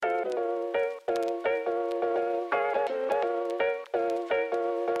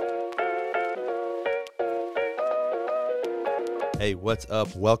Hey, what's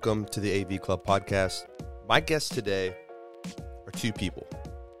up? Welcome to the AV Club podcast. My guests today are two people,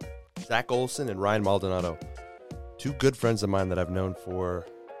 Zach Olson and Ryan Maldonado, two good friends of mine that I've known for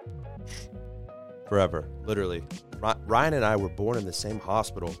forever, literally. Ryan and I were born in the same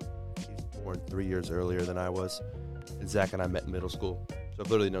hospital. He was born 3 years earlier than I was, and Zach and I met in middle school. So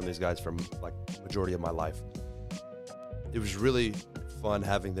I've literally known these guys from like the majority of my life. It was really fun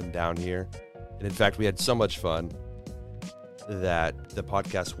having them down here, and in fact, we had so much fun that the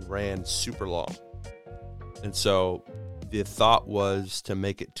podcast ran super long. And so the thought was to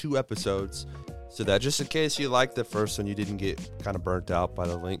make it 2 episodes so that just in case you liked the first one, you didn't get kind of burnt out by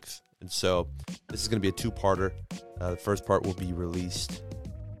the length. And so this is going to be a 2-parter. The first part will be released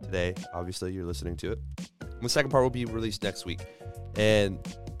today. Obviously, you're listening to it. And the second part will be released next week. And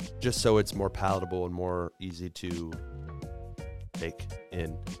just so it's more palatable and more easy to take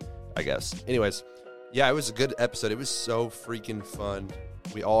in, I guess. Anyways, yeah, it was a good episode. It was so freaking fun.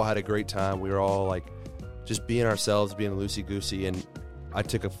 We all had a great time. We were all like just being ourselves, being loosey-goosey, and I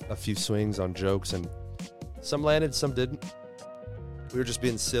took a few swings on jokes, and some landed, some didn't. We were just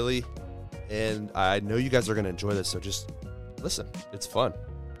being silly, and I know you guys are going to enjoy this, so just listen. It's fun.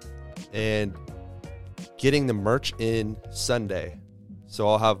 And getting the merch in Sunday. So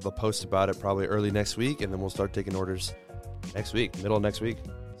I'll have a post about it probably early next week, and then we'll start taking orders next week, middle of next week.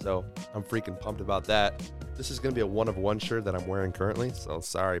 So I'm freaking pumped about that. This is going to be a 1-of-1 shirt that I'm wearing currently, so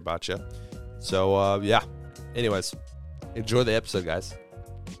sorry about you. So, yeah. Anyways, enjoy the episode, guys.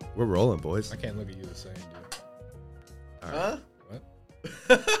 We're rolling, boys. I can't look at you the same, dude. All right. What?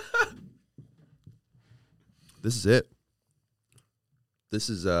 This is it. This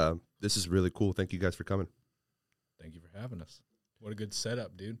is really cool. Thank you guys for coming. Thank you for having us. What a good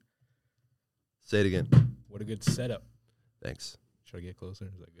setup, dude. Say it again. What a good setup. Thanks. Should I get closer?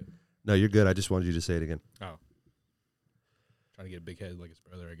 Is that good? No, you're good. I just wanted you to say it again. Oh. Trying to get a big head like his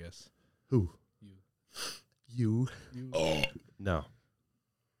brother, I guess. Who? You. You? Oh. No.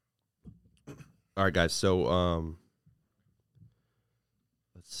 All right, guys. So,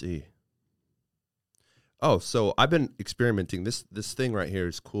 let's see. Oh, so I've been experimenting. This thing right here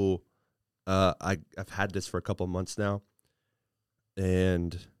is cool. I've had this for a couple of months now,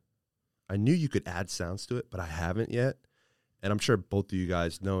 and I knew you could add sounds to it, but I haven't yet. And I'm sure both of you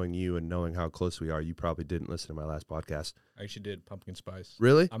guys, knowing you and knowing how close we are, you probably didn't listen to my last podcast. I actually did pumpkin spice.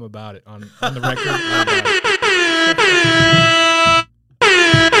 Really? I'm about it. On the record, I'm about it.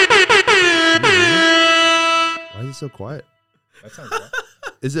 Why is it so quiet? That sounds loud.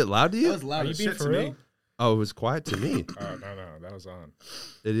 Is it loud to you? That was loud Are you as being shit for to real? me. Oh, it was quiet to me. Oh, no. That was on.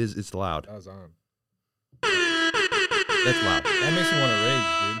 It is. It's loud. That was on. That's loud. That makes me want to rage,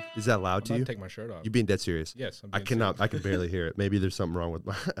 dude. Is that loud I'm to about you? to take my shirt off. You being dead serious? Yes. I'm I being cannot. serious. I can barely hear it. Maybe there's something wrong with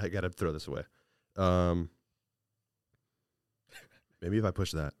my. I gotta throw this away. Maybe if I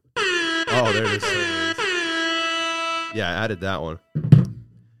push that. Oh, there it is. Yeah, I added that one.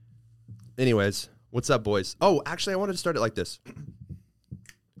 Anyways, what's up, boys? Oh, actually, I wanted to start it like this.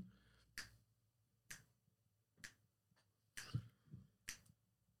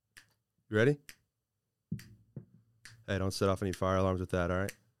 You ready? Hey, don't set off any fire alarms with that, all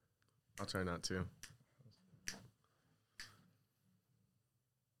right? I'll try not to.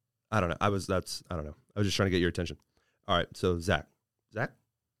 I don't know. I don't know. I was just trying to get your attention. All right, so Zach.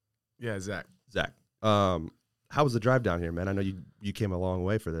 Yeah, Zach. How was the drive down here, man? I know you came a long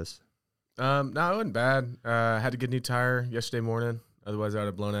way for this. No, it wasn't bad. I had to get a new tire yesterday morning. Otherwise, I would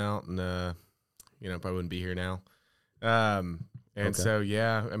have blown out and, probably wouldn't be here now. Okay. So,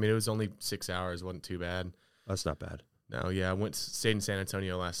 yeah, I mean, it was only 6 hours. It wasn't too bad. That's not bad. No, yeah, stayed in San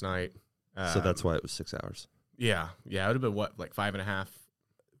Antonio last night. So that's why it was 6 hours. Yeah. Yeah, it would have been, like 5.5?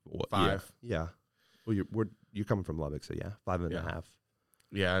 What, 5. Yeah. Well, you're coming from Lubbock, so yeah, 5.5.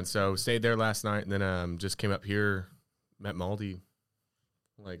 Yeah, and so stayed there last night, and then just came up here, met Maldi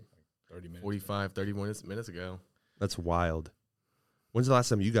like 30 minutes. 45, 30 minutes ago. That's wild. When's the last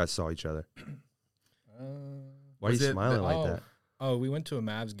time you guys saw each other? Why are you smiling like that? Oh, we went to a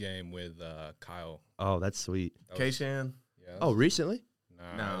Mavs game with Kyle. Oh, that's sweet. K-Shan? Yeah. Oh, recently?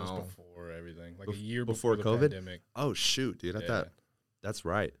 No, it was before everything. Like a year before the COVID? pandemic. Oh, shoot, dude. I thought that's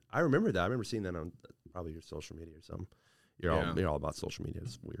right. I remember that. I remember seeing that on probably your social media or something. You're all about social media.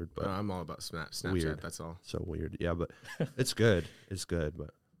 It's weird, but I'm all about Snapchat. Weird. That's all. So weird. Yeah, but it's good. It's good,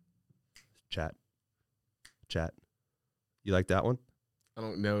 but chat. You like that one? I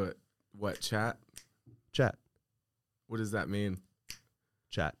don't know it. What, chat? Chat. What does that mean?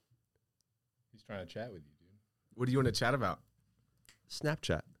 Chat. He's trying to chat with you, dude. What do you want to chat about?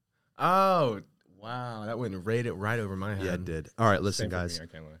 Snapchat. Oh, wow. That went right over my head. Yeah, it did. All right, listen, Same for guys. me, I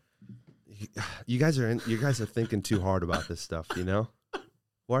can't lie. You guys are thinking too hard about this stuff, you know?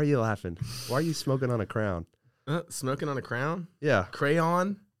 Why are you laughing? Why are you smoking on a crown? Smoking on a crown? Yeah.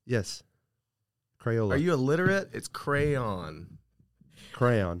 Crayon? Yes. Crayola. Are you illiterate? It's crayon.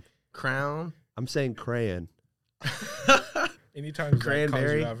 Crayon. Crown? I'm saying crayon. Anytime Zach calls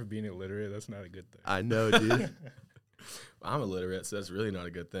Cranberry? you out for being illiterate, that's not a good thing. I know, dude. I'm illiterate, so that's really not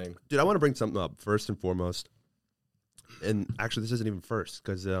a good thing. Dude, I want to bring something up first and foremost. And actually, this isn't even first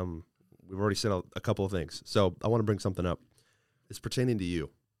because we've already said a couple of things. So I want to bring something up. It's pertaining to you.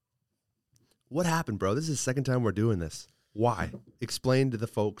 What happened, bro? This is the second time we're doing this. Why? Explain to the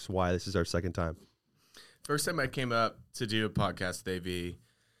folks why this is our second time. First time I came up to do a podcast with AV,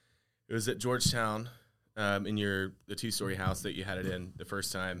 it was at Georgetown in the 2-story house that you had it in the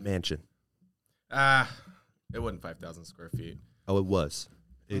first time. Mansion. It wasn't 5,000 square feet. Oh, it was.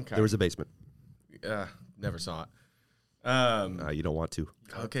 Okay. There was a basement. Never saw it. You don't want to.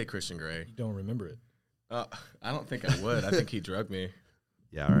 Okay, Christian Gray. You don't remember it. I don't think I would. I think he drugged me.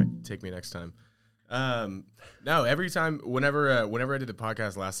 Yeah, all right. Take me next time. No, every time, whenever I did the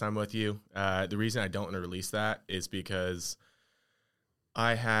podcast last time with you, the reason I don't want to release that is because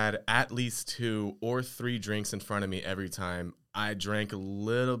I had at least 2 or 3 drinks in front of me every time. I drank a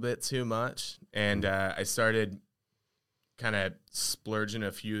little bit too much, and I started kind of splurging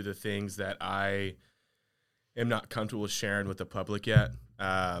a few of the things that I am not comfortable with sharing with the public yet.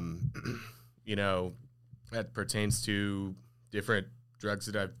 You know, that pertains to different drugs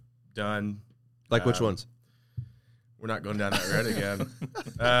that I've done. Like which ones? We're not going down that road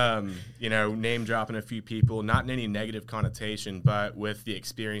again. You know, name dropping a few people, not in any negative connotation, but with the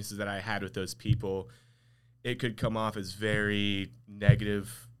experiences that I had with those people, it could come off as very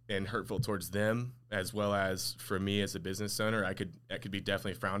negative and hurtful towards them, as well as for me as a business owner. That could be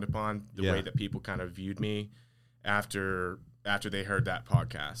definitely frowned upon, the way that people kind of viewed me after they heard that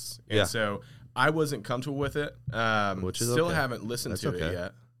podcast. And so I wasn't comfortable with it. Which is still okay. haven't listened to it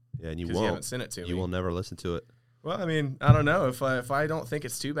yet. Yeah, and you Because won't. you haven't sent it to me. You will never listen to it. Well, I mean, I don't know. If I don't think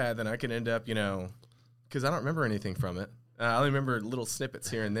it's too bad, then I can end up, you know, because I don't remember anything from it. I only remember little snippets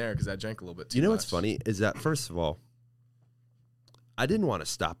here and there because I drank a little bit too much. You know what's funny is that, first of all, I didn't want to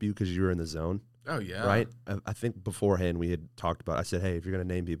stop you because you were in the zone. Oh, yeah. Right? I think beforehand we had talked about, I said, hey, if you're going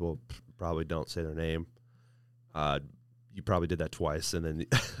to name people, probably don't say their name. You probably did that twice, and then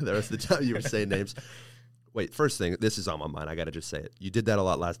the rest of the time you were saying names. Wait, first thing, this is on my mind. I got to just say it. You did that a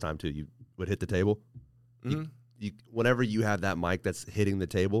lot last time, too. You would hit the table. Mm-hmm. Whenever you have that mic that's hitting the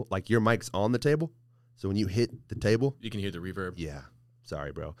table, like your mic's on the table, so when you hit the table, You can hear the reverb. yeah.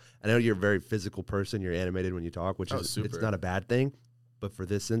 Sorry, bro. I know you're a very physical person. You're animated when you talk, which is super. It's not a bad thing. But for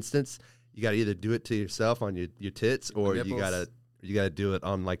this instance, you got to either do it to yourself on your tits, or you gotta do it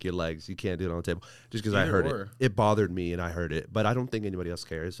on like your legs. You can't do it on the table. Just because I Either heard or. it, it bothered me, and I heard it. But I don't think anybody else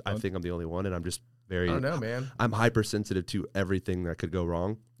cares. I think I'm the only one, and I'm just very. I don't know, man. I'm hypersensitive to everything that could go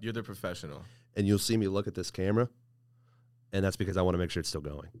wrong, You're the professional. and you'll see me look at this camera, and that's because I want to make sure it's still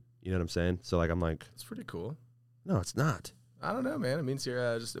going. You know what I'm saying? So like I'm like, It's pretty cool. no, it's not. I don't know, man. It means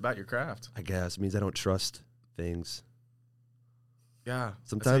you're just about your craft. I guess it means I don't trust things. Yeah.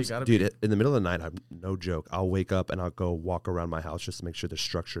 Sometimes, that's how you dude, gotta in the middle of the night, I'm no joke. I'll wake up and I'll go walk around my house just to make sure the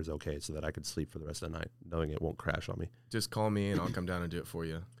structure is okay, so that I can sleep for the rest of the night, knowing it won't crash on me. just call me and I'll come down and do it for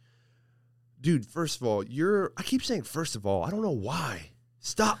you. Dude, first of all, I keep saying first of all. I don't know why.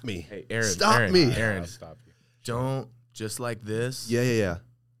 Stop me. Hey, Aaron. Stop me. Aaron, I'll stop you. don't, just like this, Yeah.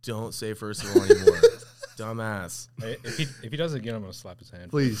 don't say first of all anymore. Dumbass. Hey, if he does it again, I'm gonna slap his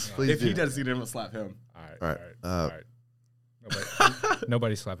hand. Please, please. If he do. does it, I'm going to slap him. All right. All right, All right.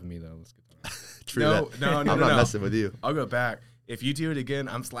 Nobody's slapping me though. Let's get that. True No, that. no, I'm not messing with you. I'll go back. If you do it again,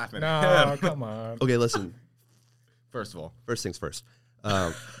 I'm slapping No, him. come on. Okay, listen. First of all. First things first.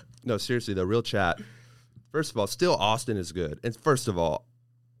 No, seriously, though, real chat. First of all, still Austin is good. And first of all,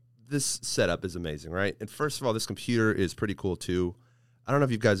 this setup is amazing, right? And first of all, this computer is pretty cool too. I don't know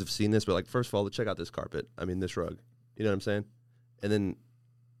if you guys have seen this, but like, first of all, check out this carpet. I mean, this rug. You know what I'm saying? And then,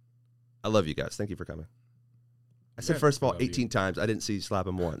 I love you guys. Thank you for coming. I said, Yeah, first of all, love you. 18 times. I didn't see you slap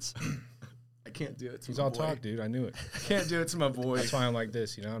him once. I can't do it to He's my all boy. talk, dude. I knew it. I can't do it to my boy. That's why I'm like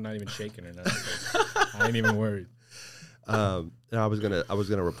this. You know, I'm not even shaking or nothing. I ain't even worried. And I was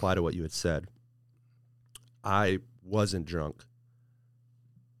gonna reply to what you had said. I wasn't drunk.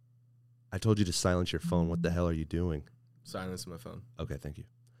 I told you to silence your phone. What the hell are you doing? Silence my phone. Okay, thank you.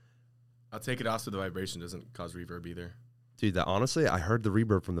 I'll take it off so the vibration doesn't cause reverb either. Dude, honestly, I heard the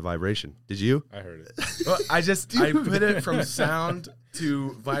reverb from the vibration. Did you? I heard it. Well, I put it from sound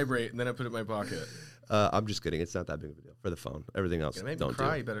to vibrate, and then I put it in my pocket. I'm just kidding. It's not that big of a deal. For the phone. Everything else, Gonna make me don't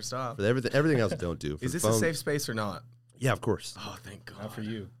cry. do. You better stop. For everything else, don't do. For Is the this phone, a safe space or not? Yeah, of course. Oh, thank God. Not for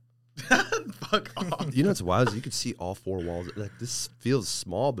you. Fuck off. You know what's wild is you could see all 4 walls. Like, this feels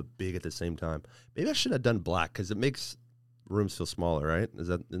small but big at the same time. Maybe I should have done black because it makes rooms feel smaller, right?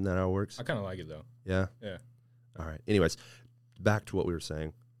 Isn't that how it works? I kind of like it though. Yeah. Yeah. All right. Anyways, back to what we were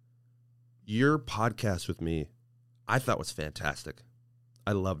saying. Your podcast with me, I thought was fantastic.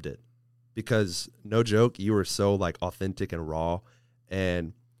 I loved it because, no joke, you were so like authentic and raw.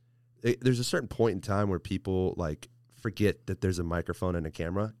 And there's a certain point in time where people like forget that there's a microphone and a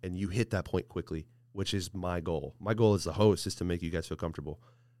camera, and you hit that point quickly, which is my goal. My goal as the host is to make you guys feel comfortable.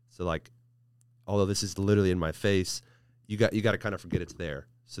 So like, although this is literally in my face, you got to kind of forget it's there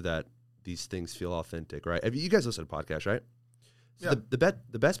so that these things feel authentic, right? You guys listen to podcasts, right? So Yeah.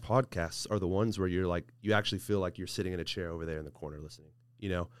 The best podcasts are the ones where you're like, you actually feel like you're sitting in a chair over there in the corner listening, you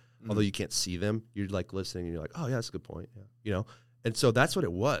know? Although you can't see them, you're like listening and you're like, oh yeah, that's a good point. Yeah. You know? And so that's what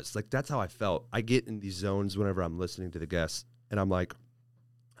it was. Like, that's how I felt. I get in these zones whenever I'm listening to the guests, and I'm like,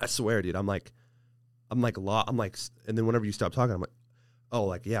 I swear, dude, I'm like, and then whenever you stop talking, I'm like, oh,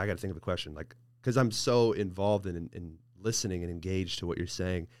 like, yeah, I got to think of a question. Like, cause I'm so involved in listening and engaged to what you're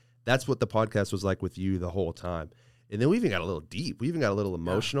saying. That's what the podcast was like with you the whole time. And then we even got a little deep. We even got a little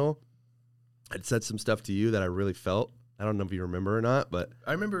emotional. Yeah. I'd said some stuff to you that I really felt. I don't know if you remember or not, but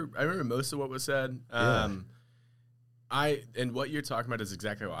I remember most of what was said. Yeah. And what you're talking about is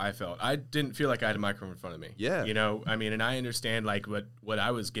exactly what I felt. I didn't feel like I had a microphone in front of me. Yeah. You know, I mean, and I understand like what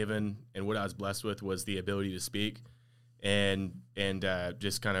I was given and what I was blessed with was the ability to speak and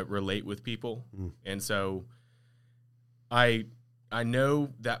just kind of relate with people. And so I know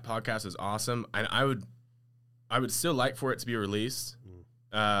that podcast is awesome, and I would still like for it to be released.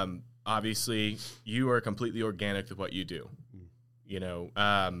 Obviously, you are completely organic with what you do. You know,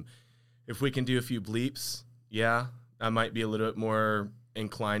 if we can do a few bleeps, yeah, I might be a little bit more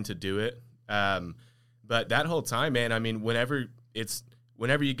inclined to do it. But that whole time, man, I mean, whenever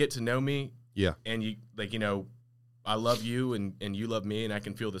you get to know me, yeah, and you like, you know, I love you and you love me, and I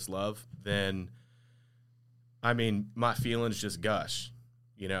can feel this love, then, I mean, my feelings just gush,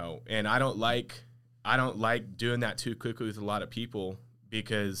 you know, and I don't like doing that too quickly with a lot of people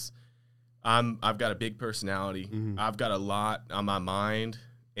because I've got a big personality. I've got a lot on my mind,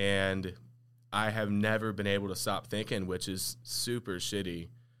 and I have never been able to stop thinking, which is super shitty.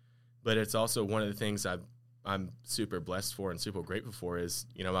 But it's also one of the things I'm super blessed for and super grateful for is,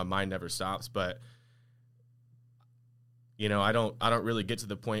 you know, my mind never stops. But, you know, I don't really get to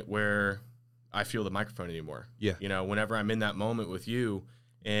the point where I feel the microphone anymore. Yeah. You know, whenever I'm in that moment with you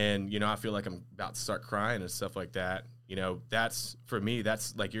and, you know, I feel like I'm about to start crying and stuff like that, you know, that's, for me,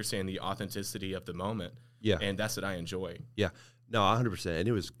 that's like you're saying, the authenticity of the moment. Yeah. And that's what I enjoy. Yeah. No, 100%. And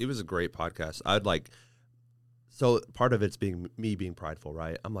it was a great podcast. So part of it's me being prideful,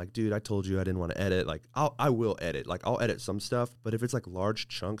 right? I'm like, dude, I told you I didn't want to edit. Like, I will edit. Like, I'll edit some stuff, but if it's like large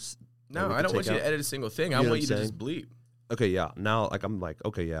chunks. No, I don't want you to edit a single thing. I want you to just bleep. Okay, yeah. Now, like, I'm like,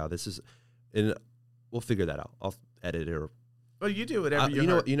 okay, yeah, and we'll figure that out. I'll edit it or. Well, you do whatever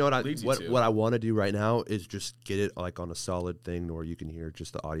what I want to do right now is just get it like on a solid thing where you can hear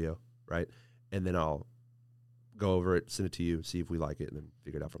just the audio, right? And then I'll go over it, send it to you, see if we like it, and then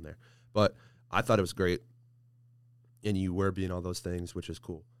figure it out from there. But I thought it was great, and you were being all those things, which is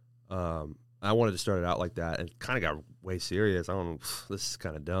cool. I wanted to start it out like that, and kind of got way serious. I don't know, this is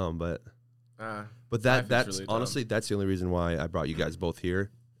kind of dumb, but that's really honestly, that's the only reason why I brought you guys both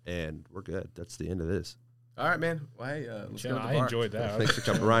here, and we're good. That's the end of this. All right, man. Well, hey, let's go to the bar. I enjoyed that. Thanks for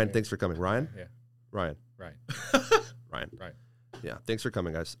coming, Ryan. Thanks for coming, Ryan. Yeah, Ryan. Right. Ryan. Right. Yeah. Thanks for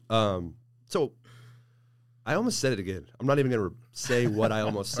coming, guys. So I almost said it again. I'm not even gonna say what I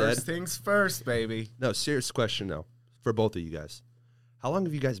almost said. First things first, baby. No, serious question though, for both of you guys. How long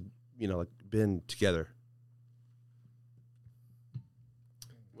have you guys, like, been together?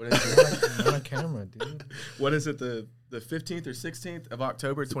 What is it? Not on camera, dude. What is it? The 15th or 16th of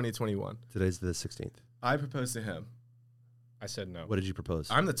October, 2021. Today's the 16th. I proposed to him. I said no. What did you propose?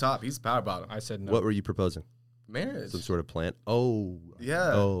 I'm the top. He's the power bottom. I said no. What were you proposing? Marriage. Some sort of plant? Oh.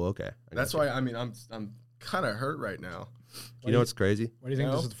 Yeah. Oh, okay. That's why, I mean, I'm kind of hurt right now. You know what's crazy? Why do you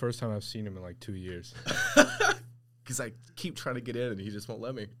think this is the first time I've seen him in like 2 years? Because I keep trying to get in and he just won't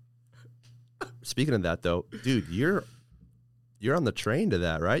let me. Speaking of that, though, dude, you're on the train to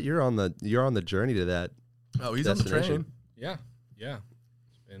that, right? You're on the journey to that. Oh, he's on the train. Yeah.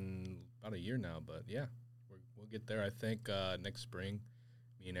 It's been about a year now, but yeah, we'll get there. I think next spring,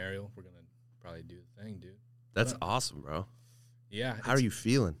 me and Ariel, we're gonna probably do the thing, dude. That's awesome, bro. Yeah. How are you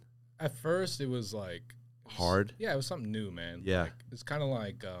feeling? At first, it was like hard. Yeah, it was something new, man. Yeah. Like, it's kind of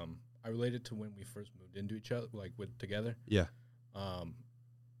like I related to when we first moved into each other, like together. Yeah.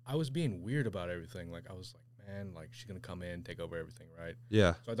 I was being weird about everything. Like I was like, man, like she's gonna come in, take over everything, right?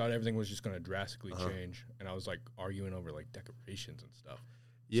 Yeah. So I thought everything was just gonna drastically Uh-huh. change, and I was like arguing over like decorations and stuff.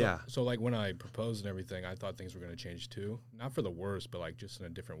 Yeah. So like when I proposed and everything, I thought things were gonna change too, not for the worse, but like just in a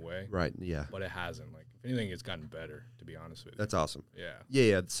different way. Right. Yeah. But it hasn't. Like if anything, it's gotten better. To be honest with you. That's awesome. Yeah.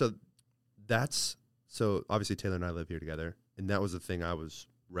 Yeah. Yeah. So obviously Taylor and I live here together, and that was the thing I was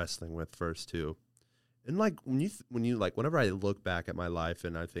wrestling with first too. And like when you like whenever I look back at my life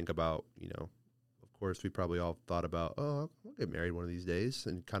and I think about, you know, of course we probably all thought about, oh, I'll get married one of these days,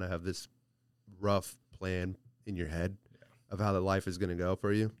 and kind of have this rough plan in your head of how the life is going to go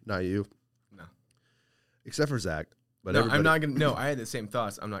for you. Not you. No. Except for Zach. But No, I'm not gonna. No, I had the same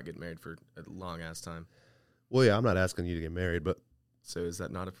thoughts. I'm not getting married for a long ass time. Well, yeah, I'm not asking you to get married, but So is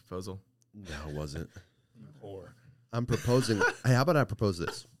that not a proposal? no, it wasn't. Or I'm proposing. Hey, how about I propose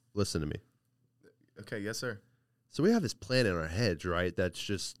this? Listen to me. Okay, yes, sir. So we have this plan in our heads, right? That's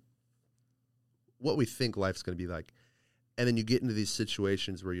just what we think life's going to be like. And then you get into these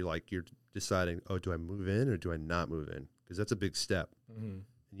situations where you're deciding, oh, do I move in or do I not move in? Because that's a big step. mm-hmm.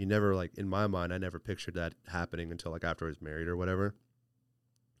 And you never, like, in my mind, I never pictured that happening until, like, after I was married or whatever.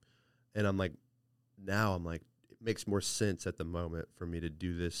 And I'm like, now I'm like, it makes more sense at the moment for me to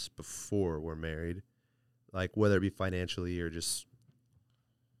do this before we're married. Like, whether it be financially or just,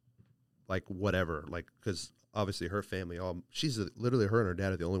 like, whatever. Like, because obviously her family, literally her and her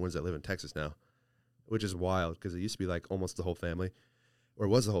dad are the only ones that live in Texas now, which is wild because it used to be, like, almost the whole family, or it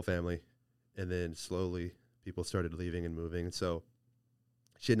was the whole family. And then slowly people started leaving and moving. And so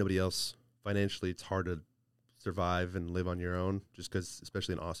she had nobody else. Financially, it's hard to survive and live on your own just because,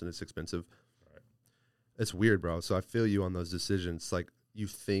 especially in Austin, it's expensive. Right. It's weird, bro. So I feel you on those decisions. Like, you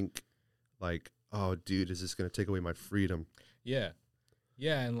think, like, oh, dude, is this going to take away my freedom? Yeah.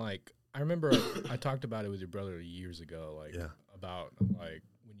 Yeah, and like I remember I talked about it with your brother years ago, like about like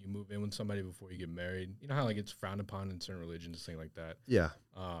when you move in with somebody before you get married. You know how like it's frowned upon in certain religions, things like that. Yeah.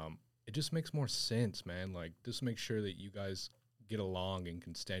 It just makes more sense, man. Like just make sure that you guys get along and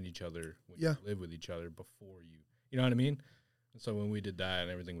can stand each other when you live with each other before you know what I mean? And so when we did that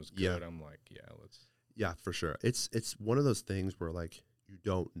and everything was good, I'm like, let's. Yeah, for sure. It's one of those things where like you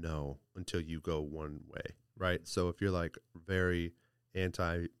don't know until you go one way, right? So if you're like very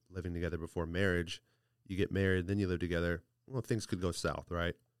anti living together before marriage, you get married, then you live together, well, things could go south,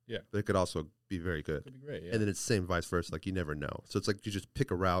 right? Yeah. But it could also be very good. Could be great, yeah. And then it's the same vice versa. Like you never know. So it's like you just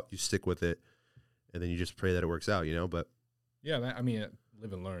pick a route, you stick with it, and then you just pray that it works out, you know? But yeah, I mean,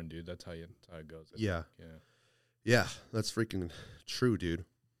 live and learn, dude. That's how it goes. Yeah. Yeah. Yeah, that's freaking true, dude.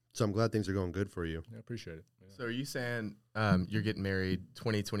 So I'm glad things are going good for you. I appreciate it. Yeah. So are you saying you're getting married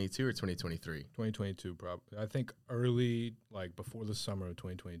 2022 or 2023? 2022, probably. I think early, like before the summer of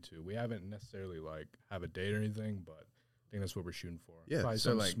 2022. We haven't necessarily like have a date or anything, but I think that's what we're shooting for. Yeah, probably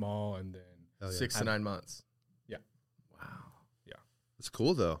so something like small and then 6 to 9 months. Yeah. Wow. Yeah. It's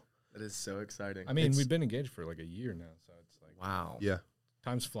cool though. That is so exciting. I mean, we've been engaged for like a year now, so it's like wow. Yeah.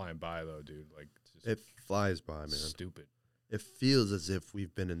 Time's flying by though, dude. Like it's just It flies by, man. stupid. It feels as if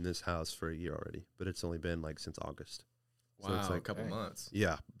we've been in this house for a year already, but it's only been like since August. Wow, So it's like a couple months.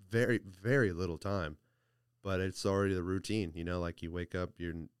 Yeah, very, very little time, but it's already the routine. You know, like you wake up,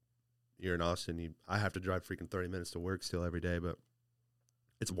 you're in Austin. I have to drive freaking 30 minutes to work still every day, but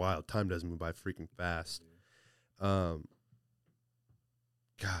it's wild. Time does move by freaking fast. Gosh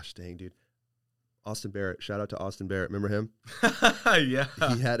dang, dude. Austin Barrett. Shout out to Austin Barrett. Remember him? Yeah.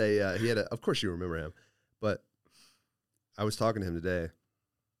 He had a. Of course you remember him, but I was talking to him today.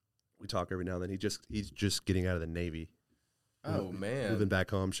 We talk every now and then. He's just getting out of the Navy. Oh, man. Moving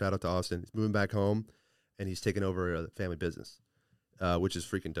back home. Shout out to Austin. He's moving back home, and he's taking over a family business, which is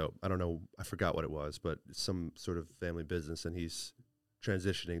freaking dope. I don't know. I forgot what it was, but it's some sort of family business, and he's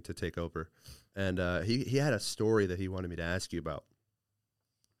transitioning to take over. And he had a story that he wanted me to ask you about.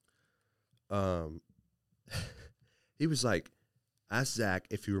 He was like, ask Zach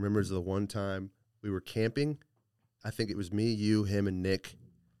if he remembers the one time we were camping. I think it was me, you, him, and Nick.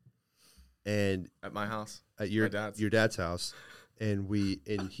 And At my house. at your My dad's. dad's house, and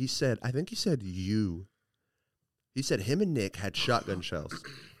he said, I think he said him and Nick had shotgun shells, and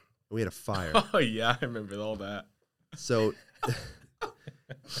we had a fire. Oh, yeah. I remember all that. So,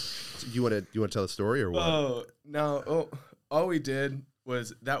 you want to tell the story or what? Oh, no. Oh, all we did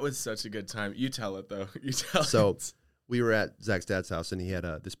was, that was such a good time. You tell it, though. You tell So it. we were at Zach's dad's house, and he had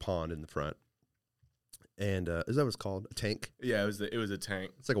this pond in the front, and is that what it's called? A tank? Yeah, it was a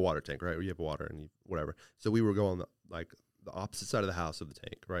tank. It's like a water tank, right? Where you have water and whatever. So we were going the opposite side of the house of the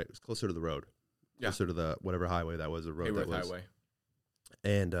tank, right? It was closer to the road, closer to the whatever highway that was, the road Hayworth that was. Highway.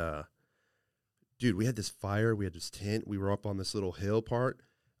 And dude, we had this fire, we had this tent, we were up on this little hill part.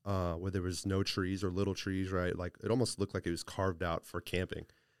 where there was no trees or little trees, right? Like it almost looked like it was carved out for camping.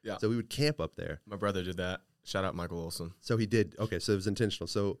 Yeah. So we would camp up there. My brother did that. Shout out Michael Olson. So he did. Okay, so it was intentional.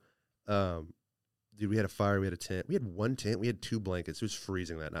 So, dude, we had a fire. We had a tent. We had one tent. We had 2 blankets. It was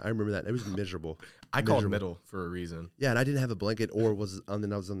freezing that night. I remember that. It was miserable. I called middle for a reason. Yeah, and I didn't have a blanket I was on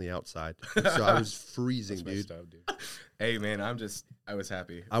the outside. So I was freezing, dude. Hey, man, I was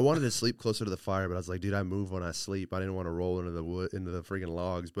happy. I wanted to sleep closer to the fire, but I was like, dude, I move when I sleep. I didn't want to roll into the freaking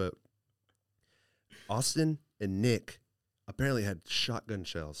logs. But Austin and Nick apparently had shotgun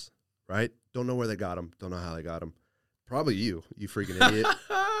shells, right? Don't know where they got them. Don't know how they got them. Probably you freaking idiot.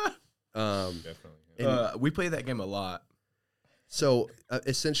 Definitely. We play that game a lot. So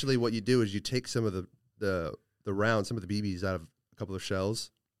essentially what you do is you take some of the rounds, some of the BBs out of a couple of shells,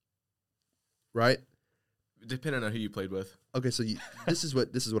 right? Depending on who you played with. Okay, so this is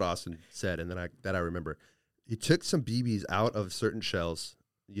what Austin said, and then I remember. He took some BBs out of certain shells.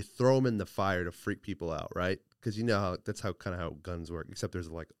 You throw them in the fire to freak people out, right? Because you know that's how guns work. Except there's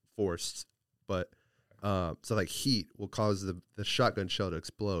like force, but so like heat will cause the shotgun shell to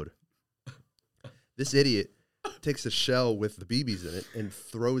explode. This idiot takes a shell with the BBs in it and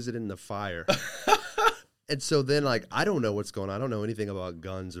throws it in the fire. And so then, like, I don't know what's going on. I don't know anything about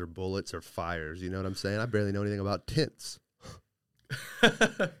guns or bullets or fires. You know what I'm saying? I barely know anything about tents.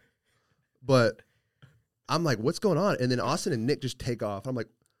 But I'm like, what's going on? And then Austin and Nick just take off. I'm like,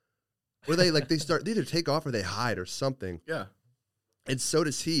 or they either take off or they hide or something. Yeah. And so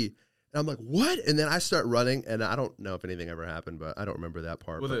does he. And I'm like, what? And then I start running, and I don't know if anything ever happened, but I don't remember that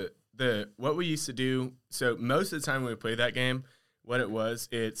part. Well, what we used to do, so most of the time when we played that game, what it was,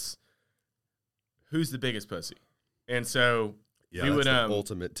 it's who's the biggest pussy. And so we would the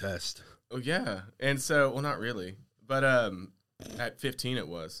ultimate test. Oh yeah. And so, well, not really, but at 15 it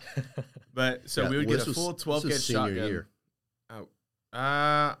was. But so we would get a full 12 gauge shotgun. Year. Oh,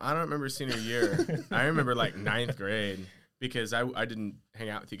 I don't remember senior year. I remember like 9th grade because I didn't hang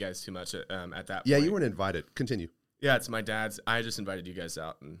out with you guys too much at that point. Yeah, you weren't invited. Continue. Yeah, it's my dad's. I just invited you guys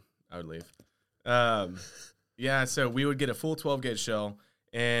out and I would leave. Yeah, so we would get a full 12 gauge shell,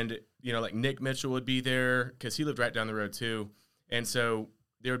 and you know, like Nick Mitchell would be there because he lived right down the road too, and so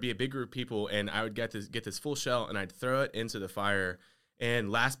there would be a big group of people, and I would get this full shell, and I'd throw it into the fire,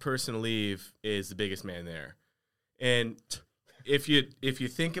 and last person to leave is the biggest man there. And if you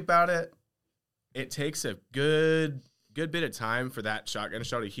think about it, it takes a good bit of time for that shotgun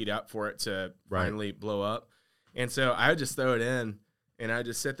shell to heat up for it to finally blow up, and so I would just throw it in. And I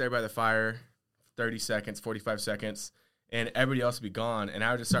just sit there by the fire, 30 seconds, 45 seconds, and everybody else would be gone. And I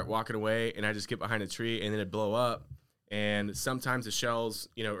would just start walking away, and I just get behind a tree, and then it'd blow up. And sometimes the shells,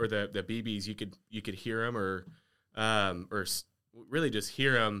 you know, or the BBs, you could hear them, or really just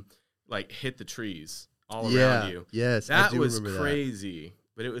hear them like hit the trees all around you. Yes, that was crazy,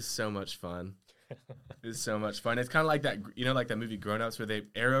 but it was so much fun. It was so much fun. It's kind of like that, you know, like that movie Grown Ups where they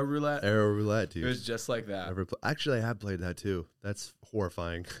arrow roulette. Arrow roulette, dude. It was just like that. Actually, I have played that too. That's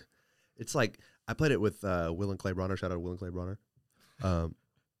horrifying. It's like I played it with Will and Clay Bronner. Shout out to Will and Clay Bronner.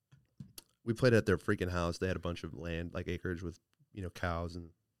 We played it at their freaking house. They had a bunch of land, like acreage with, you know, cows and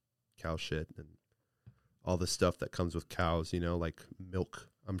cow shit and all the stuff that comes with cows. You know, like milk.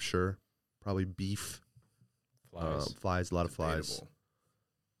 I'm sure, probably beef. Flies, a lot of flies. Debatable.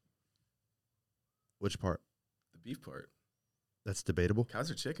 Which part? The beef part. That's debatable.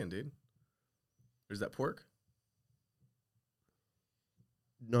 Cows are chicken, dude. Or is that pork?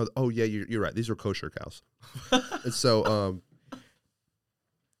 No. Oh, yeah, you're right. These were kosher cows. And so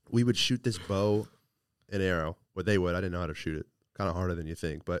we would shoot this bow and arrow. Well, they would. I didn't know how to shoot it. Kind of harder than you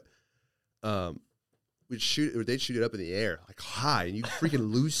think. But we'd shoot it, or they'd shoot it up in the air, like high, and you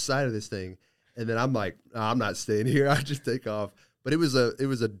freaking lose sight of this thing. And then I'm like, oh, I'm not staying here. I just take off. But it was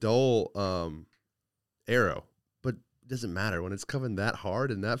a dull arrow, but it doesn't matter when it's coming that hard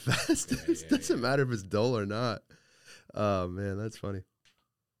and that fast. It doesn't matter if it's dull or not. Oh man, that's funny.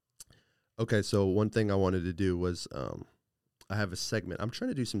 Okay, so one thing I wanted to do was I have a segment. I'm trying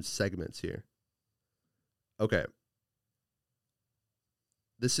to do some segments here. Okay,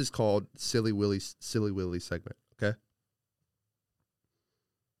 this is called Silly Willy segment. Okay.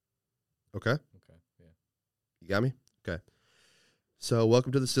 Yeah. You got me? Okay. So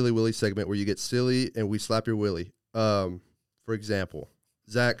welcome to the Silly Willy segment where you get silly and we slap your willy. For example,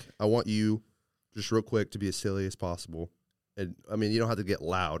 Zach, I want you just real quick to be as silly as possible. And I mean, you don't have to get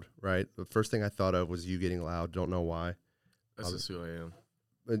loud, right? The first thing I thought of was you getting loud. Don't know why. That's just who I am.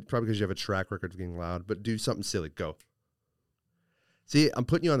 Probably because you have a track record of getting loud, but do something silly. Go. See, I'm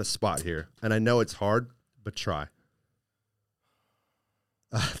putting you on the spot here, and I know it's hard, but try.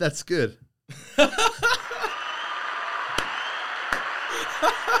 That's good.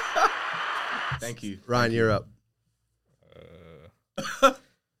 Thank you. Ryan, you're up.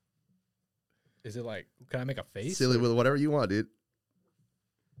 Is it like, can I make a face? Silly with whatever you want, dude.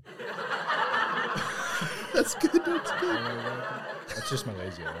 That's good. That's good. That's just my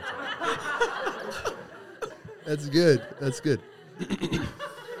lazy one. That's good. That's good.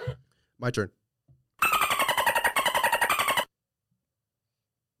 My turn.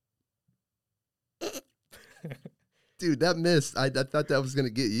 Dude, that missed. I thought that was going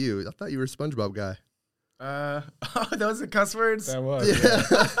to get you. I thought you were a SpongeBob guy. Those are cuss words? That was.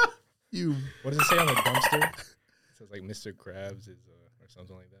 Yeah. You. What does it say on the dumpster? It says like Mr. Krabs is, or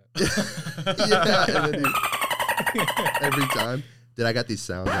something like that. Yeah. And then every time. Dude, I got these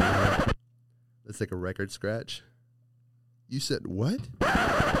sounds on here. That's like a record scratch. You said what?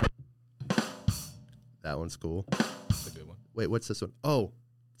 That one's cool. That's a good one. Wait, what's this one? Oh,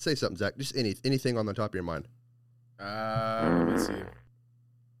 say something, Zach. Just anything on the top of your mind. Let me see.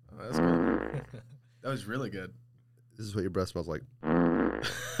 Oh, that's good. That was really good. This is what your breath smells like.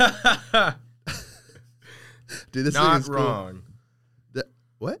 Dude, this not thing is wrong. Cool.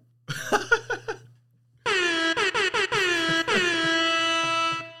 What?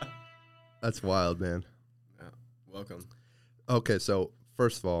 That's wild, man. Yeah. Welcome. Okay, so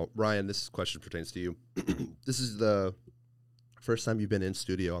first of all, Ryan, this question pertains to you. This is the first time you've been in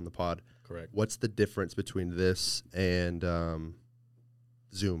studio on the pod. Correct. What's the difference between this and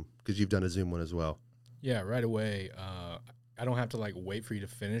Zoom? Because you've done a Zoom one as well. Yeah, right away. I don't have to like wait for you to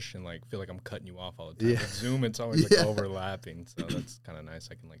finish and like feel like I'm cutting you off all the time. Yeah. With Zoom, it's always like overlapping, so that's kind of nice.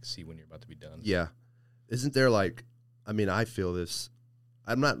 I can like see when you're about to be done. Yeah. Isn't there like, I mean, I feel this.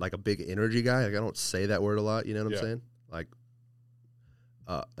 I'm not like a big energy guy. Like I don't say that word a lot. You know what I'm saying? Like,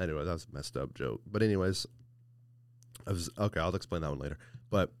 anyway, that was a messed up joke. But anyways, I'll explain that one later.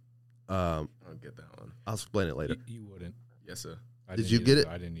 But I don't get that one. I'll explain it later. You wouldn't. Yes, sir. Did you get it?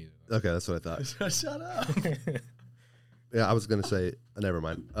 I didn't either. Okay, that's what I thought. Shut up. Yeah, I was gonna say. Never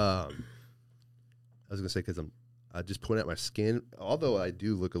mind. I was gonna say because I just point out my skin. Although I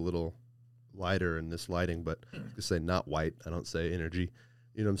do look a little lighter in this lighting, but I was gonna say not white. I don't say energy.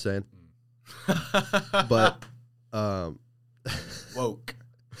 You know what I'm saying? But woke.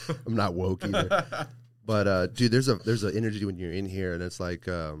 I'm not woke either. But dude, there's an energy when you're in here, and it's like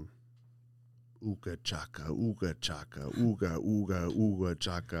ooga chaka, ooga chaka, ooga ooga ooga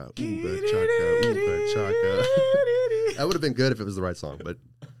chaka, ooga chaka, ooga chaka. That would have been good if it was the right song, but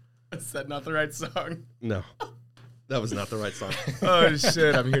Is that not the right song? no, that was not the right song. Oh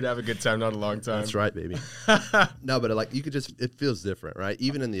shit! I'm here to have a good time, not a long time. That's right, baby. No, but like you could it feels different, right?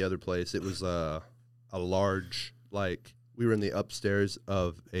 Even in the other place, it was a large, like we were in the upstairs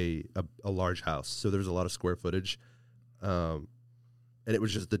of a large house, so there was a lot of square footage, and it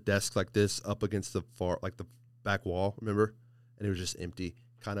was just the desk like this up against the the back wall, remember? And it was just empty.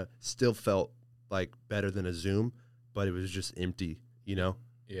 Kind of still felt like better than a Zoom, but it was just empty, you know?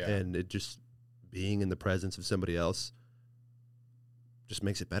 Yeah. And it just being in the presence of somebody else just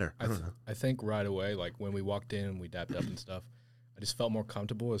makes it better. I don't know. I think right away, like when we walked in and we dapped up and stuff, I just felt more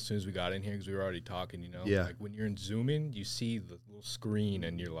comfortable as soon as we got in here because we were already talking, you know? Yeah. Like when you're in Zooming, you see the little screen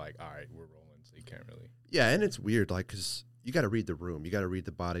and you're like, all right, we're rolling, so you can't really. Yeah, and it's weird, like, because you got to read the room. You got to read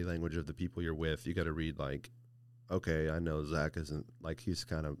the body language of the people you're with. You got to read, like, okay, I know Zach isn't, like, he's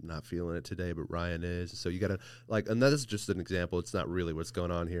kind of not feeling it today, but Ryan is. So you got to, like, and that's just an example. It's not really what's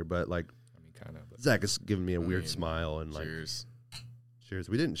going on here, but, like, I mean, kind of. Zach is giving me a weird smile and, like, Cheers. Cheers.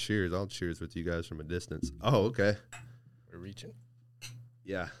 We didn't cheers. I'll cheers with you guys from a distance. Oh, okay. We're reaching.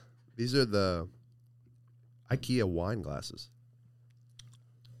 Yeah. These are the IKEA wine glasses.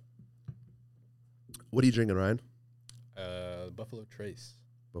 What are you drinking, Ryan? Buffalo Trace.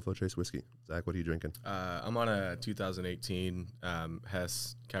 Buffalo Trace whiskey. Zach, what are you drinking? I'm on a 2018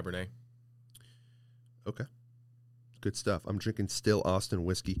 Hess Cabernet. Okay. Good stuff. I'm drinking Still Austin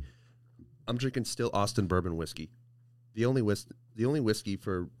whiskey. I'm drinking Still Austin bourbon whiskey. The only whiskey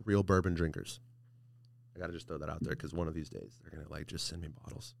for real bourbon drinkers. I got to just throw that out there because one of these days they're going to like just send me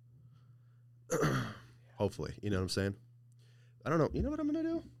bottles. Hopefully. You know what I'm saying? I don't know. You know what I'm going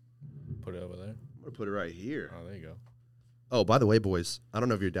to do? Put it over there. I'm going to put it right here. Oh, there you go. Oh, by the way, boys, I don't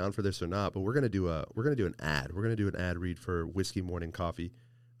know if you're down for this or not, but we're gonna do an ad. We're gonna do an ad read for Whiskey Morning Coffee.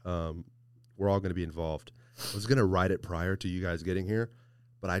 We're all gonna be involved. I was gonna write it prior to you guys getting here,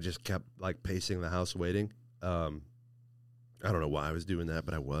 but I just kept like pacing the house waiting. I don't know why I was doing that,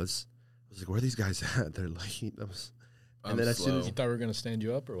 but I was like, where are these guys at? They're like, and then as soon as you thought we were gonna stand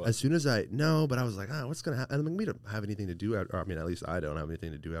you up or what? but I was like, what's gonna happen? I mean, we don't have anything to do. I mean, at least I don't have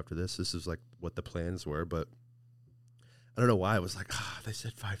anything to do after this. This is like what the plans were, but. I don't know why I was like, they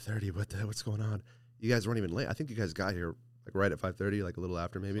said 5:30, but what's going on? You guys weren't even late. I think you guys got here Like right at 5:30, like a little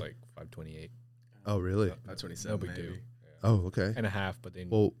after maybe? Like 5:28. Oh, really? 5:27, No big maybe. deal. Yeah. Oh, okay. And a half, but they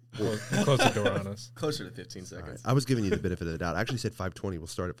Well, close the door on us. Closer to 15 all seconds. right. I was giving you the benefit of the doubt. I actually said 5:20. We'll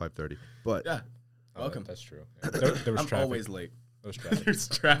start at 5:30. But Yeah. Oh, Welcome. that's true. Yeah. There was I'm traffic. always late. There was traffic. There's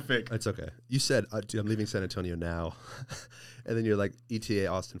traffic. that's okay. You said, dude, I'm leaving San Antonio now. And then you're like, ETA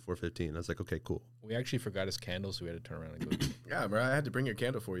Austin 4:15. I was like, okay, cool. We actually forgot his candle, so we had to turn around and go. Yeah, bro. I had to bring your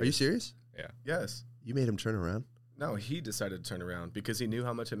candle for you. Are you serious? Yeah. Yes. You made him turn around? No, he decided to turn around because he knew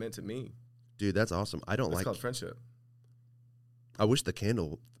how much it meant to me. Dude, that's awesome. I don't It's like called friendship. I wish the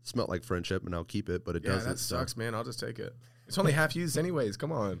candle smelled like friendship and I'll keep it, but it Yeah, doesn't. that sucks, man. I'll just take it. It's only half used anyways.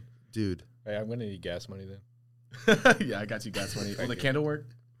 Come on. Dude. Hey, I'm gonna need gas money then. Yeah, I got you gas money. Will the candle work?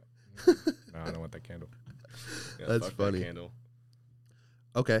 No, I don't want that candle. Yeah, That's fuck that funny. candle.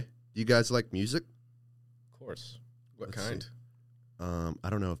 Okay. You guys like music? Of course. What Let's kind? See. I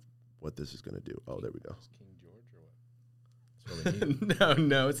don't know what this is going to do. Oh, there we go. Is King George or what? That's what we need.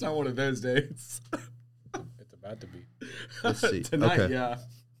 No, it's not one of those days. It's about to be. Let's see. Tonight, Okay. yeah.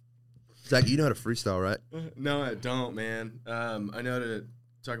 Zach, you know how to freestyle, right? No, I don't, man. I know to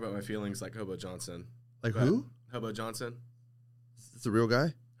talk about my feelings like Hobo Johnson. Like But- who? Hobo Johnson. It's a real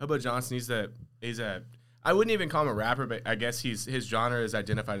guy? Hobo Johnson, he's a I wouldn't even call him a rapper, but I guess his genre is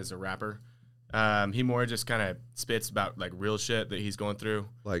identified as a rapper. He more just kind of spits about like real shit that he's going through.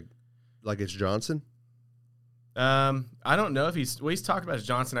 Like it's Johnson? I don't know if he's talked about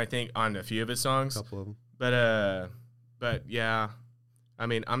Johnson, I think, on a few of his songs. A couple of them. But yeah, I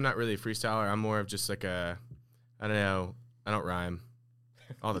mean, I'm not really a freestyler. I'm more of just like I don't know. I don't rhyme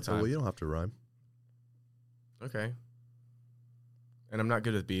all the Oh, time. well, you don't have to rhyme. Okay. And I'm not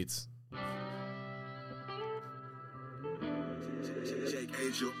good with beats.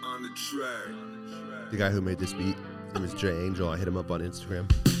 Angel on the track. The guy who made this beat, his name is Jay Angel. I hit him up on Instagram.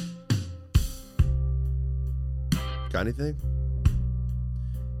 Got anything?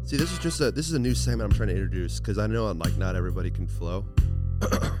 See, this is a new segment I'm trying to introduce because I know like not everybody can flow.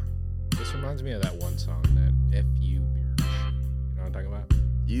 This reminds me of that one song, that F.U. Beer. You know what I'm talking about?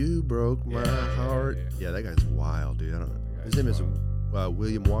 You broke my heart. Yeah, that guy's wild, dude. I don't know. His name is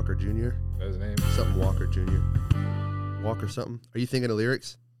William Walker Jr. That's his name. Something Walker Jr. Walker something. Are you thinking of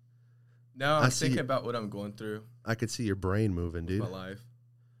lyrics? No, I'm thinking about what I'm going through I could see your brain moving, dude. in my life.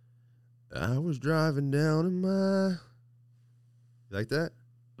 I was driving down in my... You like that?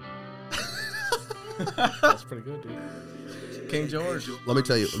 That's pretty good, dude. King George. Let me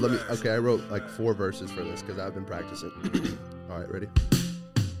tell you. Okay, I wrote like 4 verses for this because I've been practicing. All right, ready?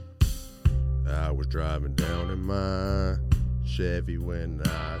 I was driving down in my Chevy when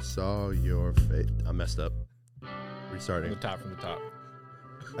I saw your face. I messed up. Restarting. From the top.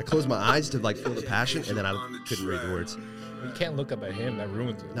 I closed my eyes to like feel the passion, and then I couldn't read the words. You can't look up at him. That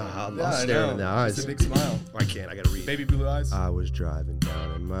ruins it. No, I'll Yeah, I stare know. in the eyes. It's a big smile. I can't. I gotta read. Baby blue eyes. I was driving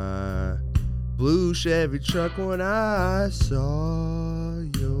down in my blue Chevy truck when I saw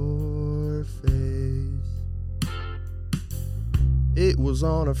your face. It was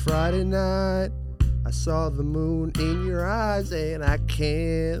on a Friday night. I saw the moon in your eyes and I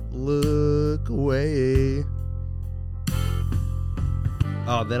can't look away.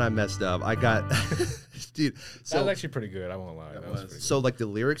 Oh, then I messed up. I got, dude. That was actually pretty good. I won't lie. That was pretty So like the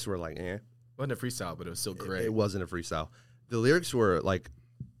lyrics were like, It wasn't a freestyle, but it was still great. It wasn't a freestyle. The lyrics were like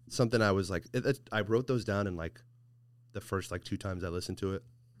something I was like, I wrote those down in like the first like 2 times I listened to it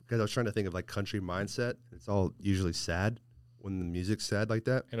because I was trying to think of like country mindset. It's all usually sad when the music's sad like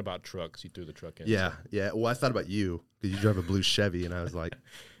that. And about trucks. You threw the truck in. Yeah, yeah. Well, I thought about you because you drive a blue Chevy, and I was like,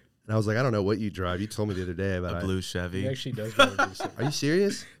 I don't know what you drive. You told me the other day about a blue Chevy. He actually does drive a decent. Are you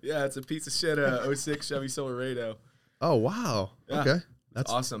serious? Yeah, it's a piece of shit 06 Chevy Silverado. Oh wow. Yeah. Okay. That's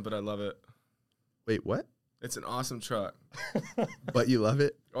awesome, but I love it. Wait, what? It's an awesome truck. But you love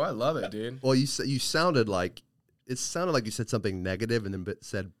it? Oh, I love it, dude. Well, you sounded like you said something negative and then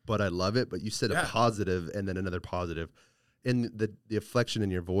said, "But I love it." But you said a positive and then another positive. And the inflection in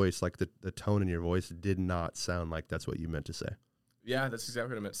your voice, like the tone in your voice, did not sound like that's what you meant to say. Yeah, that's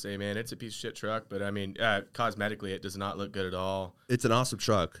exactly what I meant to say, man. It's a piece of shit truck, but I mean, cosmetically, it does not look good at all. It's an awesome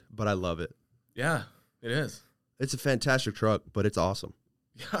truck, but I love it. Yeah, it is. It's a fantastic truck, but it's awesome.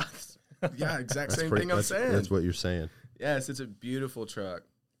 Yeah, yeah, exact same thing I'm saying. That's what you're saying. Yes, it's a beautiful truck.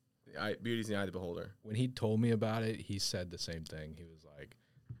 Beauty's in the eye of the beholder. When he told me about it, he said the same thing. He was like,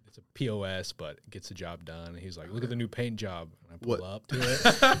 it's a POS, but it gets the job done. And he's like, look at the new paint job. And I pull up to it.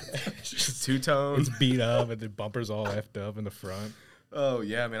 It's just two-tone. It's beat up, and the bumper's all effed up in the front. Oh,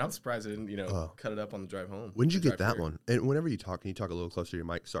 yeah, man. I'm surprised I didn't, cut it up on the drive home. When did you get that one? And whenever you talk, can you talk a little closer to your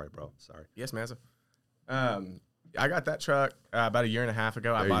mic? Sorry, bro. Sorry. Yes, Mazza. I got that truck about a year and a half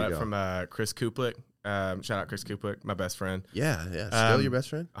ago. I bought it from Chris Kuplik. Shout out Chris Kuplik, my best friend. Yeah. Still your best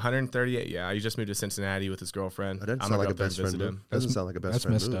friend? 138. Yeah, he just moved to Cincinnati with his girlfriend. That doesn't sound like a best friend move. Doesn't sound like a best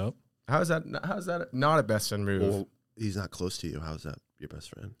friend move. That's messed up. How is that not a best friend move? Well, he's not close to you. How is that your best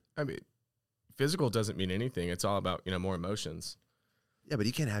friend? I mean, physical doesn't mean anything. It's all about, more emotions. Yeah, but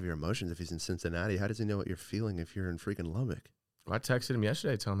he can't have your emotions if he's in Cincinnati. How does he know what you're feeling if you're in freaking Lubbock? Well, I texted him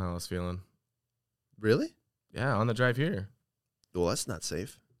yesterday, telling him how I was feeling. Really? Yeah, on the drive here. Well, that's not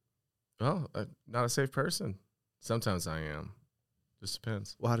safe. Well, not a safe person. Sometimes I am. Just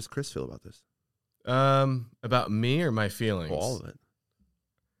depends. Well, how does Chris feel about this? About me or my feelings? Well, all of it.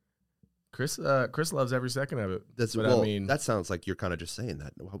 Chris loves every second of it. That sounds like you're kind of just saying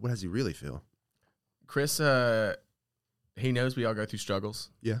that. What does he really feel? Chris, he knows we all go through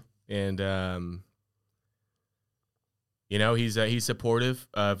struggles. Yeah. And, he's supportive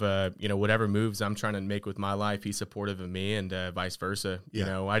of, whatever moves I'm trying to make with my life. He's supportive of me and vice versa.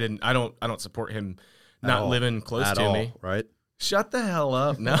 Yeah. I don't support him not living close to me. Right? Shut the hell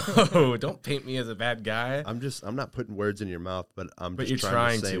up. No, don't paint me as a bad guy. I'm not putting words in your mouth, but you're just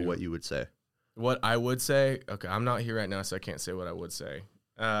trying to say what you would say. What I would say? Okay, I'm not here right now, so I can't say what I would say.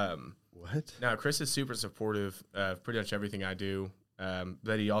 What? No, Chris is super supportive of pretty much everything I do.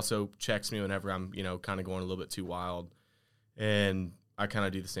 But he also checks me whenever I'm, kind of going a little bit too wild. And I kind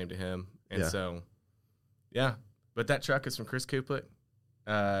of do the same to him. And so, yeah. But that truck is from Chris Kuplik.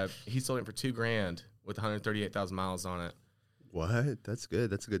 He sold it for $2,000 with 138,000 miles on it. What? That's good.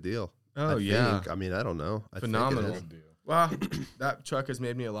 That's a good deal. Oh, I mean, I don't know. Phenomenal. Well, that truck has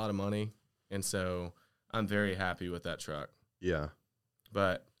made me a lot of money. And so I'm very happy with that truck. Yeah.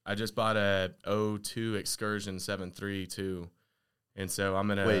 But I just bought a 02 Excursion 7.3 too. And so I'm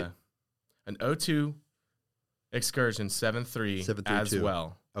going to an 02 Excursion 7.3 as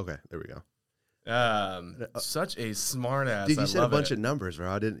well. Okay, there we go. Such a smart ass. Dude, you said a bunch of numbers,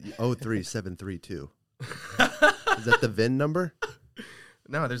 bro. I didn't 03732. Is that the VIN number?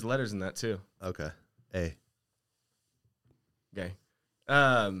 No, there's letters in that too. Okay. A. Okay.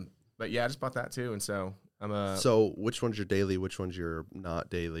 But yeah, I just bought that too, and so I'm So which one's your daily? Which one's your not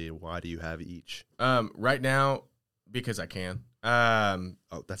daily? And why do you have each? Right now, because I can.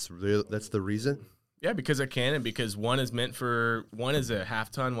 That's the reason. Yeah, because I can, and because one is a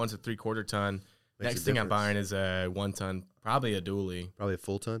half ton, one's a 3/4 ton. Next thing I'm buying is a 1 ton, probably a dually. Probably a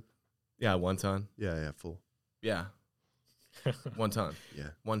full ton. Yeah, 1 ton. Yeah, full. Yeah. 1 ton. Yeah.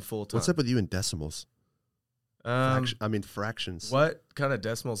 1 full ton. What's up with you in decimals? Fractions. What kind of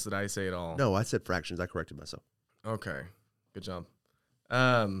decimals did I say at all? No, I said fractions. I corrected myself. Okay. Good job.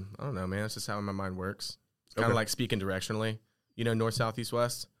 I don't know, man. That's just how my mind works. It's kind of like speaking directionally. North, south, east,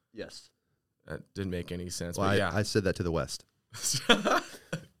 west? Yes. That didn't make any sense. Well, but yeah. I said that to the west.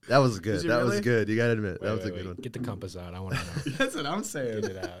 That was good. That was good. You got to admit. That was a good one. Get the compass out. I want to know. That's what I'm saying.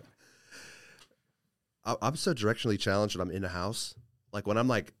 Get it out. I'm so directionally challenged when I'm in a house. Like when I'm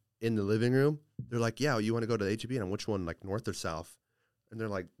like in the living room, they're like, "Yeah, you want to go to the HEB?" And I'm, which one, like north or south? And they're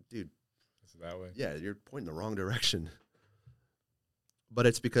like, "Dude, it's that way." Yeah, you're pointing the wrong direction. But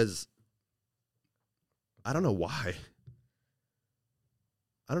it's because I don't know why.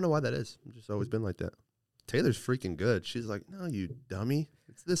 I don't know why that is. I've just always been like that. Taylor's freaking good. She's like, "No, you dummy.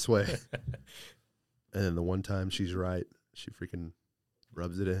 It's this way." And then the one time she's right, she freaking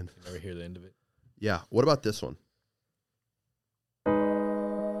rubs it in. You never hear the end of it. Yeah. What about this one?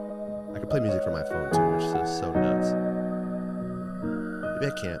 I can play music from my phone too, which is so nuts. Maybe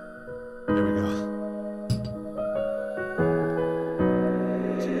I can't. There we go.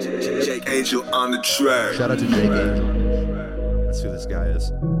 Jake Angel on the track. Shout out to Jake Angel. That's who this guy is.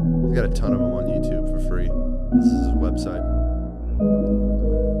 He's got a ton of them on YouTube for free. This is his website.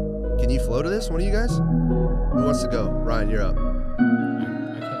 Can you flow to this? One of you guys? Who wants to go? Ryan, you're up.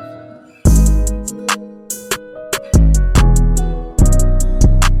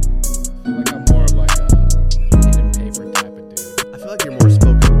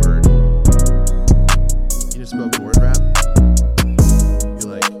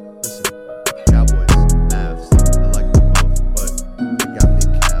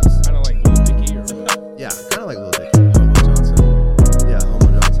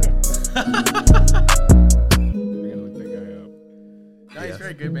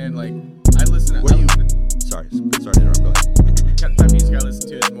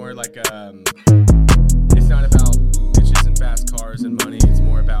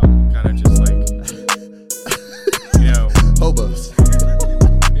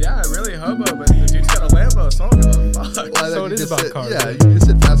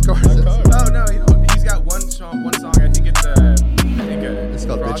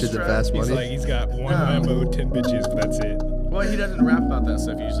 Well, he doesn't rap about that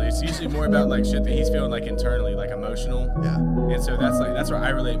stuff usually. It's usually more about like shit that he's feeling like internally, like emotional. Yeah. And so that's where I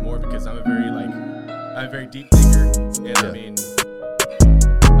relate more because I'm a very deep thinker, and I mean,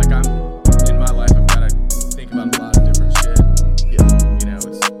 like I'm in my life, I've got to think about a lot of different shit. And, you know,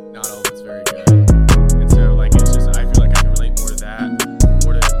 it's not all that's very good. And so like it's just I feel like I can relate more to that,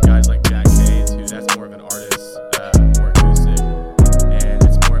 more to guys like Jack Hayes, who that's more of an artist, more acoustic, and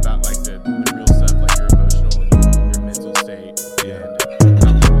it's more about like the real stuff, like your emotional and your mental state, and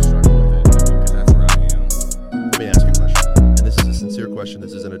how people struggle with it. I mean, because that's where I am. Let me ask you a question, and this is a sincere question.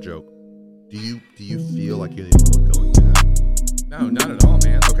 This isn't a joke. Do you feel like you're the only one going through that? No, not at all,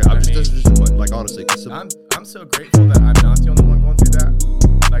 man. Okay, I'm just like honestly, cause I'm so grateful that I'm not the only one going through that.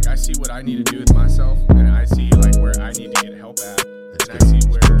 Like I see what I need to do with myself, and I see like where I need to get help at, and I see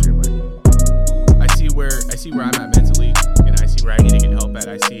where I'm at mentally, and I see where I need to get help at.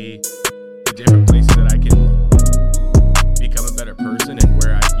 I see the different places that I can become a better person, and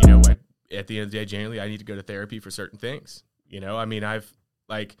where at the end of the day, generally, I need to go to therapy for certain things. You know, I mean, I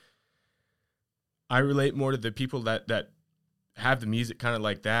relate more to the people that have the music kind of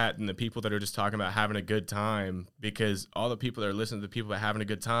like that and the people that are just talking about having a good time, because all the people that are listening to the people that are having a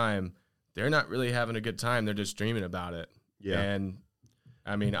good time, they're not really having a good time. They're just dreaming about it. Yeah. And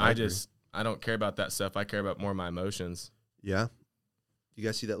I mean, I don't care about that stuff. I care about more of my emotions. Yeah. You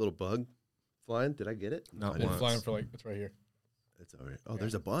guys see that little bug flying? Did I get it? No, it's flying for it's right here. It's over here. Oh,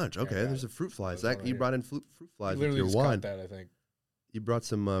 there's a bunch. Okay, there's a fruit fly. Zach, you here. brought in fruit flies with Literally your just wine. caught that, I think. You brought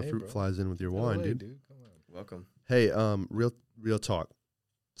some fruit flies in with your wine, dude. Come on. Welcome. Hey, real talk.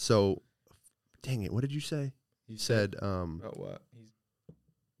 So, dang it, what did you say? You said About what?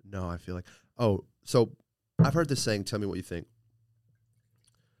 no, I feel like so I've heard this saying, tell me what you think.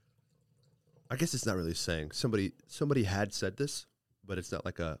 I guess it's not really a saying. Somebody had said this, but it's not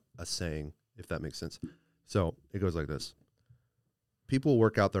like a saying, if that makes sense. So it goes like this. People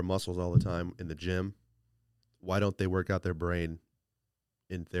work out their muscles all the time in the gym. Why don't they work out their brain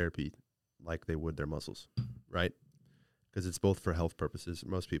in therapy like they would their muscles, right? Because it's both for health purposes.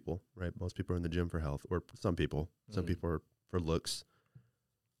 Most people, right? Most people are in the gym for health, or some people. Some people are for looks.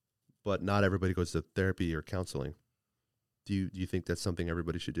 But not everybody goes to therapy or counseling. Do you think that's something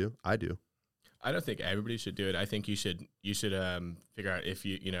everybody should do? I do. I don't think everybody should do it. I think you should figure out if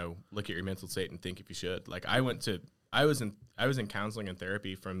you look at your mental state and think if you should. Like I was in counseling and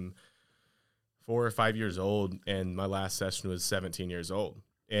therapy from 4 or 5 years old, and my last session was 17 years old.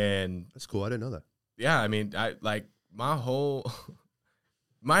 And That's cool. I didn't know that. yeah, I mean, I like my whole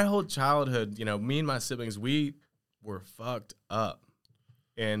childhood, me and my siblings, we were fucked up.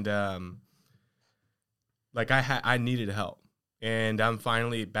 And I needed help. And I'm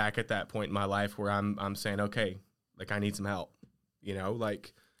finally back at that point in my life where I'm saying, okay, like I need some help.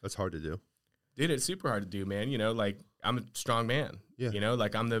 Like That's hard to do. Dude, it's super hard to do, man. Like I'm a strong man. Yeah.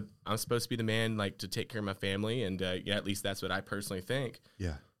 Like I'm supposed to be the man, like to take care of my family, and at least that's what I personally think.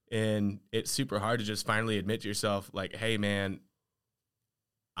 Yeah. And it's super hard to just finally admit to yourself, like, hey, man,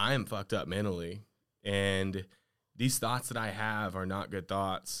 I am fucked up mentally, and these thoughts that I have are not good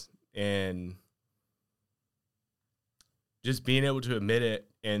thoughts, and just being able to admit it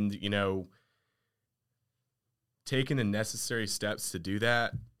and taking the necessary steps to do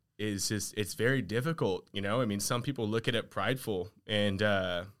that is just, it's very difficult. I mean, some people look at it prideful and,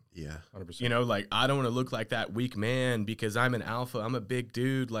 yeah, 100%. Like, I don't want to look like that weak man because I'm an alpha. I'm a big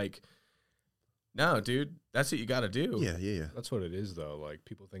dude. Like, no, dude, that's what you got to do. Yeah. That's what it is, though. Like,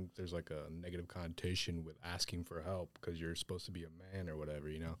 people think there's like a negative connotation with asking for help because you're supposed to be a man or whatever,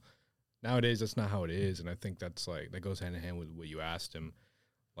 Nowadays, that's not how it is. And I think that goes hand in hand with what you asked him.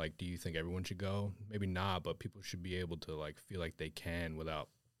 Like, do you think everyone should go? Maybe not, but people should be able to like feel like they can without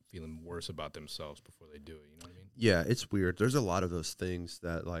feeling worse about themselves before they do it. You know what I mean? Yeah, it's weird. There's a lot of those things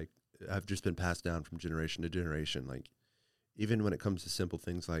that like have just been passed down from generation to generation. Like even when it comes to simple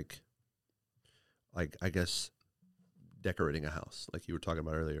things like I guess decorating a house, like you were talking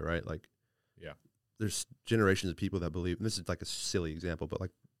about earlier, right? Like, yeah, there's generations of people that believe, and this is like a silly example, but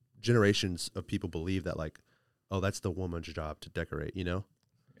like generations of people believe that like, oh, that's the woman's job to decorate, Yeah.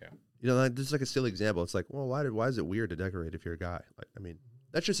 Like, this is like a silly example. It's like, well, why is it weird to decorate if you're a guy? Like, I mean,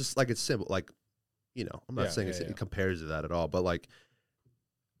 that's just like, it's simple. Like, I'm not saying it compares to that at all, but like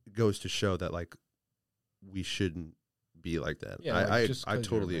it goes to show that like we shouldn't be like that. Yeah, I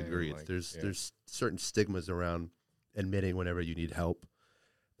totally agree. Like, there's certain stigmas around admitting whenever you need help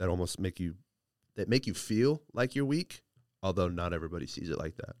that almost make you feel like you're weak, although not everybody sees it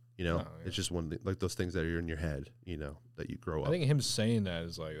like that. It's just one thing, like those things that are in your head, that you grow up. I think him saying that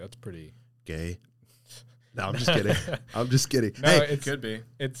is like, that's pretty gay. No, I'm just kidding. I'm just kidding. No, hey, It could be.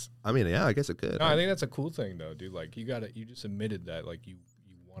 I mean, yeah, I guess it could. No, I think that's a cool thing though, dude. Like you just admitted that like you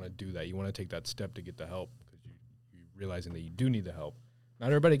want to do that. You want to take that step to get the help because you're realizing that you do need the help. Not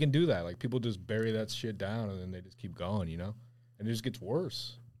everybody can do that. Like people just bury that shit down and then they just keep going, you know? And it just gets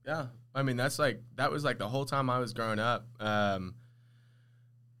worse. Yeah. I mean, that was like the whole time I was growing up.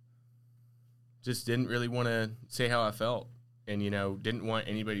 Just didn't really want to say how I felt and, you know, didn't want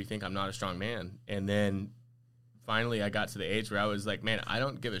anybody to think I'm not a strong man. And then finally I got to the age where I was like, man, I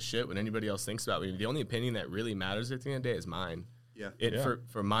don't give a shit what anybody else thinks about me. The only opinion that really matters at the end of the day is mine. Yeah.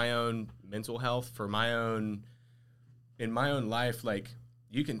 For my own mental health, in my own life, like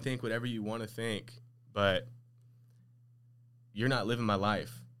you can think whatever you want to think, but you're not living my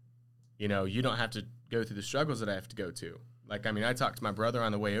life. You know, you don't have to go through the struggles that I have to go to. Like, I mean, I talked to my brother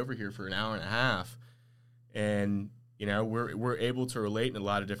on the way over here for an hour and a half, and, you know, we're able to relate in a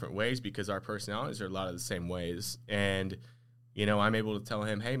lot of different ways because our personalities are a lot of the same ways. And, you know, I'm able to tell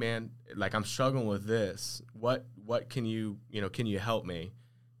him, hey, man, like, I'm struggling with this. What can you help me?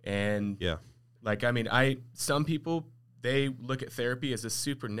 And, Yeah. like, I mean, some people, they look at therapy as a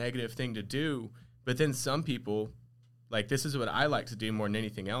super negative thing to do, but then some people, like, this is what I like to do more than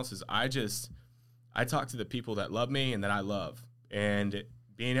anything else is I talk to the people that love me and that I love. And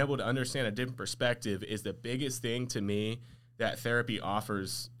being able to understand a different perspective is the biggest thing to me that therapy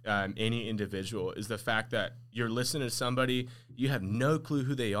offers any individual is the fact that you're listening to somebody, you have no clue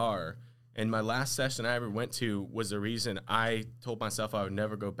who they are. And my last session I ever went to was the reason I told myself I would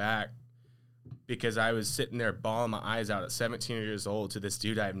never go back because I was sitting there bawling my eyes out at 17 years old to this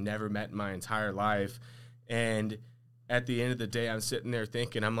dude I've never met in my entire life. And at the end of the day, I'm sitting there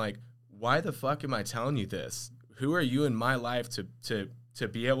thinking, I'm like, why the fuck am I telling you this? Who are you in my life to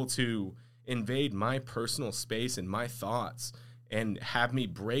be able to invade my personal space and my thoughts and have me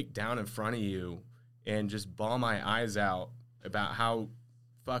break down in front of you and just bawl my eyes out about how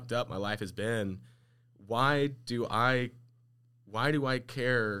fucked up my life has been? Why do I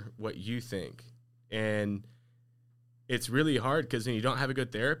care what you think? And it's really hard because when you don't have a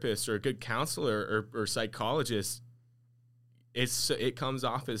good therapist or a good counselor or psychologist, it comes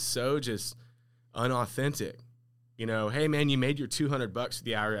off as so just unauthentic. You know, hey man, you made your $200 for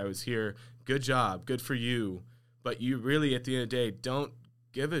the hour I was here. Good job. Good for you. But you really, at the end of the day, don't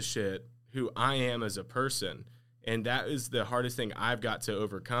give a shit who I am as a person. And that is the hardest thing I've got to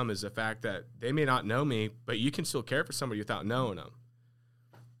overcome is the fact that they may not know me, but you can still care for somebody without knowing them.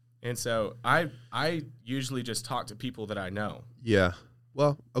 And so I usually just talk to people that I know. Yeah.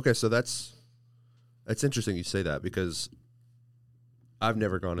 Well, okay, so that's interesting you say that because I've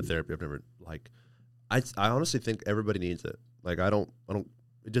never gone to therapy. I've never I honestly think everybody needs it. Like I don't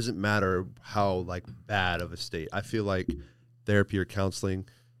it doesn't matter how like bad of a state. I feel like therapy or counseling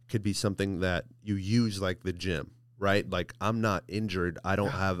could be something that you use like the gym, right? Like I'm not injured. I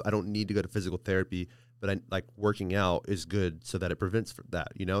don't need to go to physical therapy, but I like working out is good so that it prevents that,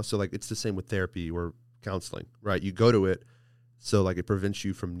 you know? So like it's the same with therapy or counseling, right? You go to it so like it prevents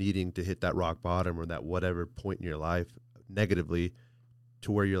you from needing to hit that rock bottom or that whatever point in your life negatively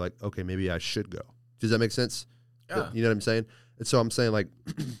to where you're like, okay, maybe I should go. Does that make sense? Yeah. You know what I'm saying? And so I'm saying like,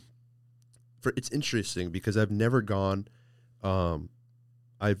 it's interesting because I've never gone,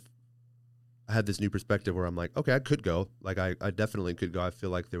 I had this new perspective where I'm like, okay, I could go. Like I definitely could go. I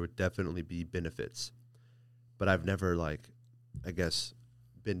feel like there would definitely be benefits, but I've never like, I guess,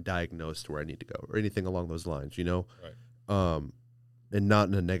 been diagnosed where I need to go or anything along those lines, you know? Right. And not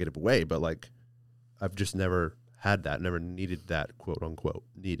in a negative way, but like, I've just never had that, never needed that, quote unquote,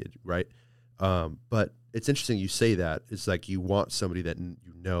 needed, right? But it's interesting you say that. It's like you want somebody that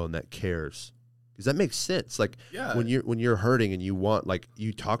you know and that cares. Because that makes sense. Like when you're hurting and you want, like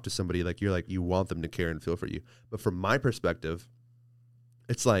you talk to somebody, like you're like, you want them to care and feel for you. But from my perspective,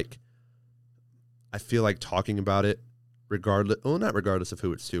 it's like, I feel like talking about it not regardless of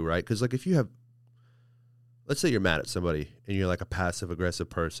who it's to, right? Because like if you have, let's say you're mad at somebody and you're like a passive aggressive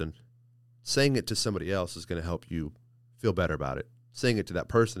person, saying it to somebody else is going to help you feel better about it. Saying it to that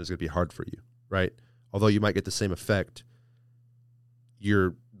person is going to be hard for you, right? Although you might get the same effect,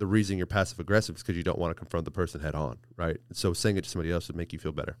 the reason you're passive aggressive is because you don't want to confront the person head on, right? And so saying it to somebody else would make you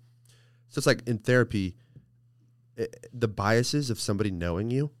feel better. So it's like in therapy, the biases of somebody knowing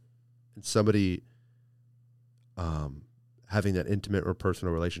you and somebody having that intimate or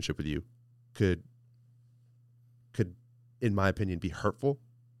personal relationship with you could, in my opinion, be hurtful.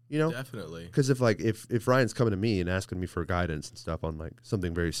 You know, definitely. Because if Ryan's coming to me and asking me for guidance and stuff on like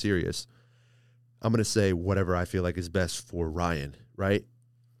something very serious, I'm gonna say whatever I feel like is best for Ryan, right?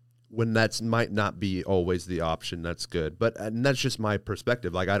 When that's might not be always the option, that's good, and that's just my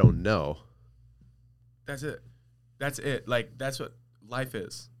perspective. Like I don't know, That's it. That's it. Like, that's what life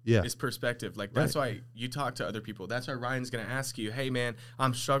is. Yeah. It's perspective. Like, that's why you talk to other people. That's why Ryan's going to ask you, hey, man,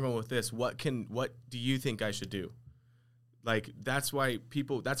 I'm struggling with this. What do you think I should do? Like, that's why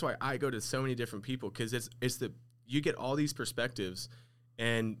I go to so many different people, because you get all these perspectives,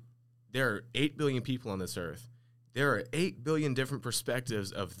 and there are 8 billion people on this earth. There are 8 billion different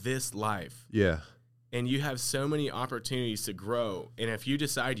perspectives of this life. Yeah. And you have so many opportunities to grow. And if you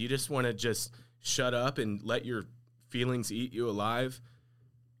decide you just want to just shut up and let your feelings eat you alive,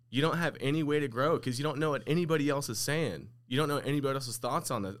 you don't have any way to grow, because you don't know what anybody else is saying. You don't know anybody else's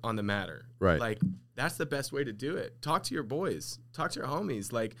thoughts on the matter. Right. Like, that's the best way to do it. Talk to your boys. Talk to your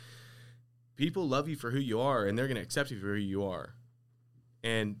homies. Like, people love you for who you are, and they're going to accept you for who you are.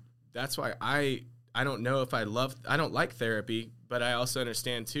 And that's why I don't know if I don't like therapy, but I also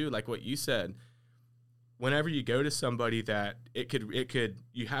understand too, like what you said, whenever you go to somebody that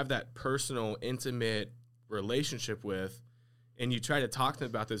you have that personal, intimate relationship with, and you try to talk to them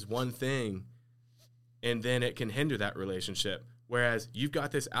about this one thing, and then it can hinder that relationship. Whereas you've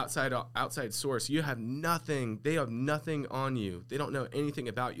got this outside source, they have nothing on you. They don't know anything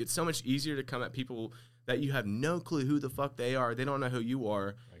about you. It's so much easier to come at people that you have no clue who the fuck they are. They don't know who you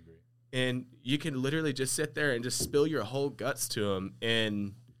are. I agree. And you can literally just sit there and just spill your whole guts to them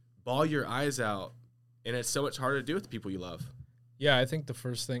and bawl your eyes out. And it's so much harder to do with the people you love. Yeah, I think the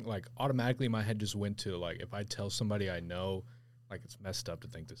first thing, like, automatically my head just went to, like, if I tell somebody I know, like, it's messed up to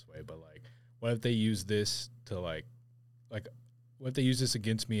think this way, but, like, what if they use this to, like, what if they use this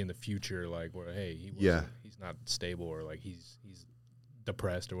against me in the future, like, where, hey, he's not stable, or, like, he's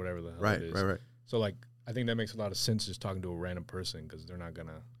depressed or whatever the hell it is. Right. So, like, I think that makes a lot of sense just talking to a random person, because they're not going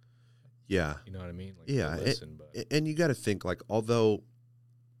to, you know what I mean? Like, listen, and you got to think, like, although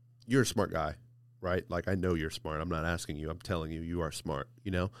you're a smart guy, right? Like, I know you're smart. I'm not asking you. I'm telling you, you are smart,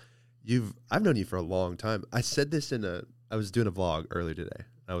 you know? I've known you for a long time. I said this I was doing a vlog earlier today.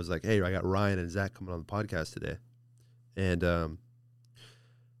 I was like, hey, I got Ryan and Zach coming on the podcast today. And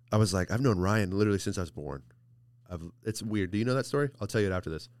I was like, I've known Ryan literally since I was born. It's weird. Do you know that story? I'll tell you it after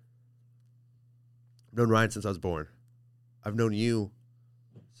this. I've known Ryan since I was born. I've known you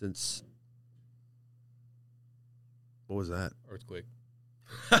since, what was that? Earthquake.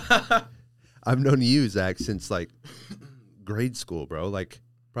 I've known you, Zach, since, like, grade school, bro. Like,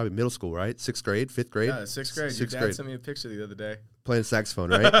 probably middle school, right? 6th grade, 5th grade? Yeah, 6th grade. Your dad sent me a picture the other day. Playing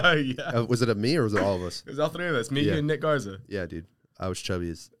saxophone, right? Yeah. Was it of me or was it all of us? It was all three of us. Me, you, and Nick Garza. Yeah, dude. I was chubby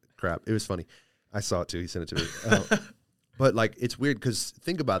as crap. It was funny. I saw it, too. He sent it to me. But, like, it's weird because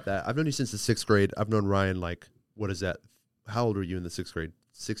think about that. I've known you since the 6th grade. I've known Ryan, like, what is that? How old were you in the 6th grade?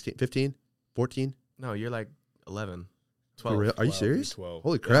 16, 15, 14? No, you're like 11, 12. For real? Are you serious? 12.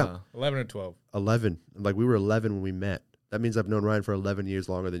 Holy crap. Yeah. 11 or 12. 11. Like, we were 11 when we met. That means I've known Ryan for 11 years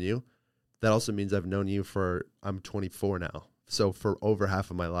longer than you. That also means I've known you I'm 24 now. So for over half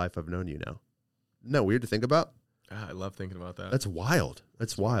of my life, I've known you now. Isn't that weird to think about? I love thinking about that. That's wild.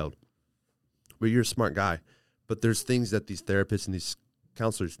 That's wild. But you're a smart guy. But there's things that these therapists and these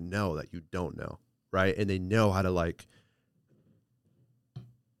counselors know that you don't know, right? And they know how to, like,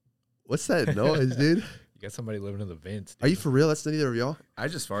 what's that noise, dude? You got somebody living in the vents. Dude. Are you for real? That's neither of y'all? I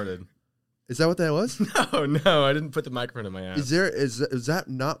just farted. Is that what that was? No, I didn't put the microphone in my ass. Is that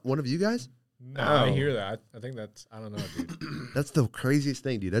not one of you guys? No, I hear that. I think that's, I don't know, dude. That's the craziest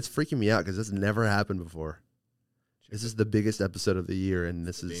thing, dude. That's freaking me out because that's never happened before. This is the biggest episode of the year, and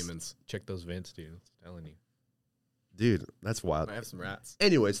this is demons. Check those vents, dude. I'm telling you. Dude, that's wild. I have some rats.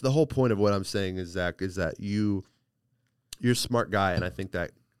 Anyways, the whole point of what I'm saying is, Zach, is that you're a smart guy, and I think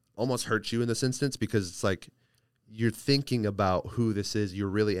that almost hurts you in this instance because it's like you're thinking about who this is. You're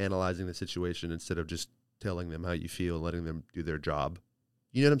really analyzing the situation instead of just telling them how you feel and letting them do their job.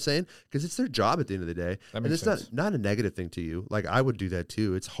 You know what I'm saying? Because it's their job at the end of the day. That and makes it's sense. not a negative thing to you. Like, I would do that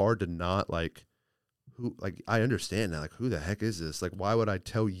too. It's hard to not, like, I understand that. Like, who the heck is this? Like, why would I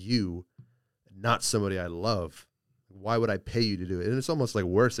tell you, not somebody I love? Why would I pay you to do it? And it's almost like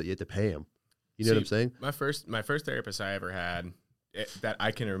worse that you have to pay him. You know what I'm saying? My first therapist I ever had that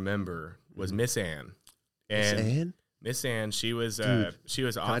I can remember was Miss Ann. Miss Ann? Miss Ann, she was Dude,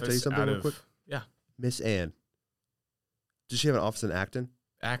 office can I tell you something real quick? Yeah. Miss Ann. Does she have an office in Acton?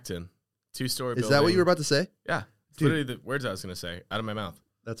 Acton. 2-story building. Is that what you were about to say? Yeah. It's Dude. literally the words I was going to say out of my mouth.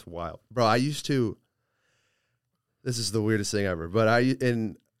 That's wild. Bro, I used to, this is the weirdest thing ever, but I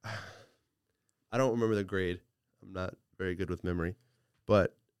don't remember the grade. I'm not very good with memory,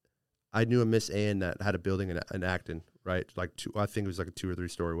 but I knew a Miss Ann that had a building in Acton, right? Like I think it was like a 2 or 3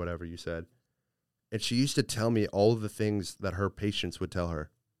 story, whatever you said. And she used to tell me all of the things that her patients would tell her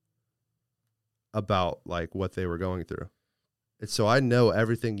about, like, what they were going through. so I know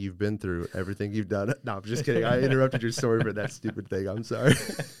everything you've been through, everything you've done. No, I'm just kidding. I interrupted your story for that stupid thing. I'm sorry.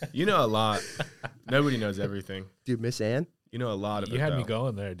 You know a lot. Nobody knows everything. Dude, Miss Ann? You know a lot of it. You had though. me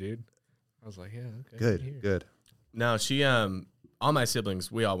going there, dude. I was like, yeah, okay. Good. No, she, all my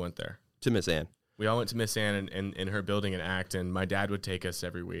siblings, we all went there. To Miss Ann. We all went to Miss Ann in her building and act, and my dad would take us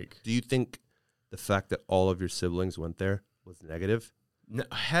every week. Do you think the fact that all of your siblings went there was negative? No,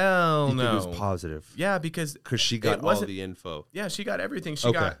 hell no. It was positive. Yeah, because she got all the info. Yeah, she got everything.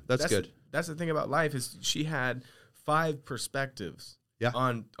 That's good. That's the thing about life is she had 5 perspectives. Yeah.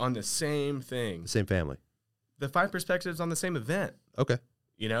 On the same thing. The same family. The 5 perspectives on the same event. Okay.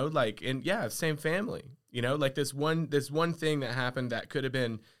 You know, like, and yeah, same family. You know, like this one thing that happened that could have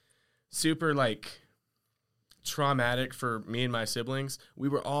been super like traumatic for me and my siblings. We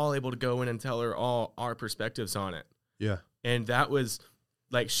were all able to go in and tell her all our perspectives on it. Yeah. And that was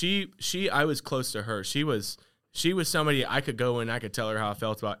like I was close to her. She was somebody I could go in, I could tell her how I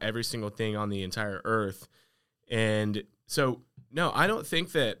felt about every single thing on the entire earth. And so no, I don't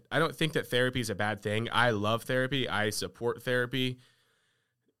think that therapy is a bad thing. I love therapy. I support therapy.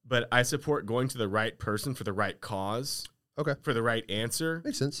 But I support going to the right person for the right cause. Okay. For the right answer.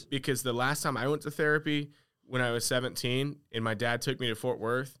 Makes sense. Because the last time I went to therapy when I was 17 and my dad took me to Fort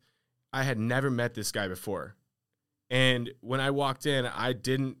Worth, I had never met this guy before. And when I walked in,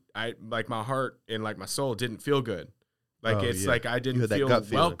 like my heart and like my soul didn't feel good. Like like I didn't feel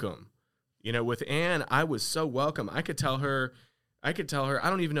welcome. You know, with Ann, I was so welcome. I could tell her, I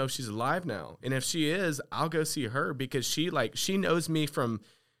don't even know if she's alive now. And if she is, I'll go see her because she knows me from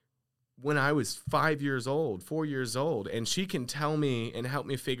when I was 4 years old, and she can tell me and help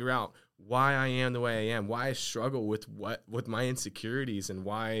me figure out why I am the way I am, why I struggle with my insecurities, and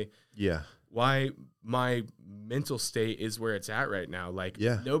why my mental state is where it's at right now. Like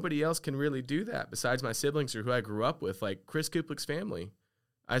nobody else can really do that besides my siblings or who I grew up with, like Chris Kuplik's family.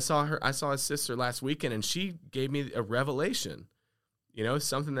 I saw his sister last weekend, and she gave me a revelation, you know,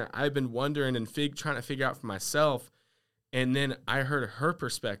 something that I've been wondering and trying to figure out for myself. And then I heard her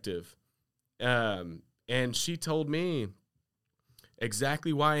perspective. And she told me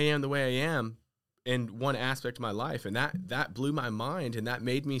exactly why I am the way I am in one aspect of my life. And that blew my mind, and that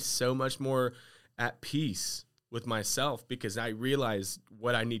made me so much more at peace with myself because I realized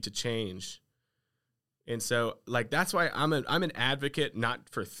what I need to change. And so like, that's why I'm an advocate, not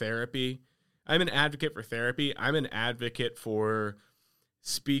for therapy. I'm an advocate for therapy. I'm an advocate for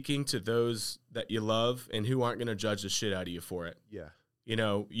speaking to those that you love and who aren't going to judge the shit out of you for it. Yeah. You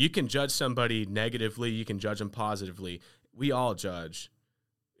know, you can judge somebody negatively. You can judge them positively. We all judge.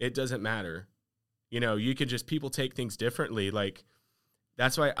 It doesn't matter. You know, people take things differently. Like,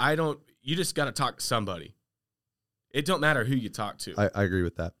 that's why you just got to talk to somebody. It don't matter who you talk to. I agree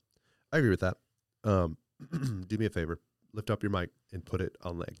with that. Do me a favor. Lift up your mic and put it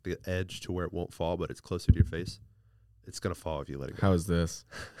on like the edge to where it won't fall, but it's closer to your face. It's going to fall if you let it go. How is this?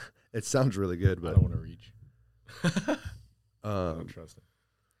 It sounds really good, but I don't want to reach. I don't trust it.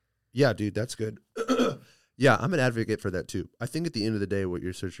 Yeah, dude, that's good. Yeah, I'm an advocate for that too. I think at the end of the day, what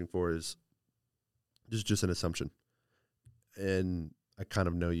you're searching for is just an assumption. And I kind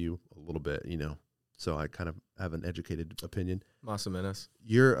of know you a little bit, you know, so I kind of have an educated opinion. Masa Menace.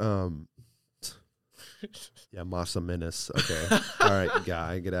 You're, yeah, Masa Menace. Okay. All right,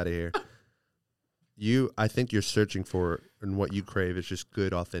 guy, get out of here. I think you're searching for, and what you crave is just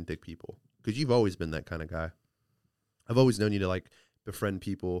good, authentic people. Because you've always been that kind of guy. I've always known you to like befriend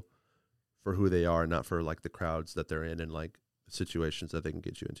people for who they are, not for like the crowds that they're in and like the situations that they can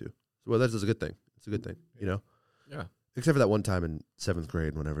get you into. Well, that is a good thing. It's a good thing, you know? Yeah. Except for that one time in 7th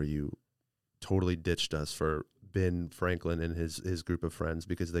grade, whenever you totally ditched us for Ben Franklin and his group of friends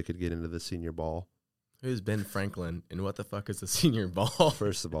because they could get into the senior ball. Who's Ben Franklin and what the fuck is the senior ball?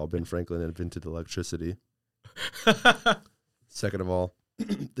 First of all, Ben Franklin invented electricity. Second of all,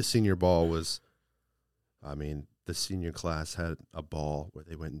 the senior ball was, the senior class had a ball where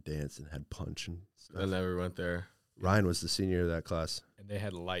they went and danced and had punch and stuff. I never went there. Ryan was the senior of that class. And they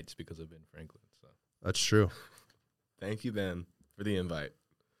had lights because of Ben Franklin. So That's true. Thank you, Ben, for the invite.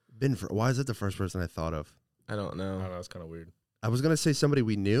 Why is that the first person I thought of? I don't know. I don't know, it's kind of weird. I was going to say somebody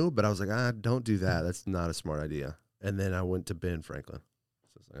we knew, but I was like, don't do that. That's not a smart idea. And then I went to Ben Franklin.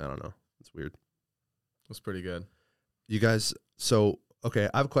 So it's like, I don't know. It's weird. That's pretty good. You guys, okay,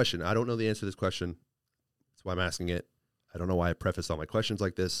 I have a question. I don't know the answer to this question. That's why I'm asking it. I don't know why I preface all my questions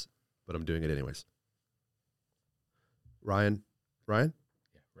like this, but I'm doing it anyways. Ryan? Yeah,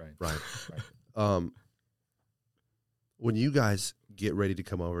 Ryan. Ryan. When you guys get ready to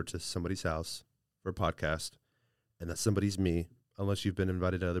come over to somebody's house for a podcast, and that somebody's me, unless you've been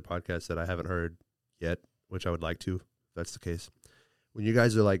invited to other podcasts that I haven't heard yet, which I would like to, that's the case. When you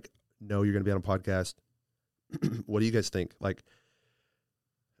guys are like, no, you're going to be on a podcast, what do you guys think? Like,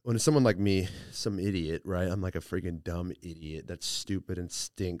 when someone like me, some idiot, right? I'm like a freaking dumb idiot that's stupid and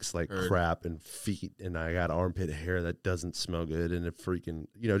stinks like crap and feet, and I got armpit hair that doesn't smell good and a freaking,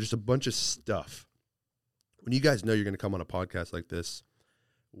 just a bunch of stuff. When you guys know you're going to come on a podcast like this,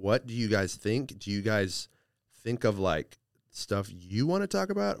 what do you guys think? Do you guys think of like stuff you want to talk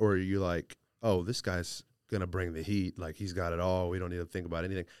about, or are you like, oh, this guy's going to bring the heat, like he's got it all, we don't need to think about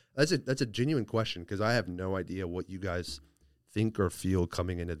anything? That's a genuine question, because I have no idea what you guys think or feel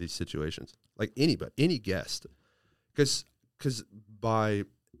coming into these situations. Like anybody, any guest, because by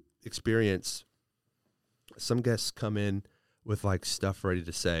experience, some guests come in with like stuff ready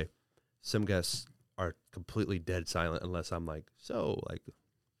to say. Some guests are completely dead silent unless I'm like, so like,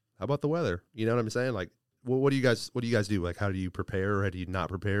 how about the weather? You know what I'm saying? Like, what do you guys do? Like, how do you prepare, or how do you not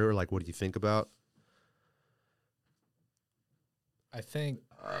prepare? Like, what do you think about? I think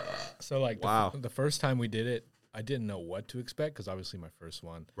so. Like, wow. The first time we did it, I didn't know what to expect, because obviously my first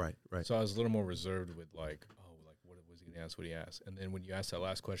one. Right. So I was a little more reserved with like, what was he gonna ask? What he asked, and then when you asked that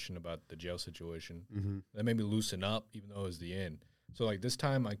last question about the jail situation, that made me loosen up, even though it was the end. So like this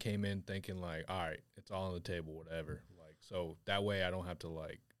time, I came in thinking like, all right, it's all on the table, whatever. Like, so that way I don't have to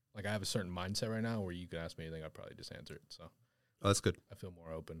like I have a certain mindset right now where you can ask me anything, I'd probably just answer it. So that's good. I feel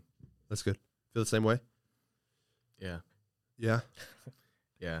more open. That's good. Feel the same way? Yeah. Yeah.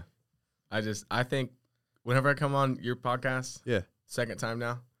 Yeah. I think whenever I come on your podcast, second time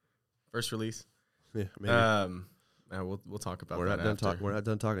now, first release. Yeah, maybe. We'll talk about we're that. We're not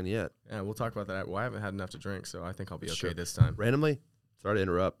done talking yet. Yeah, we'll talk about that. Well, I haven't had enough to drink, so I think I'll be okay Sure. this time. Randomly, sorry to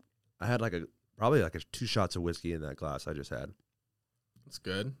interrupt. I had probably 2 shots of whiskey in that glass I just had. That's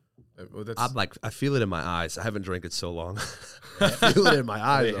good. I feel it in my eyes. I haven't drank it so long. I feel it in my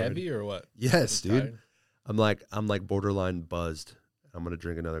eyes. Are they heavy or what? Yes, dude. Tired? I'm like borderline buzzed. I'm gonna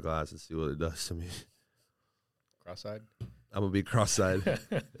drink another glass and see what it does to me. Cross-eyed? I'm gonna be cross-eyed.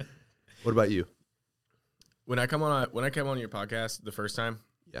 What about you? When I come on your podcast the first time,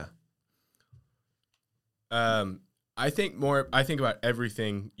 yeah. I think about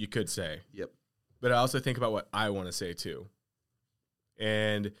everything you could say. Yep. But I also think about what I want to say too.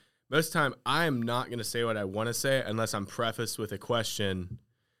 And most of the time, I am not going to say what I want to say unless I'm prefaced with a question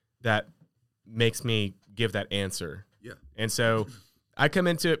that makes me give that answer. Yeah. And so I come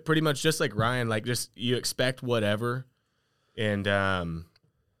into it pretty much just like Ryan, like just you expect whatever, and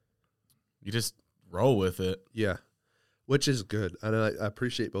you just roll with it. Yeah. Which is good. And I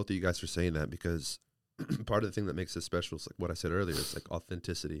appreciate both of you guys for saying that, because part of the thing that makes this special is like what I said earlier. It's like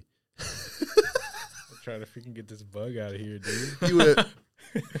authenticity. Trying to freaking get this bug out of here, dude. You would.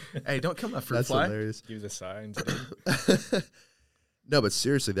 Hey, don't come up for That's fly. hilarious. Give the signs, dude. No, but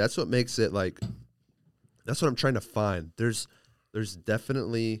seriously, that's what makes it like. That's what I'm trying to find. There's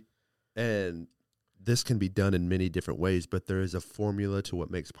definitely, and this can be done in many different ways, but there is a formula to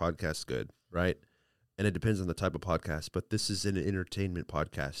what makes podcasts good, right? And it depends on the type of podcast, but this is an entertainment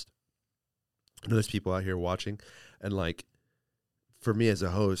podcast. I know there's people out here watching, and like, for me as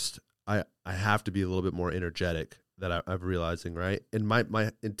a host, I have to be a little bit more energetic that I'm realizing, right? And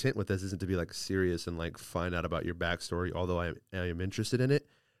my intent with this isn't to be like serious and like find out about your backstory, although I am interested in it.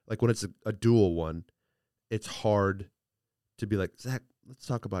 Like when it's a dual one, it's hard to be like, Zach, let's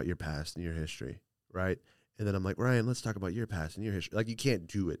talk about your past and your history, right? And then I'm like, Ryan, let's talk about your past and your history. Like you can't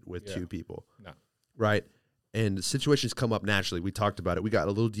do it with two people, No. right? And situations come up naturally. We talked about it. We got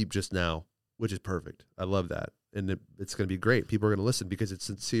a little deep just now, which is perfect. I love that. And it's going to be great. People are going to listen because it's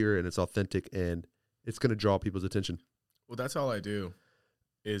sincere and it's authentic and it's going to draw people's attention. Well, that's all I do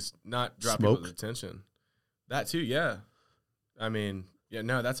is not drop Smoke? people's attention. That too, yeah. I mean, yeah,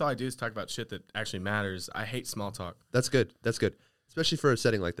 no, that's all I do is talk about shit that actually matters. I hate small talk. That's good. That's good. Especially for a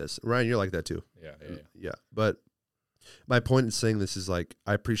setting like this. Ryan, you're like that too. Yeah. But my point in saying this is like,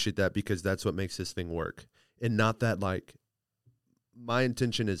 I appreciate that because that's what makes this thing work. And not that like, my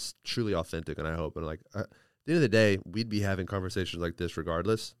intention is truly authentic, and I hope. And like, at the end of the day, we'd be having conversations like this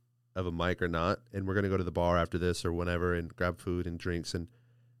regardless of a mic or not. And we're going to go to the bar after this or whenever and grab food and drinks, and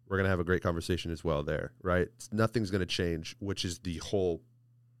we're going to have a great conversation as well there, right? Nothing's going to change, which is the whole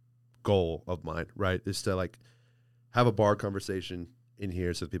goal of mine, right? Is to like have a bar conversation in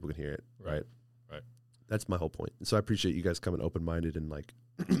here so that people can hear it, right? Right. That's my whole point. And so I appreciate you guys coming open-minded and like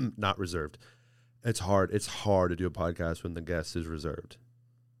not reserved. It's hard. It's hard to do a podcast when the guest is reserved.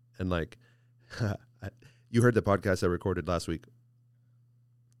 And like, you heard the podcast I recorded last week.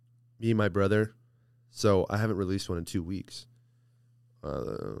 Me and my brother. So I haven't released one in 2 weeks.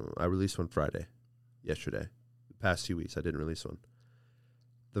 I released one yesterday. The past 2 weeks, I didn't release one.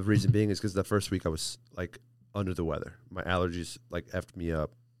 The reason being is because the first week I was like under the weather. My allergies like effed me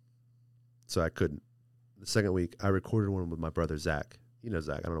up, so I couldn't. The second week, I recorded one with my brother Zach. You know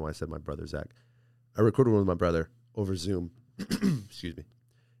Zach. I don't know why I said my brother Zach. I recorded one with my brother over Zoom. Excuse me.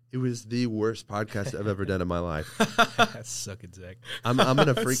 It was the worst podcast I've ever done in my life. Suck it, Zach. I'm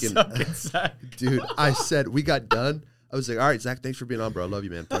gonna freaking Suck it, Zach. dude. I said we got done. I was like, all right, Zach, thanks for being on, bro. I love you,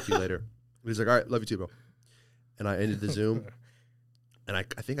 man. Talk to you later. He was like, all right, love you too, bro. And I ended the Zoom. And I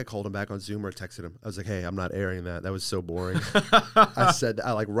think I called him back on Zoom or texted him. I was like, hey, I'm not airing that. That was so boring. I said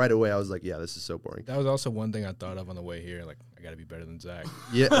that, like right away. I was like, yeah, this is so boring. That was also one thing I thought of on the way here. Like, I got to be better than Zach.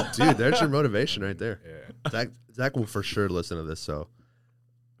 Yeah, dude, there's your motivation right there. Yeah. Zach will for sure listen to this, so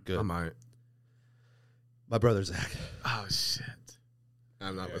good. I might. My brother Zach. Oh, shit.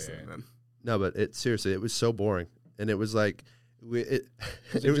 I'm not listening then. No, but seriously, it was so boring. And it was like, it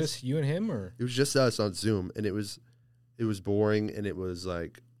was just you and him, or? It was just us on Zoom, and it was boring, and it was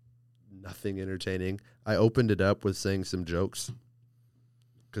like nothing entertaining. I opened it up with saying some jokes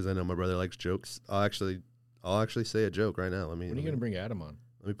because I know my brother likes jokes. I'll actually say a joke right now. When are you going to bring Adam on?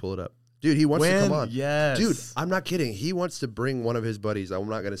 Let me pull it up. Dude, he wants to come on. Yes. Dude, I'm not kidding. He wants to bring one of his buddies. I'm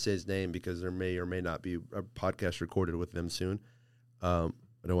not going to say his name because there may or may not be a podcast recorded with them soon. I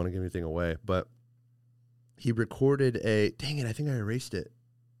don't want to give anything away, but he recorded dang it, I think I erased it.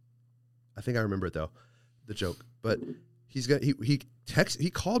 I think I remember it though, the joke. But he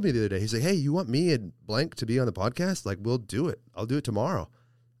called me the other day. He's like, hey, you want me and blank to be on the podcast? Like, we'll do it. I'll do it tomorrow.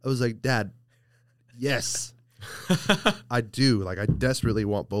 I was like, Dad, yes. I do. Like, I desperately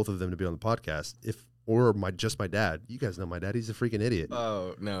want both of them to be on the podcast. Or my dad. You guys know my dad. He's a freaking idiot.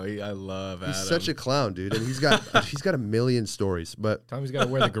 Oh no, I love Adam. He's such a clown, dude, and he's got a million stories. But Tommy's got to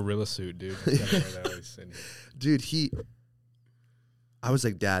wear the gorilla suit, dude. He's gotta wear that dude, I was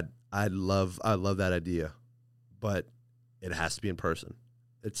like, Dad, I love that idea, but it has to be in person.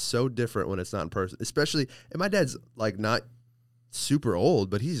 It's so different when it's not in person, especially. And my dad's like not super old,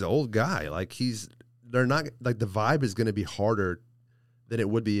 but he's an old guy. Like they're not like the vibe is going to be harder than it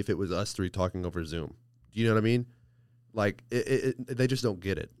would be if it was us three talking over Zoom. Do you know what I mean? Like they just don't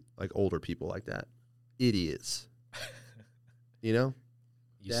get it. Like older people like that, idiots. You know?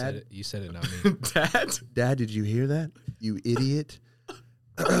 You said it. You said it, not me. Dad, did you hear that? You idiot.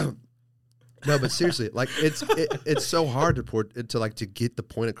 No, but seriously, like it's so hard to get the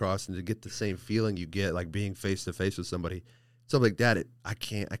point across and to get the same feeling you get like being face to face with somebody. So I'm like, Dad, I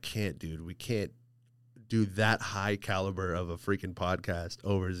can't, dude. We can't do that high caliber of a freaking podcast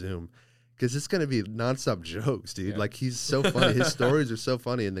over Zoom because it's gonna be nonstop jokes, dude. Yeah. Like he's so funny. His stories are so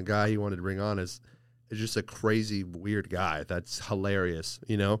funny, and the guy he wanted to bring on is just a crazy, weird guy that's hilarious,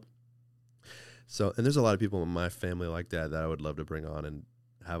 you know? So, and there's a lot of people in my family like that I would love to bring on and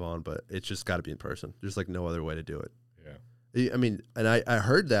have on, but it's just got to be in person. There's like no other way to do it. Yeah. I mean, and I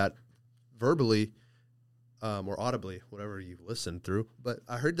heard that verbally or audibly, whatever you listened through, but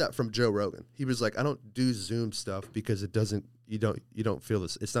I heard that from Joe Rogan. He was like, I don't do Zoom stuff because you don't feel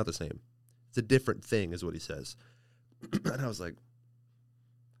this. It's not the same. It's a different thing is what he says. And I was like,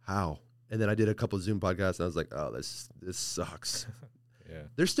 how? And then I did a couple of Zoom podcasts, and I was like, oh, this sucks. Yeah.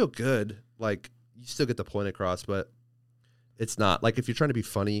 They're still good. Like, you still get the point across, but it's not. Like, if you're trying to be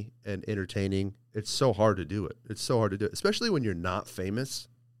funny and entertaining, it's so hard to do it. It's so hard to do it, especially when you're not famous,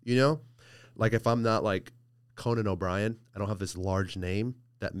 you know? Like, if I'm not, like, Conan O'Brien, I don't have this large name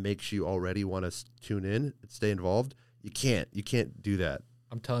that makes you already want to tune in and stay involved. You can't do that.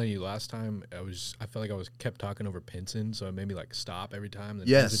 I'm telling you, last time I felt like I was kept talking over Pinson, so it made me like stop every time and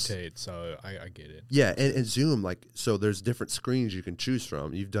hesitate. So I get it. Yeah, and Zoom, like, so there's different screens you can choose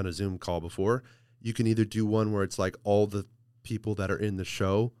from. You've done a Zoom call before. You can either do one where it's like all the people that are in the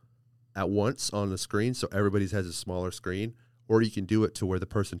show at once on the screen, so everybody has a smaller screen, or you can do it to where the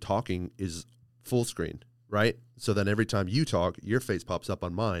person talking is full screen, right? So then every time you talk, your face pops up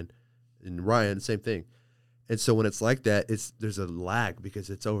on mine, and Ryan, same thing. And so when it's like that, there's a lag because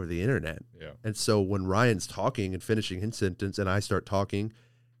it's over the internet. Yeah. And so when Ryan's talking and finishing his sentence and I start talking,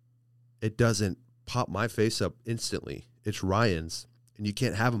 it doesn't pop my face up instantly. It's Ryan's. And you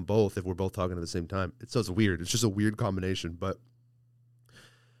can't have them both if we're both talking at the same time. It's weird. It's just a weird combination. But,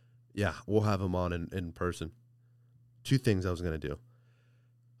 yeah, we'll have him on in person. 2 things I was going to do.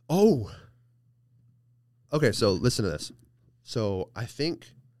 Oh. Okay, so listen to this. So I think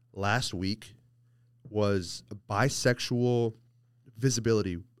last week was a bisexual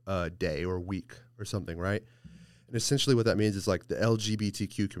visibility day or week or something, right? And essentially what that means is like the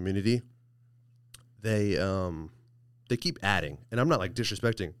LGBTQ community, they keep adding, and I'm not like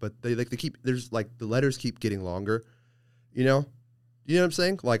disrespecting, but they keep, there's like the letters keep getting longer, you know what I'm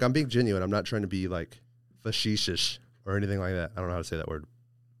saying? Like, I'm being genuine. I'm not trying to be like facetious or anything like that. I don't know how to say that word.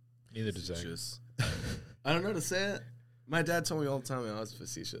 Neither does I. I don't know to say it. My dad told me all the time I was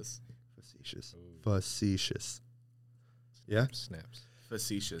facetious. Facetious. Yeah? Snaps.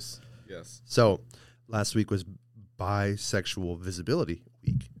 Facetious. Yes. So last week was Bisexual Visibility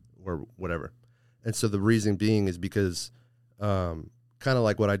Week or whatever. And so the reason being is because kind of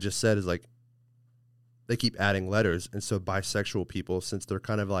like what I just said is like they keep adding letters. And so bisexual people, since they're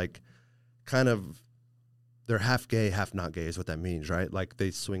they're half gay, half not gay is what that means, right? Like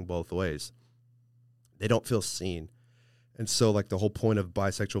they swing both ways. They don't feel seen. And so like the whole point of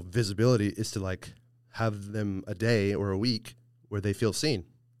bisexual visibility is to like have them a day or a week where they feel seen.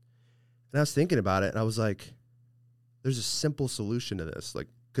 And I was thinking about it and I was like, there's a simple solution to this. Like,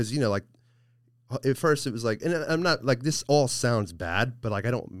 cause like at first it was like, and I'm not like, this all sounds bad, but like,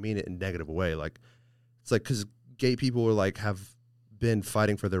 I don't mean it in a negative way. Like, it's like, cause gay people are like, have been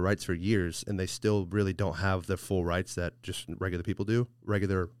fighting for their rights for years and they still really don't have the full rights that just regular people do.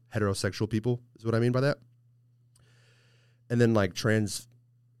 Regular heterosexual people is what I mean by that. And then like transsexual,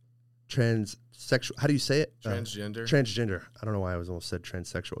 how do you say it? Transgender. I don't know why I almost said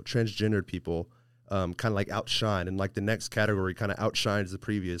transsexual. Transgendered people kind of like outshine, and like the next category kind of outshines the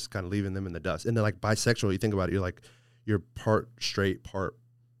previous, kind of leaving them in the dust. And then like bisexual, you think about it, you're part straight, part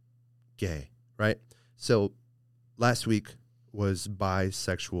gay, right? So last week was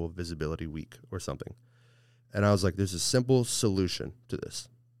Bisexual Visibility Week or something. And I was like, there's a simple solution to this.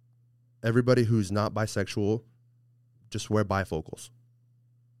 Everybody who's not bisexual, just wear bifocals.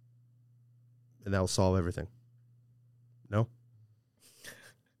 And that'll solve everything. No?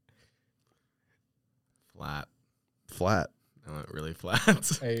 Flat. I went really flat.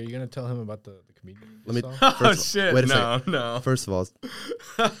 Hey, are you going to tell him about the comedian? Let me. Oh, shit. Wait a no, second. no. First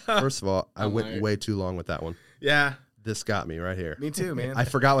of all, I went way too long with that one. Yeah. This got me right here. Me too, man. I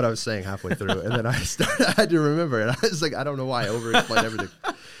forgot what I was saying halfway through, and then I had to remember it. I was like, I don't know why I over-explained everything.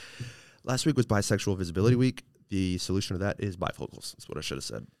 Last week was Bisexual Visibility Week. The solution to that is bifocals. That's what I should have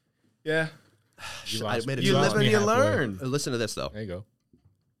said. Yeah. You live and you learn. Listen to this, though. There you go.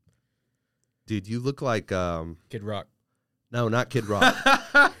 Dude, you look like... Kid Rock. No, not Kid Rock.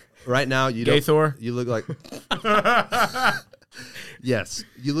 Right now, you Gay don't... Thor? You look like... Yes.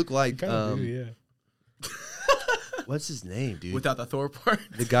 You look like... Yeah. What's his name, dude? Without the Thor part?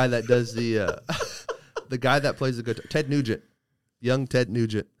 The guy that does the... the guy that plays the guitar. Ted Nugent. Young Ted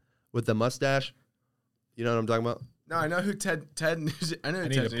Nugent. With the mustache. You know what I'm talking about? No, I know who Ted Nugent. I know who I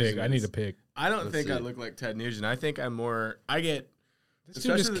need Ted a pig. Nugent I need is. a pig. I don't Let's think see I it. look like Ted Nugent. I think I'm more. I get This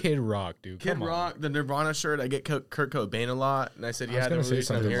dude is Kid Rock, dude. Kid Come Rock, the Nirvana shirt. I get Kurt Cobain a lot, and I said, "Yeah, I was going to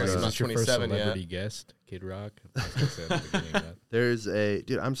say something. here. Is He's not this your first 27 celebrity yet." guest, Kid Rock? I was gonna say at the beginning of that. There's a...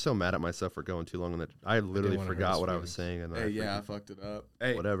 Dude, I'm so mad at myself for going too long on that. I literally wanna hurt forgot his what I was feelings. saying. And Hey, yeah, I fucked it up.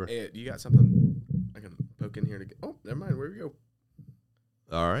 Hey, Whatever. Hey, you got something I can poke in here to get? Oh, never mind. Where we go?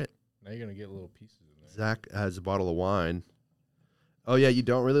 All right. Now you're going to get little pieces in there. Zach has a bottle of wine. Oh, yeah, you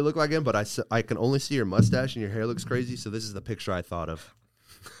don't really look like him, but I can only see your mustache and your hair looks crazy, so this is the picture I thought of.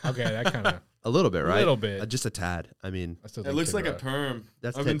 Okay, that kind of... A little bit, right? A little bit. Just a tad. I mean, It looks like a perm.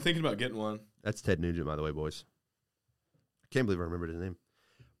 That's I've Ted- been thinking about getting one. that's Ted Nugent, by the way, boys. I can't believe I remembered his name.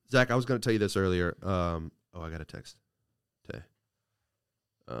 Zach, I was going to tell you this earlier. I got a text. Okay.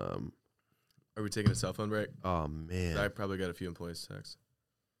 Are we taking a cell phone break? Oh, man. I probably got a few employees text.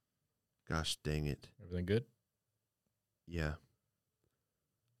 Gosh, dang it. Everything good? Yeah.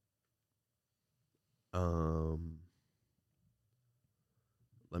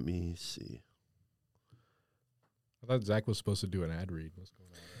 Let me see. I thought Zach was supposed to do an ad read. What's going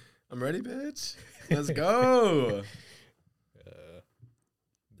on? I'm ready, bitch. Let's go.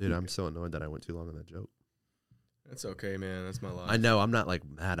 Dude, I'm so annoyed that I went too long on that joke. That's okay, man. That's my life. I know. I'm not like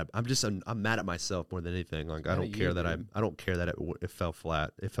mad. I'm mad at myself more than anything. Like I Mad don't at care you, that dude. I don't care that it fell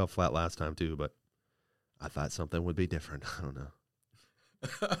flat. It fell flat last time too, but I thought something would be different. I don't know.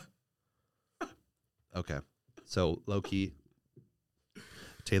 Okay, so low key,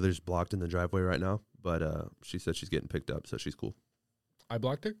 Taylor's blocked in the driveway right now, but she said she's getting picked up, so she's cool. I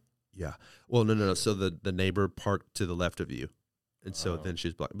blocked her? Yeah. Well, no. So the neighbor parked to the left of you, and so Oh. then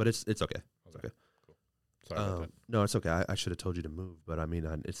she's blocked. But it's okay. It's okay. Cool. Sorry about that. No, it's okay. I should have told you to move, but I mean,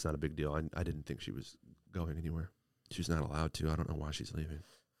 it's not a big deal. I didn't think she was going anywhere. She's not allowed to. I don't know why she's leaving.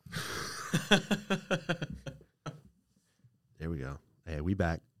 There we go. Hey, we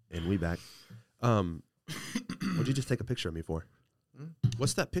back. What'd you just take a picture of me for?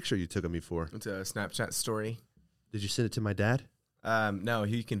 What's that picture you took of me for? It's a Snapchat story. Did you send it to my dad? No,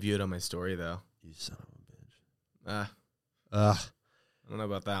 he can view it on my story though. You son of a bitch. I don't know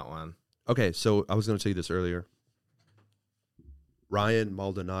about that one. Okay, so I was going to tell you this earlier. Ryan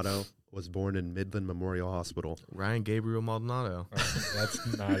Maldonado, was born in Midland Memorial Hospital. Ryan Gabriel Maldonado.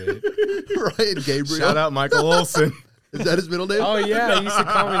 That's not it. Ryan Gabriel. Shout out Michael Olson. Is that his middle name? Oh yeah, he used to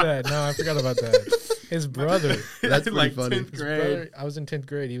call me that. No, I forgot about that. His brother. That's pretty like funny. 10th His grade. brother. I was in 10th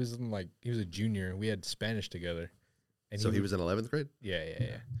grade. He was a junior. We had Spanish together. And So he was in 11th grade? Yeah.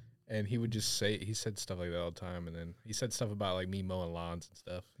 And he would just he said stuff like that all the time. And then he said stuff about like me mowing lawns and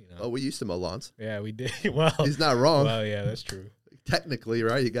stuff. You know. Oh, we used to mow lawns. Yeah, we did. Well, He's not wrong. Well, yeah, that's true. Technically,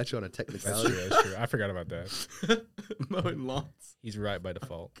 right? He got you on a That's technicality. true. That's true. I forgot about that. Mowing lawns. He's right by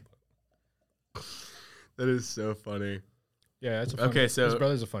default. That is so funny. Yeah, that's a funny, Okay, so- his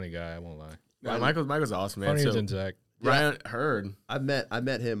brother's a funny guy. I won't lie. No, Michael's awesome, man. Funnier So than Zach. Ryan heard. I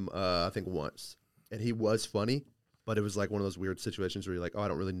met him, I think once, and he was funny, but it was like one of those weird situations where you're like, oh, I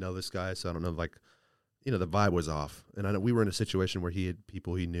don't really know this guy, so I don't know, like, you know, the vibe was off. And I know we were in a situation where he had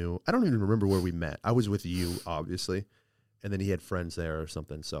people he knew. I don't even remember where we met. I was with you, obviously, and then he had friends there or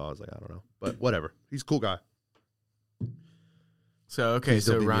something, so I was like, I don't know. But whatever. He's a cool guy. So, okay, Please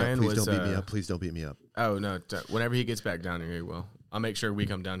so don't beat me up. Ryan Please was. don't beat me up. Please don't beat me up. Oh, no. Whenever he gets back down here, he will. I'll make sure we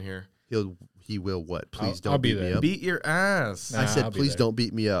come down here. He will what? Please I'll don't be beat me there. up. Beat your ass. Nah, I said, I'll be please there. don't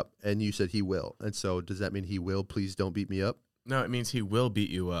beat me up. And you said he will. And so does that mean he will? Please don't beat me up? No, it means he will beat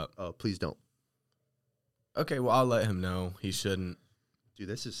you up. Oh, please don't. Okay, well, I'll let him know. He shouldn't. Dude,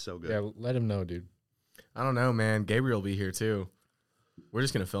 this is so good. Yeah, let him know, dude. I don't know, man. Gabriel will be here, too. We're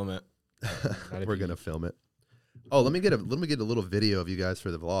just going to film it. Not if We're you- gonna film it. Oh, let me get a little video of you guys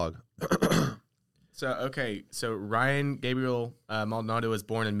for the vlog. So Ryan Gabriel Maldonado was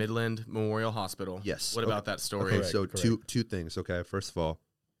born in Midland Memorial Hospital. Yes. What Okay. about that story? Okay, Correct, so correct. two things. Okay, first of all,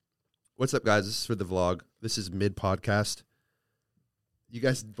 what's up, guys? This is for the vlog. This is mid podcast. You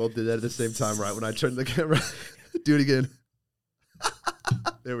guys both did that at the same time, right? When I turned the camera, do it again.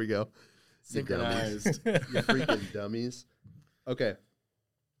 There we go. You dummies. Synchronized. You freaking dummies. Okay,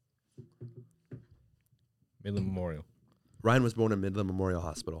 Midland Memorial. Ryan was born in Midland Memorial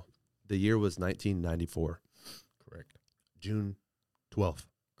Hospital. The year was 1994, Correct. June 12th,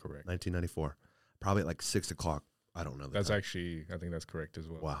 Correct. 1994. Probably at like 6 o'clock. I don't know. the That's time. actually, I think that's correct as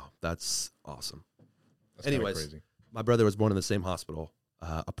well. Wow, that's awesome. That's kinda Anyways. crazy. My brother was born in the same hospital,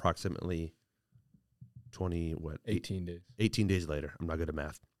 approximately 18 days. 18 days later. I'm not good at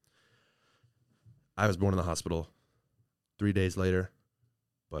math. I was born in the hospital 3 days later,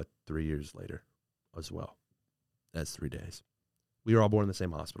 but 3 years later as well. That's 3 days. We were all born in the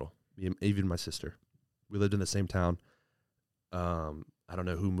same hospital, even my sister. We lived in the same town. I don't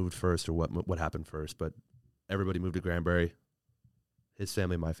know who moved first or what happened first, but everybody moved to Granbury. His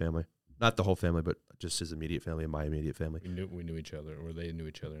family, my family. Not the whole family, but just his immediate family and my immediate family. We knew each other, or they knew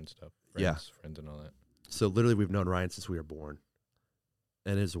each other and stuff. Yeah. Friends and all that. So literally we've known Ryan since we were born.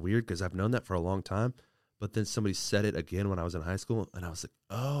 And it's weird because I've known that for a long time. But then somebody said it again when I was in high school. And I was like,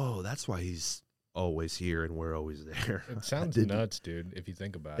 oh, that's why he's always here and we're always there. It sounds didn't- nuts, dude, if you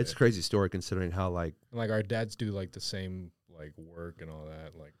think about It's it. a crazy story considering how, like, Like, our dads do, like, the same, like, work and all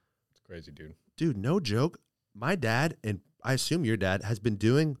that. Like, it's crazy, dude. dude, no joke. My dad, and I assume your dad, has been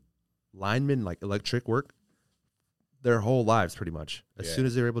doing lineman, like electric work their whole lives pretty much. As Yeah. soon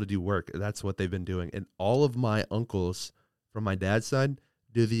as they're able to do work, that's what they've been doing. And all of my uncles from my dad's side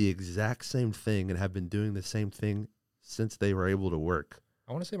do the exact same thing and have been doing the same thing since they were able to work.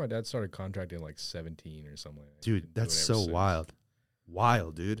 I want to say my dad started contracting, like, 17 or something like that. Dude, Been that's doing it so ever since. wild.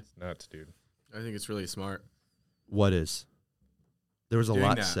 Wild, dude. It's nuts, dude. I think it's really smart. What is? There was a Doing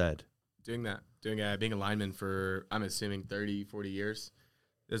lot that. said. Doing being a lineman for, I'm assuming, 30, 40 years.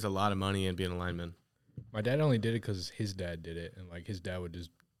 There's a lot of money in being a lineman. My dad only did it because his dad did it. And, like, his dad would just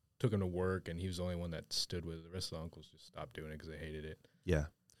took him to work, and he was the only one that stood with it. The rest of the uncles just stopped doing it because they hated it. Yeah.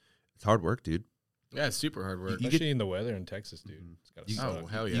 It's hard work, dude. Yeah, it's super hard work. You Especially in the weather in Texas, dude. Mhm. It's gotta You- suck. Oh,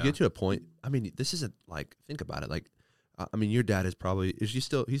 hell yeah. You get to a point. I mean, this isn't like, think about it. Like, I mean, your dad is probably,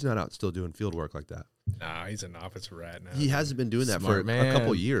 he's not out still doing field work like that. Nah, he's an office rat now. He hasn't been doing that Smart for man. a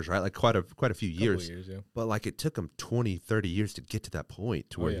couple of years, right? Like quite a few Couple years. years, yeah. But like it took him 20, 30 years to get to that point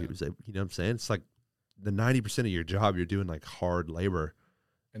to Oh, where yeah. he was, you know what I'm saying? It's like the 90% of your job, you're doing like hard labor.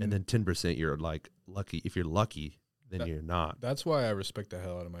 And then 10% you're like lucky. If you're lucky, then That- you're not. That's why I respect the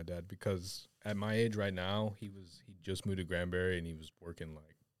hell out of my dad, because at my age right now, he just moved to Granbury and he was working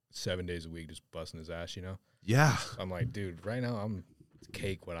like 7 days a week, just busting his ass, you know? Yeah. So I'm like, dude, right now it's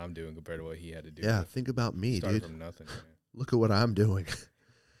cake what I'm doing compared to what he had to do. Yeah. Think about me, Started dude. from nothing. Man. Look at what I'm doing.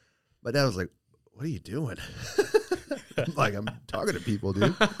 My dad was like, what are you doing? I'm like, I'm talking to people,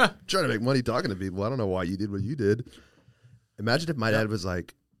 dude. I'm trying to make money talking to people. I don't know why you did what you did. Imagine if my dad was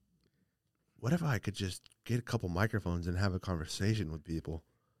like, what if I could just get a couple microphones and have a conversation with people?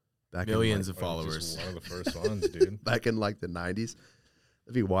 Millions in of Or just followers. one of the first ones, dude. back in like the 90s.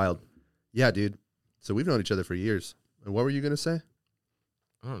 That'd be wild. Yeah, dude. So we've known each other for years. And what were you going to say?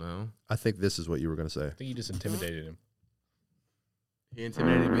 I don't know. I think this is what you were going to say. I think you just intimidated him. He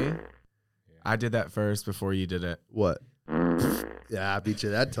intimidated me? I did that first before you did it. What? Yeah, I beat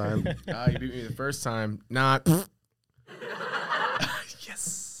you that time. You beat me the first time. Not.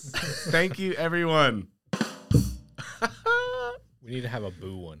 Yes. Thank you, everyone. We need to have a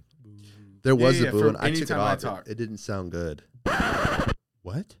boo one. There was Yeah, a boo, for and I took it anytime I off. talk. It didn't sound good.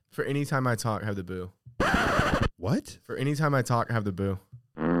 What? For any time I talk, have the boo. What? For any time I talk, have the boo.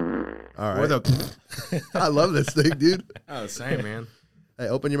 All right. Or the. I love this thing, dude. Oh, same, man. Hey,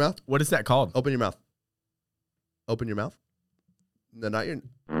 open your mouth. What is that called? Open your mouth. Open your mouth. No, not your.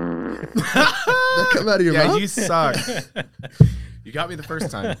 That come out of your Yeah, mouth? you suck. You got me the first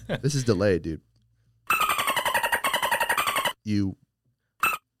time. This is delayed, dude. You.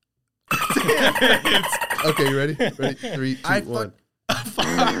 Okay, you ready? Ready? 3, 2, 1.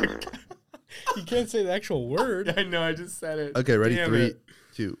 Fuck. You can't say the actual word. I know, I just said it. Okay, ready? Damn 3, it.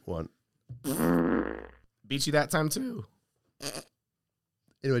 2, 1. Beat you that time too.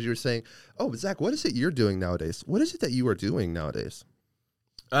 Anyways, you were saying, oh, Zach, what is it you're doing nowadays? What is it that you are doing nowadays?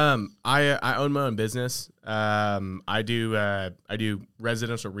 I own my own business. I do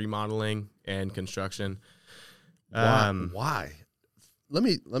residential remodeling and construction. Why? Let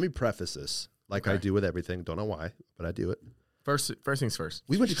me preface this like I Okay. do with everything. Don't know why, but I do it. First things first.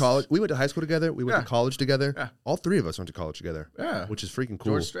 We went to college. We went to high school together. We went to college together. Yeah. All three of us went to college together. Yeah. Which is freaking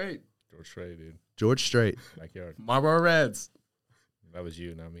cool. George Strait. George Strait, dude. George Strait. Backyard. Marlboro Reds. That was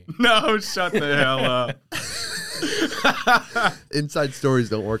you, not me. No, shut the hell up. Inside stories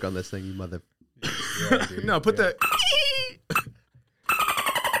don't work on this thing, you mother. Yeah, dude. No, put the.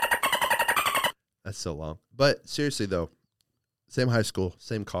 That's so long. But seriously though, same high school,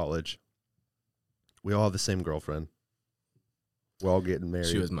 same college. We all have the same girlfriend. We're all getting married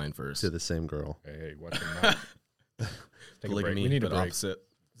She was mine first. to the same girl. Hey, watch your mouth. Take a break. Polygamy, We need a but break. opposite.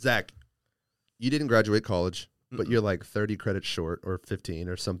 Zach, you didn't graduate college, but Mm-mm. you're like 30 credits short or 15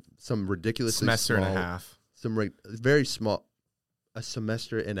 or some ridiculous Semester and a half. Very small. A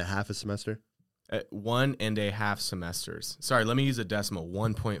semester and a half a semester. 1.5 semesters. Sorry, let me use a decimal.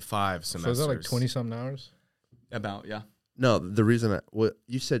 1.5 semesters. So is that like 20-something hours? About, yeah. No, the reason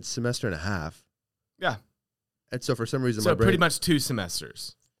you said semester and a half. Yeah. And so for some reason, So pretty much 2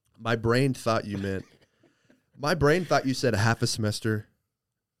 semesters. my brain thought you meant, my brain thought you said a half a semester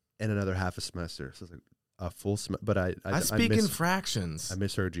and another half a semester. So it's like a full semester. But I speak in fractions. I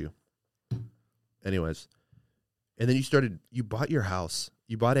misheard you. Anyways. And then you bought your house.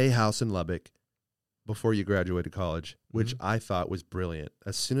 You bought a house in Lubbock before you graduated college, which I thought was brilliant.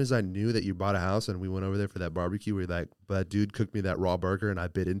 As soon as I knew that you bought a house and we went over there for that barbecue, we were like, that dude cooked me that raw burger and I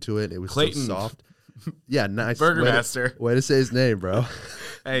bit into it. It was Clayton. so soft. Yeah, nice. Burger Master. Way to say his name, bro.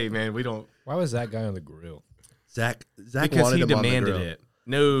 Hey, man, we don't. Why was that guy on the grill? Zach Because wanted he him on the demanded grill. it.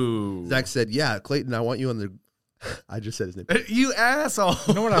 No. Zach said, yeah, Clayton, I want you on the... I just said his name. You asshole.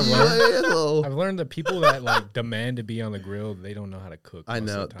 You know what I've learned? Hello. I've learned that people that like demand to be on the grill, they don't know how to cook. I most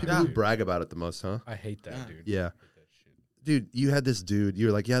know. of the time, People who dude. brag about it the most, huh? I hate that, dude. Yeah. I hate that shit. Dude, you had this dude. You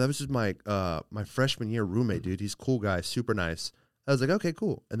were like, yeah, that was just my my freshman year roommate, dude. He's a cool guy, super nice. I was like, okay,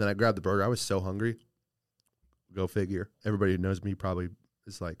 cool. And then I grabbed the burger. I was so hungry. Go figure. Everybody who knows me probably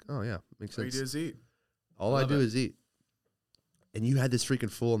is like, oh, yeah, makes All you sense. do is eat. All I Love do it. is eat. And you had this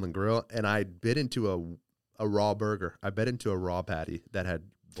freaking fool on the grill, and I bit into a raw burger. I bit into a raw patty that had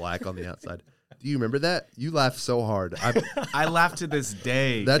black on the outside. Do you remember that? You laughed so hard. I laugh to this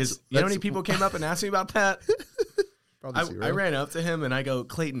day. That's- 'Cause you know how that's- many people came up and asked me about that? Probably zero. I ran up to him and I go,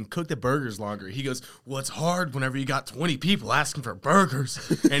 Clayton, cook the burgers longer. He goes, well, it's hard whenever you got 20 people asking for burgers.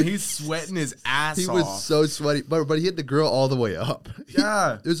 And he's sweating his ass He off. was so sweaty, but he had the grill all the way up.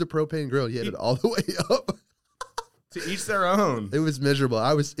 Yeah. It was a propane grill. He had it all the way up. To each their own. It was miserable.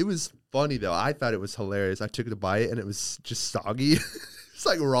 It was funny though. I thought it was hilarious. I took it to bite and it was just soggy. It's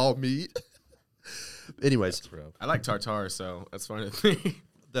like raw meat. Anyways, That's rough. I like tartare, so that's fine with me.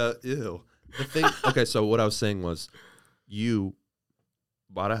 the thing. Okay, so what I was saying was, you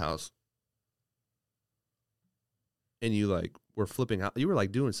bought a house, and you like were flipping out. You were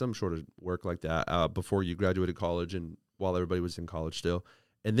like doing some sort of work like that before you graduated college, and while everybody was in college still.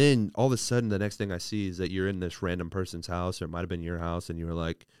 And then all of a sudden, the next thing I see is that you're in this random person's house, or it might have been your house, and you were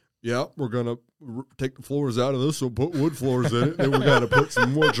like, yeah, we're going to take the floors out of this and put wood floors in it. Then we're going to put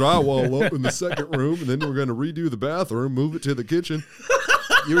some more drywall up in the second room, and then we're going to redo the bathroom, move it to the kitchen.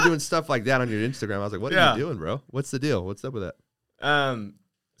 You were doing stuff like that on your Instagram. I was like, what are you doing, bro? What's the deal? What's up with that?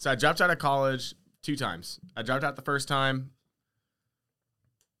 So I dropped out of college 2 times. I dropped out the first time.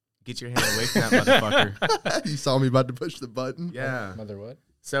 Get your hand away from that motherfucker. You saw me about to push the button. Yeah. Mother what?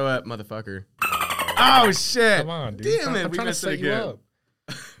 So, motherfucker. Oh, shit. Come on, dude. Damn it. I'm We trying to missed it set you again. up.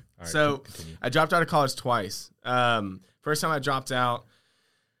 All right, So, continue. I dropped out of college twice. First time I dropped out,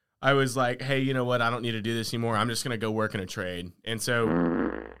 I was like, hey, you know what? I don't need to do this anymore. I'm just going to go work in a trade. And so,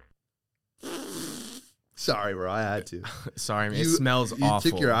 Sorry, bro. I had to. sorry, man, it smells You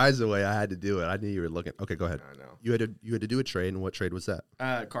awful. took your eyes away. I had to do it. I knew you were looking. Okay, go ahead. I know. You had to do a trade, and what trade was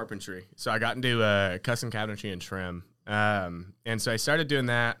that? Carpentry. So I got into custom cabinetry and trim. And so I started doing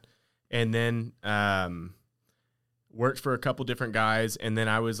that, and then worked for a couple different guys. And then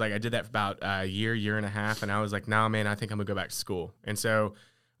I was like, I did that for about a year and a half. And I was like, nah, man, I think I'm gonna go back to school. And so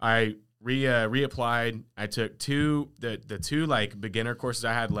I reapplied. I took the two like beginner courses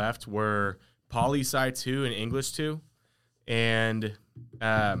I had left were Poli-Sci 2 and English 2. And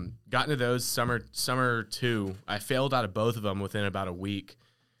got into those summer 2. I failed out of both of them within about a week.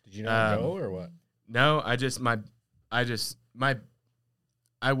 Did you not go or what? No, I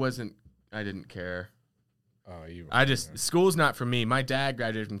didn't care. Oh, School's not for me. My dad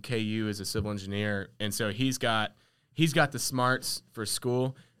graduated from KU as a civil engineer, and so he's got the smarts for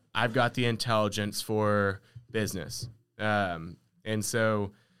school. I've got the intelligence for business. And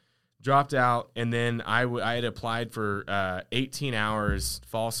so dropped out, and then I had applied for 18 hours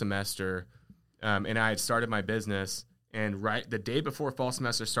fall semester, and I had started my business. And right the day before fall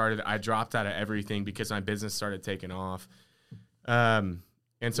semester started, I dropped out of everything because my business started taking off. And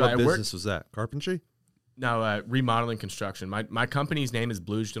so What I business worked. was that? Carpentry? No, remodeling construction. My company's name is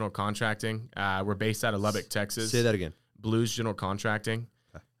Blues General Contracting. We're based out of Lubbock, Texas. Say that again. Blues General Contracting.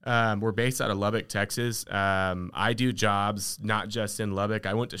 We're based out of Lubbock, Texas. I do jobs not just in Lubbock.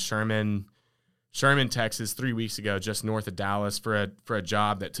 I went to Sherman, Texas 3 weeks ago, just north of Dallas for a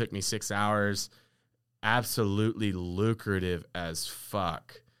job that took me 6 hours. Absolutely lucrative as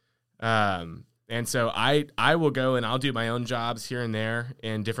fuck. And so I will go and I'll do my own jobs here and there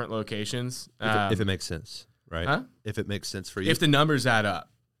in different locations. If it makes sense, right? Huh? If it makes sense for you. If the numbers add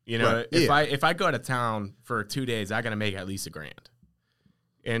up, you know, Right. if I go out of town for 2 days, I got to make at least $1,000.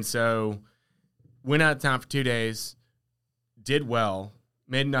 And so went out of town for 2 days, did well,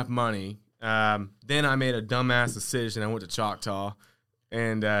 made enough money. Then I made a dumbass decision. I went to Choctaw,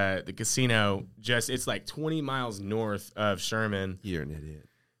 and the casino it's like 20 miles north of Sherman. You're an idiot.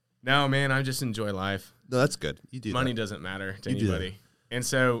 No, man, I just enjoy life. No, that's good. You do Money that. doesn't matter to You do anybody. And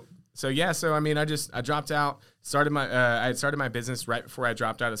so I mean, I dropped out, I had started my business right before I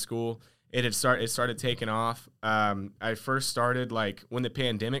dropped out of school. It started taking off. I first started like when the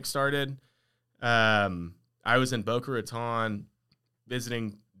pandemic started. I was in Boca Raton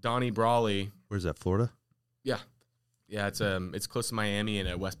visiting Donnie Brawley. Where's that, Florida? Yeah, it's close to Miami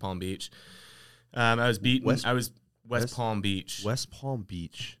and West Palm Beach. I was West Palm Beach. West Palm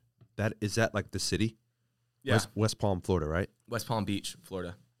Beach. Is that like the city? Yeah, West Palm, Florida, right? West Palm Beach,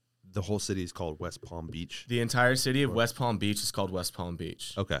 Florida. The whole city is called West Palm Beach. The entire city of West Palm Beach is called West Palm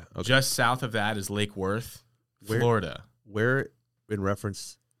Beach. Okay. Just south of that is Lake Worth, Florida. Where in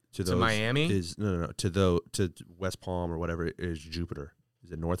reference to those Miami? is no to West Palm or whatever is Jupiter?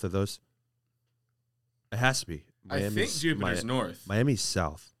 Is it north of those? It has to be. I think Jupiter's north. Miami's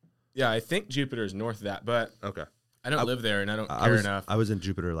south. Yeah, I think Jupiter's north of that, but Okay. I don't live there and I don't care enough. I was in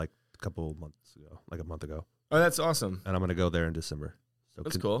Jupiter like a couple months ago, like a month ago, Oh, that's awesome. and I'm gonna go there in December. So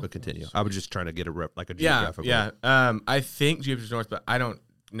That's cool. But continue. I was just trying to get a Yeah, geographical. yeah. I think Jupiter's north, but I don't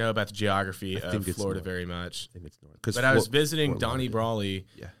know about the geography I think of it's Florida north. very much. I think it's north. 'Cause But I was Fort visiting Donnie Lauderdale. Brawley,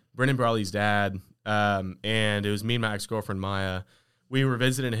 Yeah. Brendan Brawley's dad, and it was me and my ex-girlfriend Maya. We were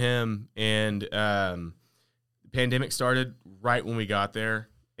visiting him, and the pandemic started right when we got there.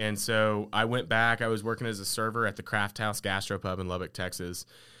 And so I went back. I was working as a server at the Craft House Gastropub in Lubbock, Texas.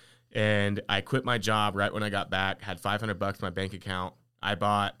 And I quit my job right when I got back, had $500 in my bank account. I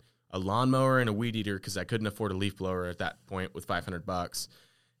bought a lawnmower and a weed eater because I couldn't afford a leaf blower at that point with $500.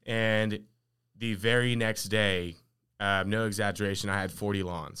 And the very next day, no exaggeration, I had 40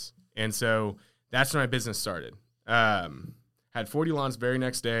 lawns. And so that's when my business started. Had 40 lawns very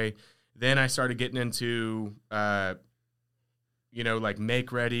next day. Then I started getting into, like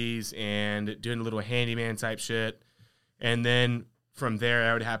make-readies and doing a little handyman type shit. And then from there,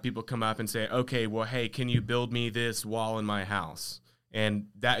 I would have people come up and say, okay, well, hey, can you build me this wall in my house? And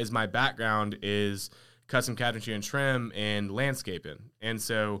that is my background is custom cabinetry and trim and landscaping. And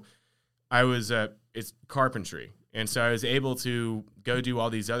so I was, it's carpentry. And so I was able to go do all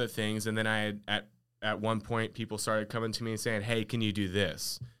these other things. And then I had, at one point, people started coming to me and saying, hey, can you do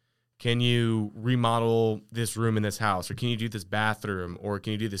this? Can you remodel this room in this house? Or can you do this bathroom? Or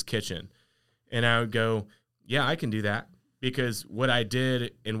can you do this kitchen? And I would go, yeah, I can do that. Because what I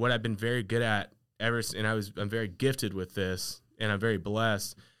did and what I've been very good at I'm very gifted with this and I'm very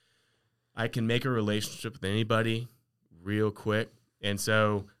blessed. I can make a relationship with anybody real quick. And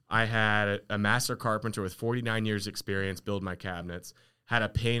so I had a master carpenter with 49 years experience build my cabinets, had a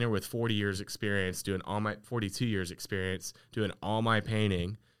painter with 40 years experience doing 42 years experience doing all my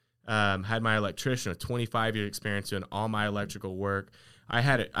painting, had my electrician with 25 years experience doing all my electrical work. I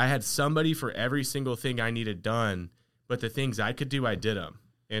had somebody for every single thing I needed done, but the things I could do, I did them.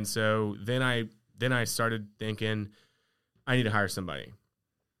 And so then I started thinking, I need to hire somebody.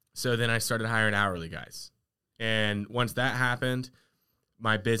 So then I started hiring hourly guys. And once that happened,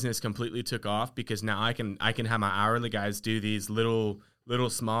 my business completely took off because now I can have my hourly guys do these little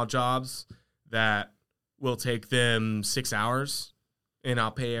small jobs that will take them 6 hours, and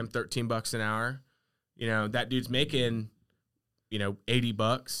I'll pay him $13 an hour. You know, that dude's making,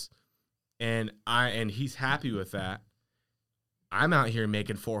 $80, and he's happy with that. I'm out here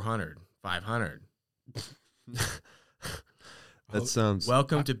making 400, 500. That sounds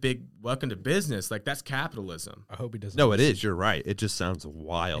welcome to business. Like, that's capitalism. I hope he doesn't. No, it is. You're right. It just sounds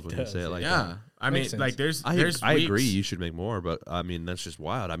wild when you say it like that. Yeah. I mean, Makes like sense. I agree you should make more, but I mean, that's just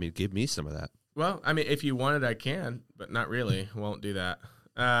wild. I mean, give me some of that. Well, I mean, if you want it, I can, but not really. Won't do that.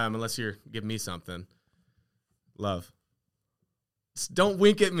 Unless you're giving me something. Love. Don't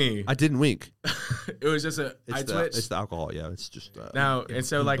wink at me. I didn't wink. It was just I twitched. It's the alcohol. Yeah, it's just now, and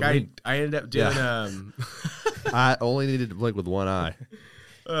so like I ended up doing I only needed to blink with one eye.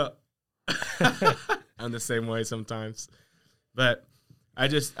 I'm the same way sometimes, but I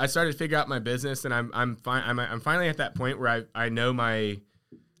started to figure out my business, and I'm finally at that point where I know my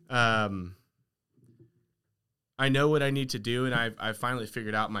I know what I need to do, and I've finally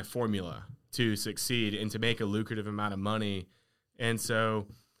figured out my formula to succeed and to make a lucrative amount of money. And so,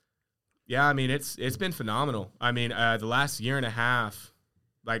 yeah, I mean, it's been phenomenal. I mean, the last year and a half,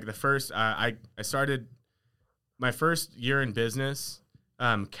 like the first, I started my first year in business,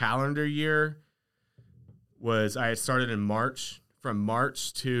 calendar year was, I had started in March. From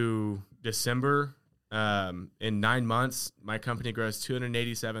March to December, in 9 months, my company grows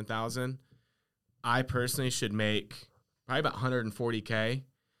 $287,000. I personally should make probably about $140K,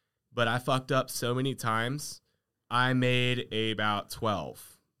 but I fucked up so many times. I made about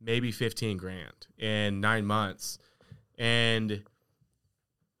 12, maybe 15 grand in 9 months, and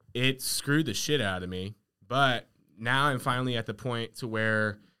it screwed the shit out of me. But now I'm finally at the point to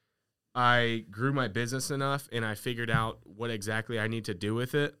where I grew my business enough and I figured out what exactly I need to do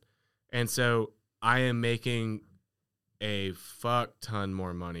with it. And so I am making a fuck ton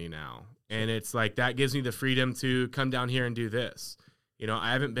more money now. And it's like, that gives me the freedom to come down here and do this. You know,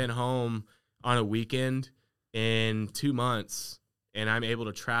 I haven't been home on a weekend in 2 months, and I'm able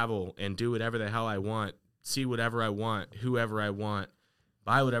to travel and do whatever the hell I want, see whatever I want, whoever I want,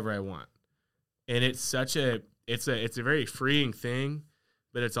 buy whatever I want. And it's it's a very freeing thing,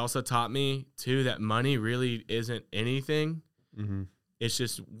 but it's also taught me too that money really isn't anything. Mm-hmm. It's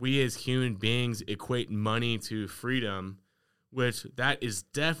just, we as human beings equate money to freedom, which that is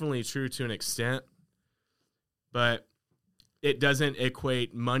definitely true to an extent, but it doesn't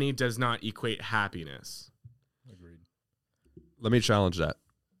equate, money does not equate happiness. Agreed. Let me challenge that.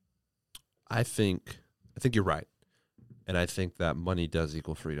 I think you're right. And I think that money does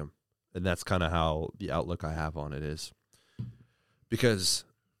equal freedom. And that's kind of how the outlook I have on it is. Because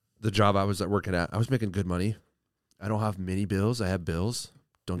the job I was working at, I was making good money. I don't have many bills. I have bills.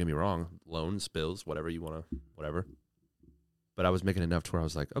 Don't get me wrong. Loans, bills, whatever you want to, whatever. But I was making enough to where I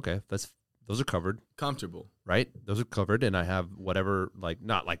was like, okay, those are covered. Comfortable. Right? Those are covered. And I have whatever, like,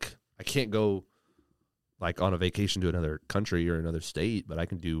 not like, I can't go like on a vacation to another country or another state, but I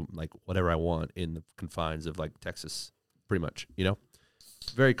can do like whatever I want in the confines of like Texas, pretty much, you know?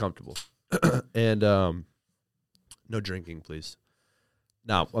 Very comfortable. And no drinking, please.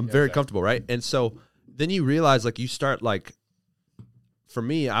 Now, I'm very comfortable, right? And so then you realize, like, you start, like, for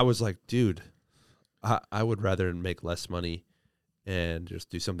me, I was like, dude, I would rather make less money and just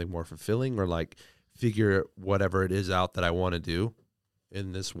do something more fulfilling, or, like, figure whatever it is out that I want to do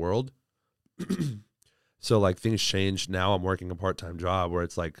in this world. So, like, things changed. Now I'm working a part-time job where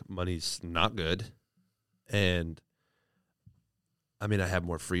it's, like, money's not good. And, I mean, I have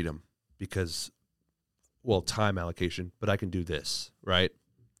more freedom because, well, time allocation, but I can do this, right?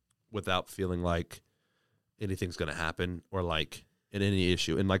 Without feeling like anything's going to happen or like in any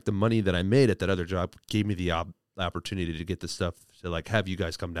issue. And like the money that I made at that other job gave me the opportunity to get the stuff to like have you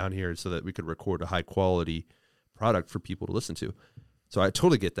guys come down here so that we could record a high quality product for people to listen to. So I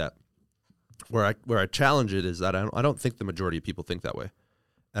totally get that. Where I challenge it is that I don't think the majority of people think that way.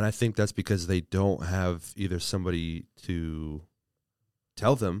 And I think that's because they don't have either somebody to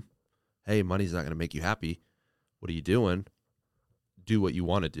tell them, hey, money's not going to make you happy. What are you doing? do what you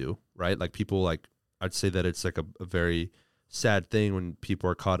want to do, right? Like people like, I'd say that it's like a very sad thing when people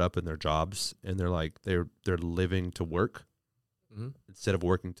are caught up in their jobs and they're like, they're living to work instead of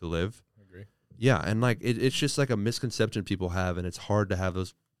working to live. I agree. Yeah. And like, it's just like a misconception people have, and it's hard to have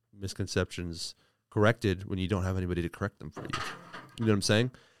those misconceptions corrected when you don't have anybody to correct them for you. You know what I'm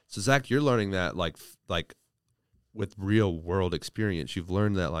saying? So Zach, you're learning that like with real world experience, you've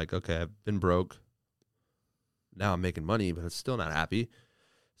learned that like, okay, I've been broke. Now I'm making money, but it's still not happy.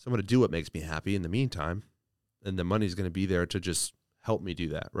 So I'm going to do what makes me happy in the meantime. And the money's going to be there to just help me do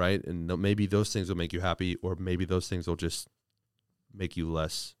that, right? And maybe those things will make you happy, or maybe those things will just make you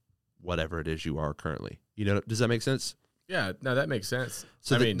less whatever it is you are currently. You know, does that make sense? Yeah, no, that makes sense.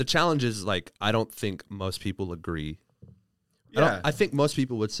 So the challenge is like, I don't think most people agree. Yeah. I think most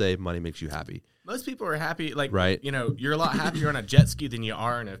people would say money makes you happy. Most people are happy. Like, right. You know, you're a lot happier on a jet ski than you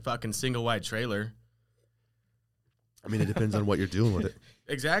are in a fucking single wide trailer. I mean, it depends on what you're doing with it.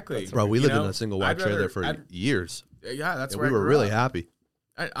 Exactly. Bro, we lived in a single wide trailer for years. Yeah, that's where we were really happy.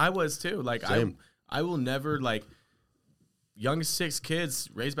 I was too. Like, I will never, like, young 6 kids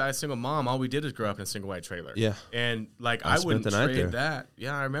raised by a single mom. All we did is grow up in a single wide trailer. Yeah. And, like, I wouldn't trade that.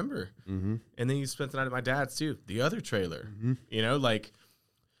 Yeah, I remember. Mm-hmm. And then you spent the night at my dad's too, the other trailer. Mm-hmm. You know, like,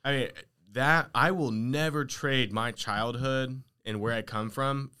 I mean, that I will never trade my childhood and where I come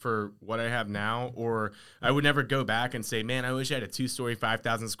from for what I have now, or I would never go back and say, man, I wish I had a 2-story,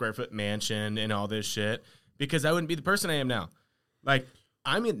 5,000 square foot mansion and all this shit, because I wouldn't be the person I am now. Like,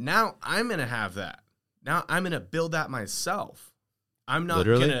 now I'm going to have that. Now I'm going to build that myself. I'm not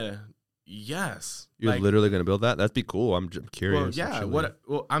going to, yes. You're like, literally going to build that? That'd be cool. I'm just curious. Well,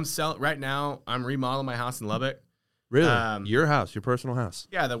 yeah. I'm selling right now. I'm remodeling my house in Lubbock. Really? Your house, your personal house?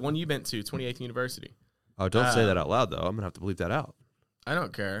 Yeah, the one you went to, 28th University. Oh, don't say that out loud, though. I'm going to have to bleep that out. I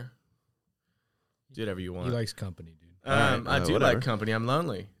don't care. Do whatever you want. He likes company, dude. I do like company. I'm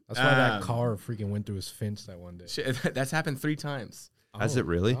lonely. That's why that car freaking went through his fence that one day. Shit, that's happened 3 times. Has it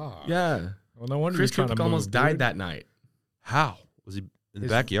really? God. Yeah. Well, no wonder Chris you're trying to almost died that night. How? Was he in the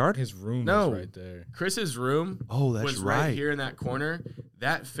backyard? His room was right there. Chris's room was right here in that corner.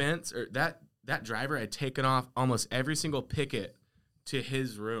 That fence, or that driver had taken off almost every single picket to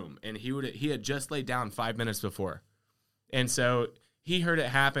his room, and he had just laid down 5 minutes before. And so he heard it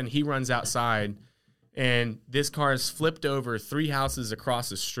happen. He runs outside, and this car is flipped over 3 houses across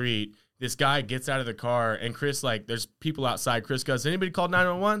the street. This guy gets out of the car, and Chris, like, there's people outside. Chris goes, anybody called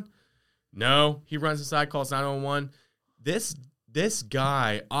 911? No. He runs inside, calls 911. This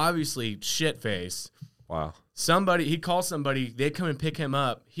guy, obviously shit-faced. Wow. He calls somebody. They come and pick him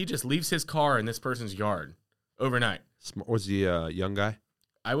up. He just leaves his car in this person's yard overnight. Was he a young guy?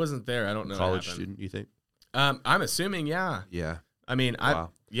 I wasn't there. I don't know. College student, you think? I'm assuming, yeah. Yeah. I mean,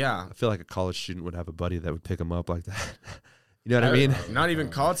 wow. I feel like a college student would have a buddy that would pick him up like that. You know what I mean? Not even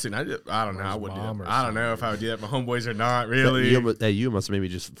college student. I don't know. I wouldn't. I don't know if I would do that. My homeboys are not really. You must maybe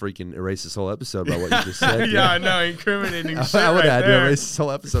just freaking erase this whole episode by what you just said. Yeah, I know. Incriminating shit. I would have to erase this whole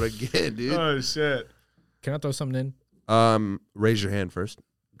episode again, dude. Oh shit. Can I throw something in? Raise your hand first.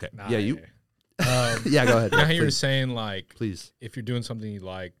 Okay. Nah, yeah, you. Yeah, go ahead. Now you were saying, like, please, if you're doing something you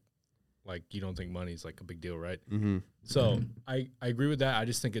like you don't think money's like a big deal, right? Mm-hmm. So I agree with that. I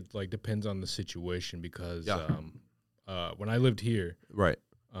just think it like depends on the situation, because when I lived here, right,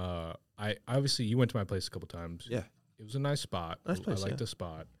 I obviously, you went to my place a couple times. Yeah, it was a nice spot. Nice place, I liked the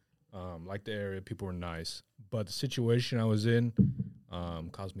spot. Liked the area. People were nice, but the situation I was in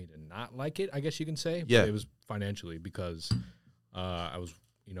caused me to not like it, I guess you can say. Yeah, but it was financially, because I was,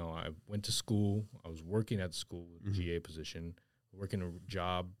 I went to school. I was working at the school, GA position, working a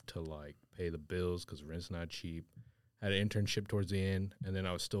job to like pay the bills because rent's not cheap. Had an internship towards the end, and then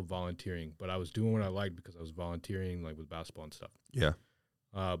I was still volunteering. But I was doing what I liked because I was volunteering, like with basketball and stuff. Yeah.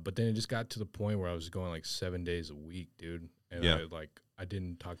 But then it just got to the point where I was going like 7 days a week, dude. And I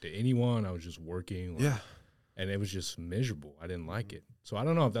didn't talk to anyone. I was just working. Like, and it was just miserable. I didn't like it. So I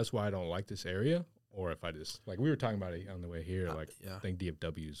don't know if that's why I don't like this area, or if I just, like, we were talking about it on the way here. I think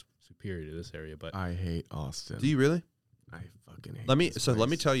DFW is superior to this area. But I hate Austin. Do you really? I fucking hate Let me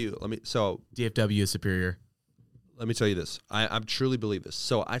tell you. DFW is superior. Let me tell you this. I truly believe this.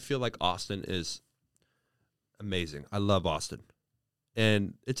 So I feel like Austin is amazing. I love Austin.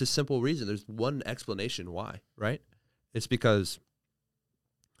 And it's a simple reason. There's one explanation why, right? It's because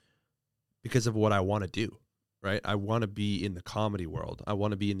of what I want to do, right? I want to be in the comedy world. I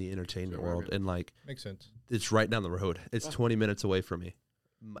want to be in the entertainment world. And, like, makes sense. It's right down the road. It's 20 minutes away from me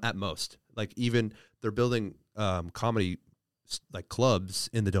at most. Like, even they're building comedy, like, clubs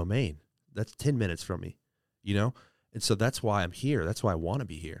in the Domain. That's 10 minutes from me, And so that's why I'm here. That's why I want to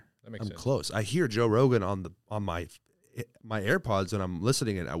be here. That makes sense. I'm close. I hear Joe Rogan on my my AirPods when I'm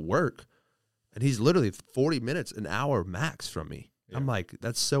listening at work, and he's literally 40 minutes, an hour max from me. Yeah. I'm like,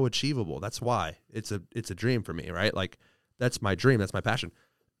 that's so achievable. That's why it's a dream for me, right? Like, that's my dream. That's my passion.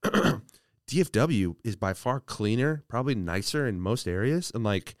 DFW is by far cleaner, probably nicer in most areas, and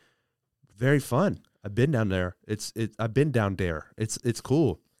like very fun. I've been down there. I've been down there. It's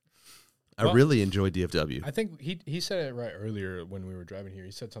cool. I really enjoy DFW. I think he said it right earlier when we were driving here.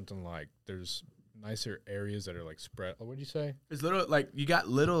 He said something like, "There's nicer areas that are like spread." What did you say? There's little, like, you got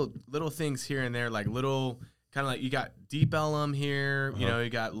little things here and there, like little kind of like, you got Deep Ellum here. You know, you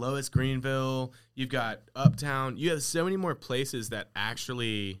got Lois Greenville. You've got Uptown. You have so many more places that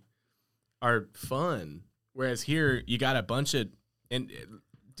actually are fun. Whereas here, you got a bunch of, and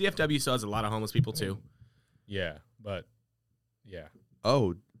DFW still has a lot of homeless people too. Yeah, but yeah.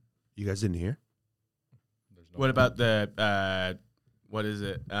 Oh, you guys didn't hear? What about the what is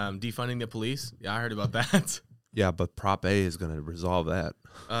it? Defunding the police? Yeah, I heard about that. Yeah, but Prop A is going to resolve that.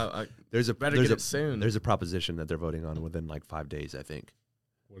 There's a proposition that they're voting on within like 5 days, I think.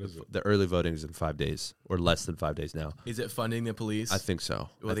 What is it? The early voting is in 5 days, or less than 5 days now. Is it funding the police? I think so.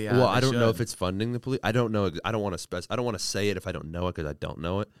 Well, I don't know if it's funding the police. I don't know. I don't want to say it if I don't know it, because I don't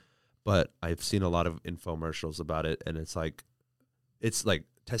know it. But I've seen a lot of infomercials about it, and it's like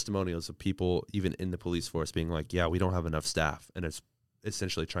testimonials of people even in the police force being like, "Yeah, we don't have enough staff," and it's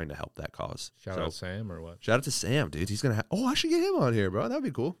essentially trying to help that cause. Shout out Sam or what? Shout out to Sam, dude. He's gonna. I should get him on here, bro. That'd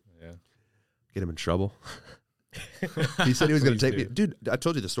be cool. Yeah. Get him in trouble. He said he was gonna take me, dude. I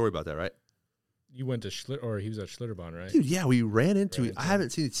told you the story about that, right? You went to or he was at Schlitterbahn, right? Dude, yeah, we ran into. I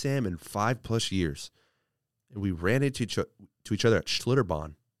haven't seen Sam in 5+ years, and we ran into each other at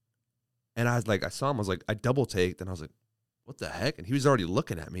Schlitterbahn, and I was like, I saw him. I was like, I double taked, and I was like, what the heck? And he was already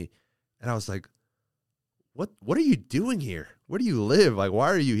looking at me, and I was like, what are you doing here? Where do you live? Like, why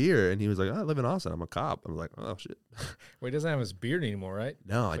are you here? And he was like, I live in Austin. I'm a cop. I was like, oh, shit. Well, he doesn't have his beard anymore, right?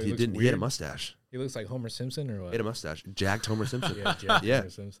 No, he didn't. Weird. He had a mustache. He looks like Homer Simpson or what? He had a mustache. Jacked Homer Simpson. Yeah. Homer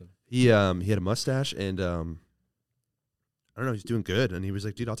Simpson. He had a mustache, and I don't know, he's doing good. And he was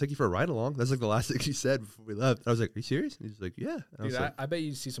like, dude, I'll take you for a ride along. That's like the last thing he said before we left. I was like, are you serious? And he's like, yeah. Dude, I bet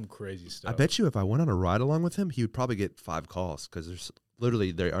you'd see some crazy stuff. I bet you if I went on a ride along with him, he would probably get 5 calls, because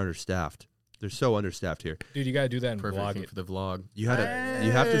they're understaffed. They're so understaffed here. Dude, you got to do that and Perfect vlog it. for the vlog. You have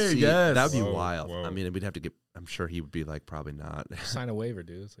to see. Yes. That would be wild. Whoa. I mean, we'd have to get, I'm sure he would be like, probably not. Sign a waiver,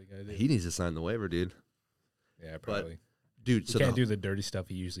 dude. That's what you got to do. He needs to sign the waiver, dude. Yeah, probably. But, dude, you can't do the dirty stuff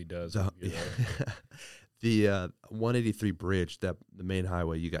he usually does. The 183 bridge, the main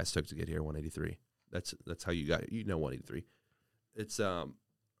highway you guys took to get here, 183. That's how you got it. You know 183. It's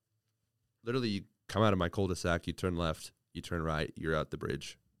literally, you come out of my cul-de-sac, you turn left, you turn right, you're out the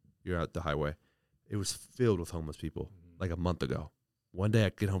bridge. You're out the highway. It was filled with homeless people like a month ago. One day I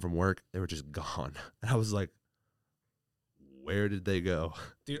get home from work, they were just gone. And I was like, where did they go?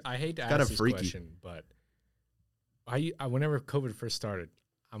 Dude, I hate to ask this question, but I whenever COVID first started,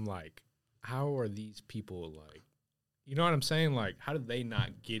 I'm like, how are these people like, you know what I'm saying? Like, how did they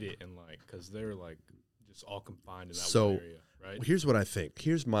not get it? And like, because they're like just all confined in that one area, right? Here's what I think.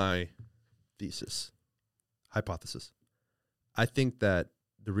 Here's my hypothesis. I think that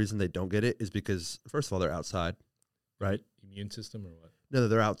the reason they don't get it is because, first of all, they're outside, right? Immune system or what? No,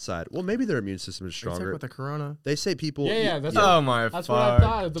 they're outside. Well, maybe their immune system is stronger. With the corona, they say people. Yeah. That's oh my. That's what I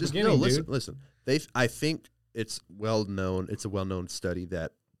thought at the beginning. No, listen. I think it's well known. It's a well-known study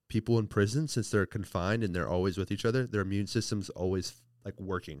that people in prison, since they're confined and they're always with each other, their immune system's always like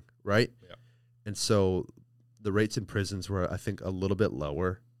working, right? Yeah. And so the rates in prisons were, I think, a little bit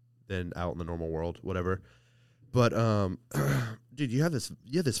lower than out in the normal world, whatever. But dude, you have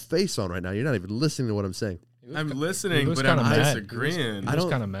this face on right now. You're not even listening to what I'm saying. I'm listening, but I'm disagreeing. He's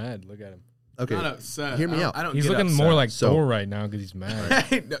kind of mad. Look at him. Okay, not upset. Hear me out. I don't He's get looking upset. more like Thor right now because he's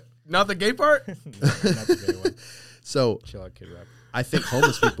mad. No, not the gay part. Not the gay one. So Chill out, Kid Rock. I think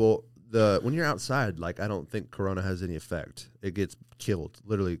homeless people, when you're outside, like, I don't think corona has any effect. It gets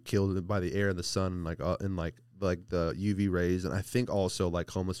literally killed by the air and the sun, like the UV rays, and I think also like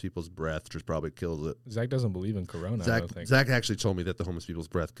homeless people's breath just probably kills it. Zach doesn't believe in corona. I don't think. Zach actually told me that the homeless people's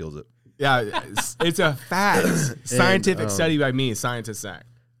breath kills it. Yeah, it's a fact. Scientific study by me, scientist Zach.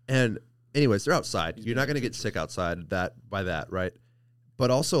 And anyways, they're outside. You're not going to get sick outside by that, right?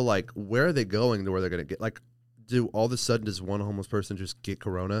 But also, like, where are they going to where they're going to get, like, do all of a sudden does one homeless person just get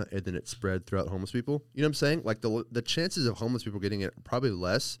corona and then it spread throughout homeless people? You know what I'm saying? Like, the chances of homeless people getting it are probably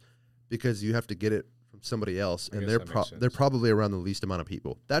less because you have to get it from somebody else, and they're probably around the least amount of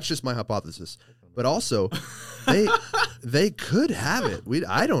people. That's just my hypothesis. But also, they could have it.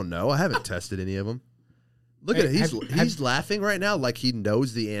 I don't know. I haven't tested any of them. Look at it. He's laughing right now like he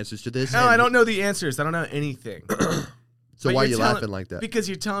knows the answers to this. No, I don't know the answers. I don't know anything. So why are you laughing like that? Because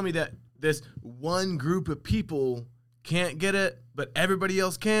you're telling me that this one group of people can't get it, but everybody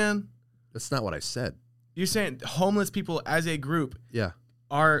else can. That's not what I said. You're saying homeless people as a group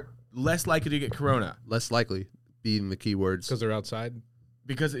are less likely to get corona. Less likely being the key words. Because they're outside?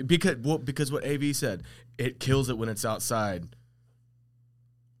 Because what AV said, it kills it when it's outside.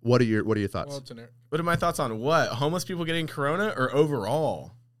 What are your thoughts? Well, what are my thoughts on what? Homeless people getting corona or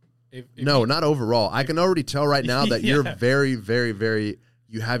overall? No, not overall. I can already tell right now that you're very, very, very.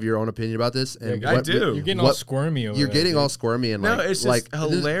 You have your own opinion about this, and I do. You're getting all squirmy over You're there, getting dude. all squirmy and no, like, it's just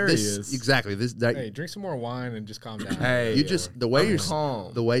hilarious. Exactly. Hey, drink some more wine and just calm down. Hey, You just the way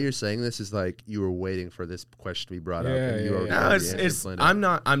calm. the way you're saying this is like you were waiting for this question to be brought up. And you already No, had the it's answer planned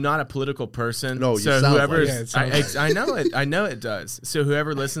out. I'm not a political person. No, you so sound whoever like I know it. I know it does. So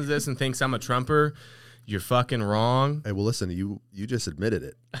whoever listens to this and thinks I'm a Trumper, you're fucking wrong. Hey, well, listen, you just admitted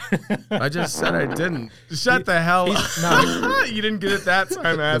it. I just said I didn't. Shut the hell up. No. You didn't get it that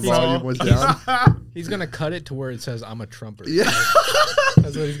time, The asshole. volume was down. He's going to cut it to where it says, I'm a Trumper. Yeah.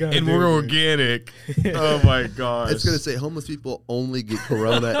 That's what he's going to do. And we're organic. Oh my gosh. It's gonna say homeless people only get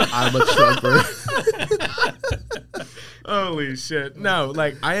corona. I'm a Trumper. Holy shit. No,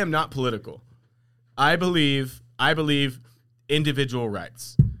 like I am not political. I believe individual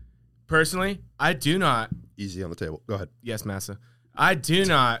rights. Personally, I do not. Easy on the table. Go ahead. Yes, Massa. I do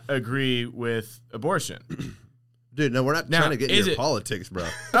not agree with abortion. Dude, no, we're not Now, trying to get into is it- politics, bro.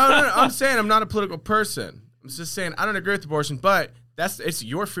 No, I'm saying I'm not a political person. I'm just saying I don't agree with abortion, but it's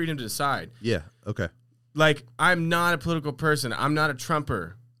your freedom to decide. Yeah, okay. Like, I'm not a political person. I'm not a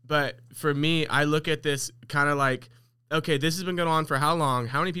Trumper. But for me, I look at this kind of like, okay, this has been going on for how long?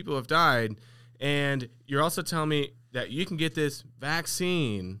 How many people have died? And you're also telling me that you can get this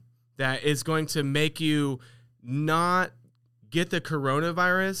vaccine that is going to make you not get the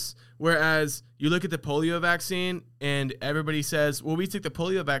coronavirus, whereas you look at the polio vaccine and everybody says, well, we took the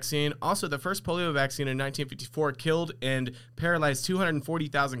polio vaccine. Also, the first polio vaccine in 1954 killed and paralyzed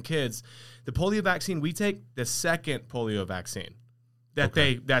 240,000 kids. The polio vaccine we take, the second polio vaccine that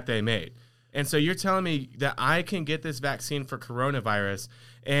they made. And so you're telling me that I can get this vaccine for coronavirus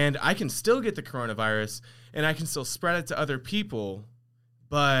and I can still get the coronavirus and I can still spread it to other people,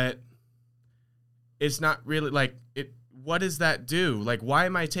 but it's not really like it. What does that do? Like, why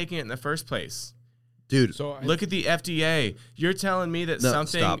am I taking it in the first place? Dude, So Look at the FDA. You're telling me that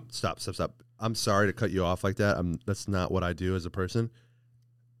something. Stop. I'm sorry to cut you off like that. That's not what I do as a person.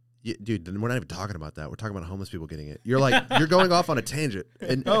 Dude, we're not even talking about that. We're talking about homeless people getting it. You're like, you're going off on a tangent.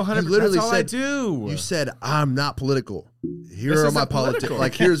 And Oh, 100%. you literally That's all I said, do. you said, I'm not political. Here This are my isn't politics. political.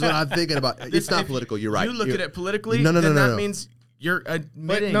 Like, here's what I'm thinking about. It's not If political. You're right. You look You're- at it politically. No, then that no. means you're But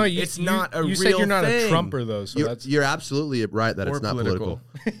admitting no, it's not a real You said you're not thing. a Trumper, though, so that's... You're absolutely right that Or it's not political.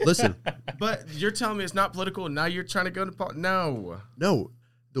 political. Listen, But you're telling me it's not political, and now you're trying to go to no. no,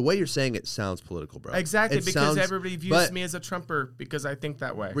 the way you're saying it sounds political, bro. Exactly, It because sounds- everybody views but- me as a Trumper because I think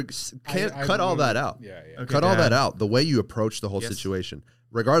that way. Can't I cut all agree. that out. Yeah. Okay, Cut all Dad. that out. The way you approach the whole Yes. situation,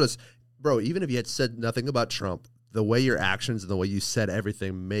 regardless, bro. Even if you had said nothing about Trump, the way your actions and the way you said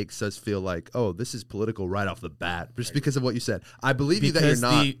everything makes us feel like, oh, this is political right off the bat, just because of what you said. I believe you that you're Because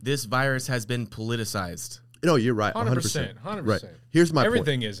not. this virus has been politicized. No, you're right. 100%. 100%. 100%. Right. Here's my point.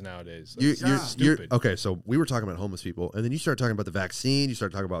 Everything is nowadays. You're Stupid. okay. So we were talking about homeless people, and then you started talking about the vaccine. You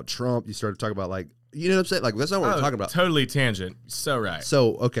started talking about Trump. You started talking about like, you know what I'm saying? Like that's not what we're talking about. Totally tangent. So right.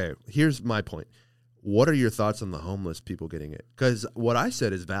 So okay, here's my point. What are your thoughts on the homeless people getting it? Because what I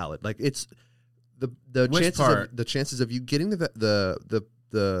said is valid. Like it's the Which chances part? of the chances of you getting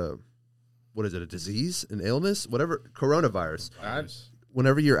the what is it? A disease, an illness, whatever, coronavirus.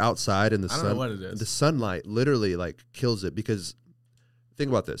 Whenever you're outside in the I sun, don't know what it is. the sunlight literally like kills it because think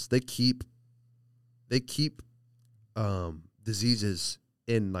about this. They keep diseases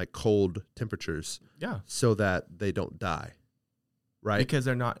in like cold temperatures Yeah. so that they don't die. Right? Because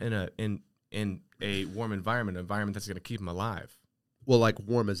they're not in a warm environment, an environment that's going to keep them alive. Well, like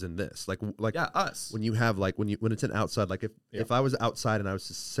warm as in this. Like Yeah, us. when you have like when it's an outside, like if I was outside and I was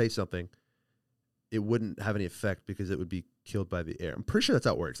to say something, it wouldn't have any effect because it would be killed by the air. I'm pretty sure that's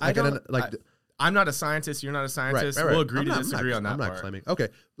how it works. Like, I'm not a scientist. You're not a scientist. right. We'll agree I'm to not- disagree on that I'm part. not claiming. Okay,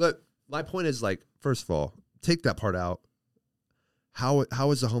 but my point is like, first of all, take that part out. How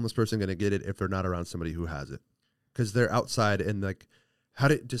is a homeless person going to get it if they're not around somebody who has it? Because they're outside and like,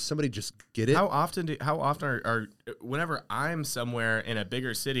 does somebody just get it? How often are whenever I'm somewhere in a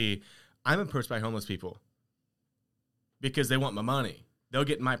bigger city, I'm approached by homeless people because they want my money. they'll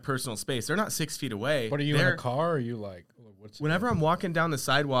get in my personal space. They're not 6 feet away. But are you in a car, or are you like, whenever I'm walking down the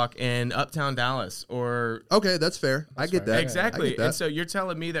sidewalk in Uptown Dallas or... Okay, that's fair. I get that. Exactly. I get that. And so you're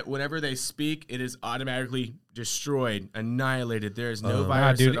telling me that whenever they speak, it is automatically destroyed, annihilated. There is no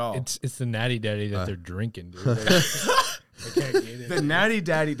virus dude, at all. It's the natty daddy that they're drinking, dude. I can't get it. The natty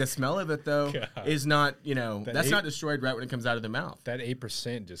daddy, the smell of it, though, God. is not, that's not destroyed right when it comes out of the mouth. That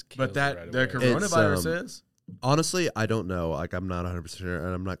 8% just kills But that it right the away. coronavirus is. Honestly, I don't know. Like, I'm not 100% sure,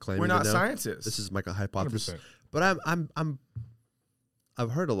 and I'm not claiming We're not to know. scientists. This is like a hypothesis. 100%. But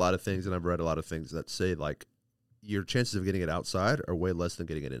I've heard a lot of things, and I've read a lot of things that say, like, your chances of getting it outside are way less than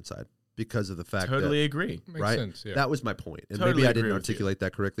getting it inside because of the fact Totally agree. Makes right? sense, yeah. That was my point. And Totally maybe I agree didn't with you. articulate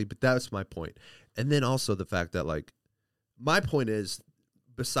that correctly, but that was my point. And then also the fact that, like, my point is,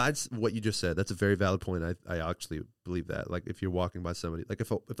 besides what you just said, that's a very valid point. I actually believe that. Like, if you're walking by somebody, like if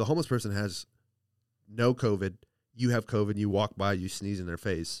the homeless person has no COVID, you have COVID, you walk by, you sneeze in their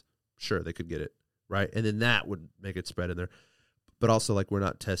face, sure, they could get it, right? And then that would make it spread in there. But also, like, we're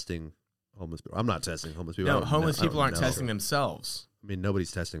not testing homeless people. I'm not testing homeless people. No, homeless people aren't know. testing themselves. I mean,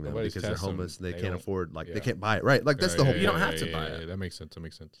 nobody's testing them Nobody's because they're testing homeless and they them. can't They don't- afford, like, yeah. they can't buy it, right? Like, that's the whole You point. don't have to buy it. That makes sense. That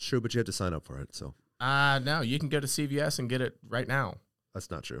makes sense. True, but you have to sign up for it, so No, you can go to CVS and get it right now. that's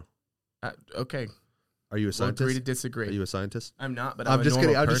not true. Okay. Are you a We'll scientist? agree to disagree. Are you a scientist? I'm not, but I'm I'm just a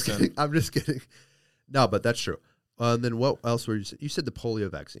kidding. normal I'm just person. kidding. I'm just kidding. No, but that's true. And then what else were you saying? You said the polio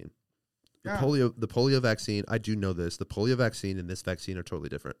vaccine. Yeah. The polio vaccine, I do know this. The polio vaccine and this vaccine are totally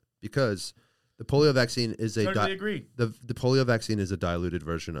different because the polio vaccine is Totally agree. the polio vaccine is a diluted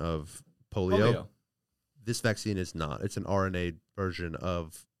version of polio. This vaccine is not. It's an RNA version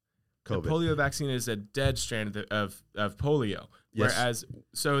of COVID. The polio vaccine is a dead strand of polio. Yes. Whereas,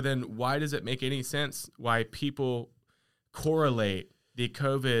 so then why does it make any sense why people correlate the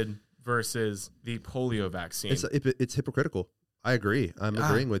COVID versus the polio vaccine? It's hypocritical. I agree. I'm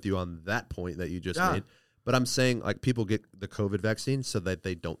agreeing with you on that point that you just made. But I'm saying, like, people get the COVID vaccine so that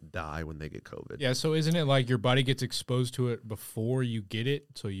they don't die when they get COVID. Yeah, so isn't it like your body gets exposed to it before you get it,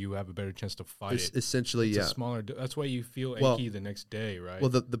 so you have a better chance to fight it? Essentially, It's yeah. a smaller. That's why you feel Well- achy the next day, right?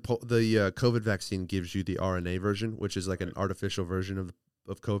 Well, the COVID vaccine gives you the RNA version, which is like an artificial version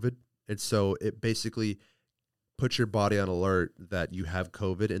of COVID. And so it basically puts your body on alert that you have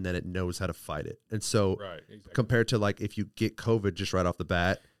COVID and then it knows how to fight it. And so right, exactly. compared to, like, if you get COVID just right off the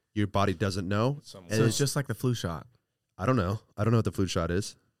bat, your body doesn't know. Somewhat. And So it's just like the flu shot. I don't know. I don't know what the flu shot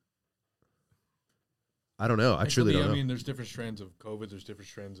is. I don't know. I truly don't know. I mean, there's different strands of COVID. There's different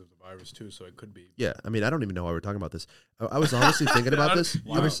strands of the virus too, so it could be. Yeah, I mean, I don't even know why we're talking about this. I was honestly thinking about this.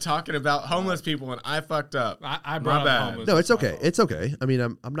 I was talking about homeless people and I fucked up. I brought bad. up homeless. No, it's my okay. fault. It's okay. I mean,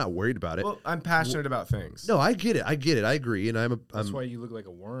 I'm not worried about it. Well, I'm passionate about things. No, I get it. I get it. I agree. And That's why you look like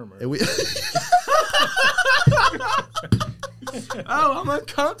a worm. Or and we, Oh, I'm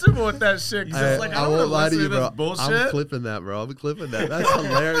uncomfortable with that shit. 'Cause it's like, I don't won't wanna lie to listen you, bro. this bullshit. I'm clipping that, bro. I'm clipping that. That's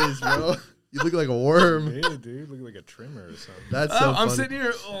hilarious, bro. You look like a worm. yeah, dude, look like a trimmer or something. That's so I'm funny. sitting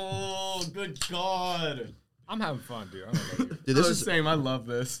here. Oh, good God. I'm having fun, dude. I don't know about you. Dude, This is same. I love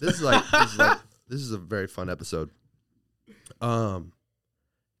this. this is a very fun episode. Gosh,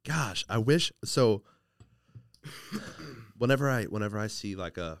 I wish so. Whenever I see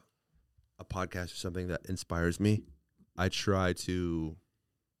like a podcast or something that inspires me, I try to,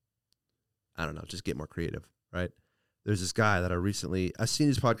 I don't know, just get more creative, right? There's this guy that I've seen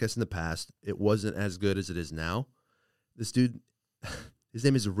his podcast in the past. It wasn't as good as it is now. This dude, his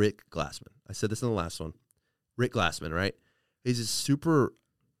name is Rick Glassman. I said this in the last one. Rick Glassman, right? He's a super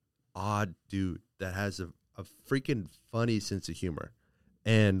odd dude that has a freaking funny sense of humor.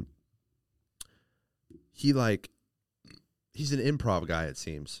 And he's an improv guy, it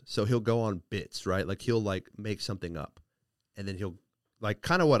seems. So he'll go on bits, right? Like he'll like make something up and then he'll like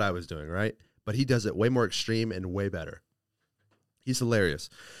kind of what I was doing, right? But he does it way more extreme and way better. He's hilarious.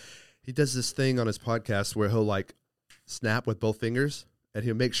 He does this thing on his podcast where he'll like snap with both fingers and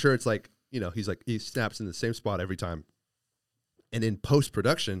he'll make sure it's like, he snaps in the same spot every time. And in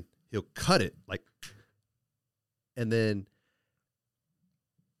post-production, he'll cut it like, and then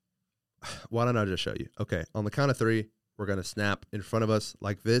why don't I just show you? Okay, on the count of 3, we're going to snap in front of us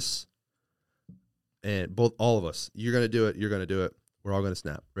like this. And all of us, you're going to do it. You're going to do it. We're all going to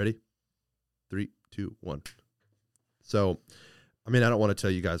snap. Ready? 3, 2, 1. So, I mean, I don't want to tell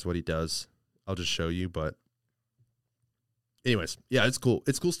you guys what he does. I'll just show you. But anyways, yeah, it's cool.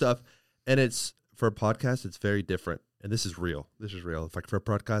 It's cool stuff. And it's for a podcast, it's very different. And this is real. This is real. Like for a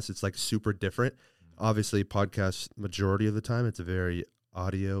podcast, it's like super different. Obviously, podcasts, majority of the time, it's a very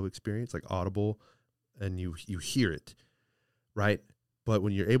audio experience, like audible, and you hear it, right? But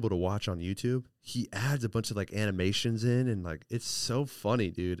when you're able to watch on YouTube, he adds a bunch of like animations in, and like it's so funny,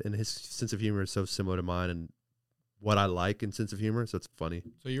 dude. And his sense of humor is so similar to mine and what I like in sense of humor, so it's funny.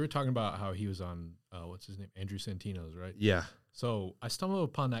 So you were talking about how he was on what's his name, Andrew Santino's, right? Yeah. So I stumbled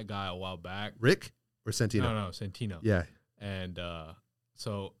upon that guy a while back. Rick or Santino? No, Santino. Yeah. And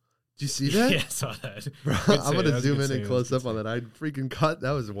so did you see that? Yeah, I saw that. Bro, I'm gonna zoom in and close up on that. I freaking caught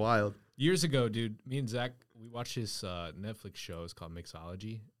that was wild. Years ago, dude, me and Zach, we watched this Netflix show. It's called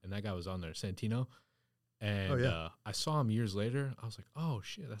Mixology, and that guy was on there, Santino. And I saw him years later. I was like, oh,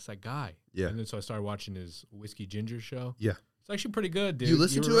 shit, that's that guy. Yeah. And then so I started watching his Whiskey Ginger show. Yeah. It's actually pretty good, dude. You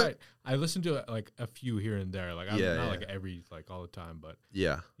listen to it? I listened to it like a few here and there. Like, not like every, like all the time, but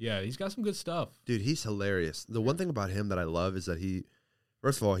yeah, he's got some good stuff. Dude, he's hilarious. The one thing about him that I love is that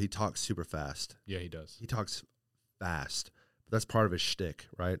first of all, he talks super fast. Yeah, he does. He talks fast. But that's part of his shtick,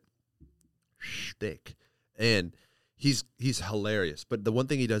 right? Shtick. And he's hilarious. But the one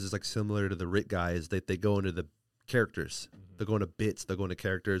thing he does is like similar to the Rick guy is that they go into the characters. Mm-hmm. They'll go into bits, they'll go into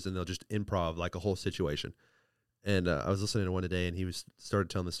characters, and they'll just improv like a whole situation. And I was listening to one today, and he started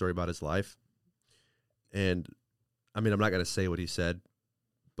telling the story about his life. And, I mean, I'm not going to say what he said,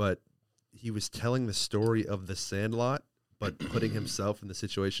 but he was telling the story of the Sandlot, but putting himself in the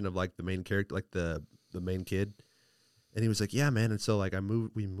situation of, like, the main character, like the main kid. And he was like, yeah, man. And so, like,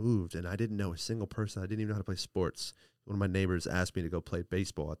 we moved, and I didn't know a single person. I didn't even know how to play sports. One of my neighbors asked me to go play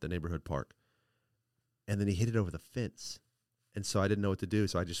baseball at the neighborhood park. And then he hit it over the fence. And so I didn't know what to do.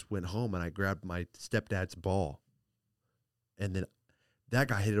 So I just went home, and I grabbed my stepdad's ball. And then that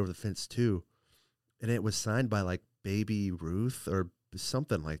guy hit it over the fence too. And it was signed by like Baby Ruth or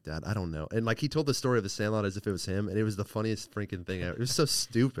something like that. I don't know. And like he told the story of the Sandlot as if it was him. And it was the funniest freaking thing ever. It was so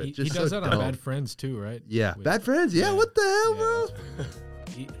stupid. He does that on Bad Friends too, right? Yeah. Bad Friends? Yeah. What the hell, bro?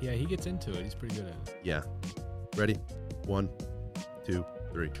 He gets into it. He's pretty good at it. Yeah. Ready? 1, 2,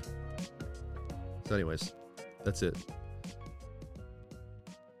 3. So anyways, that's it.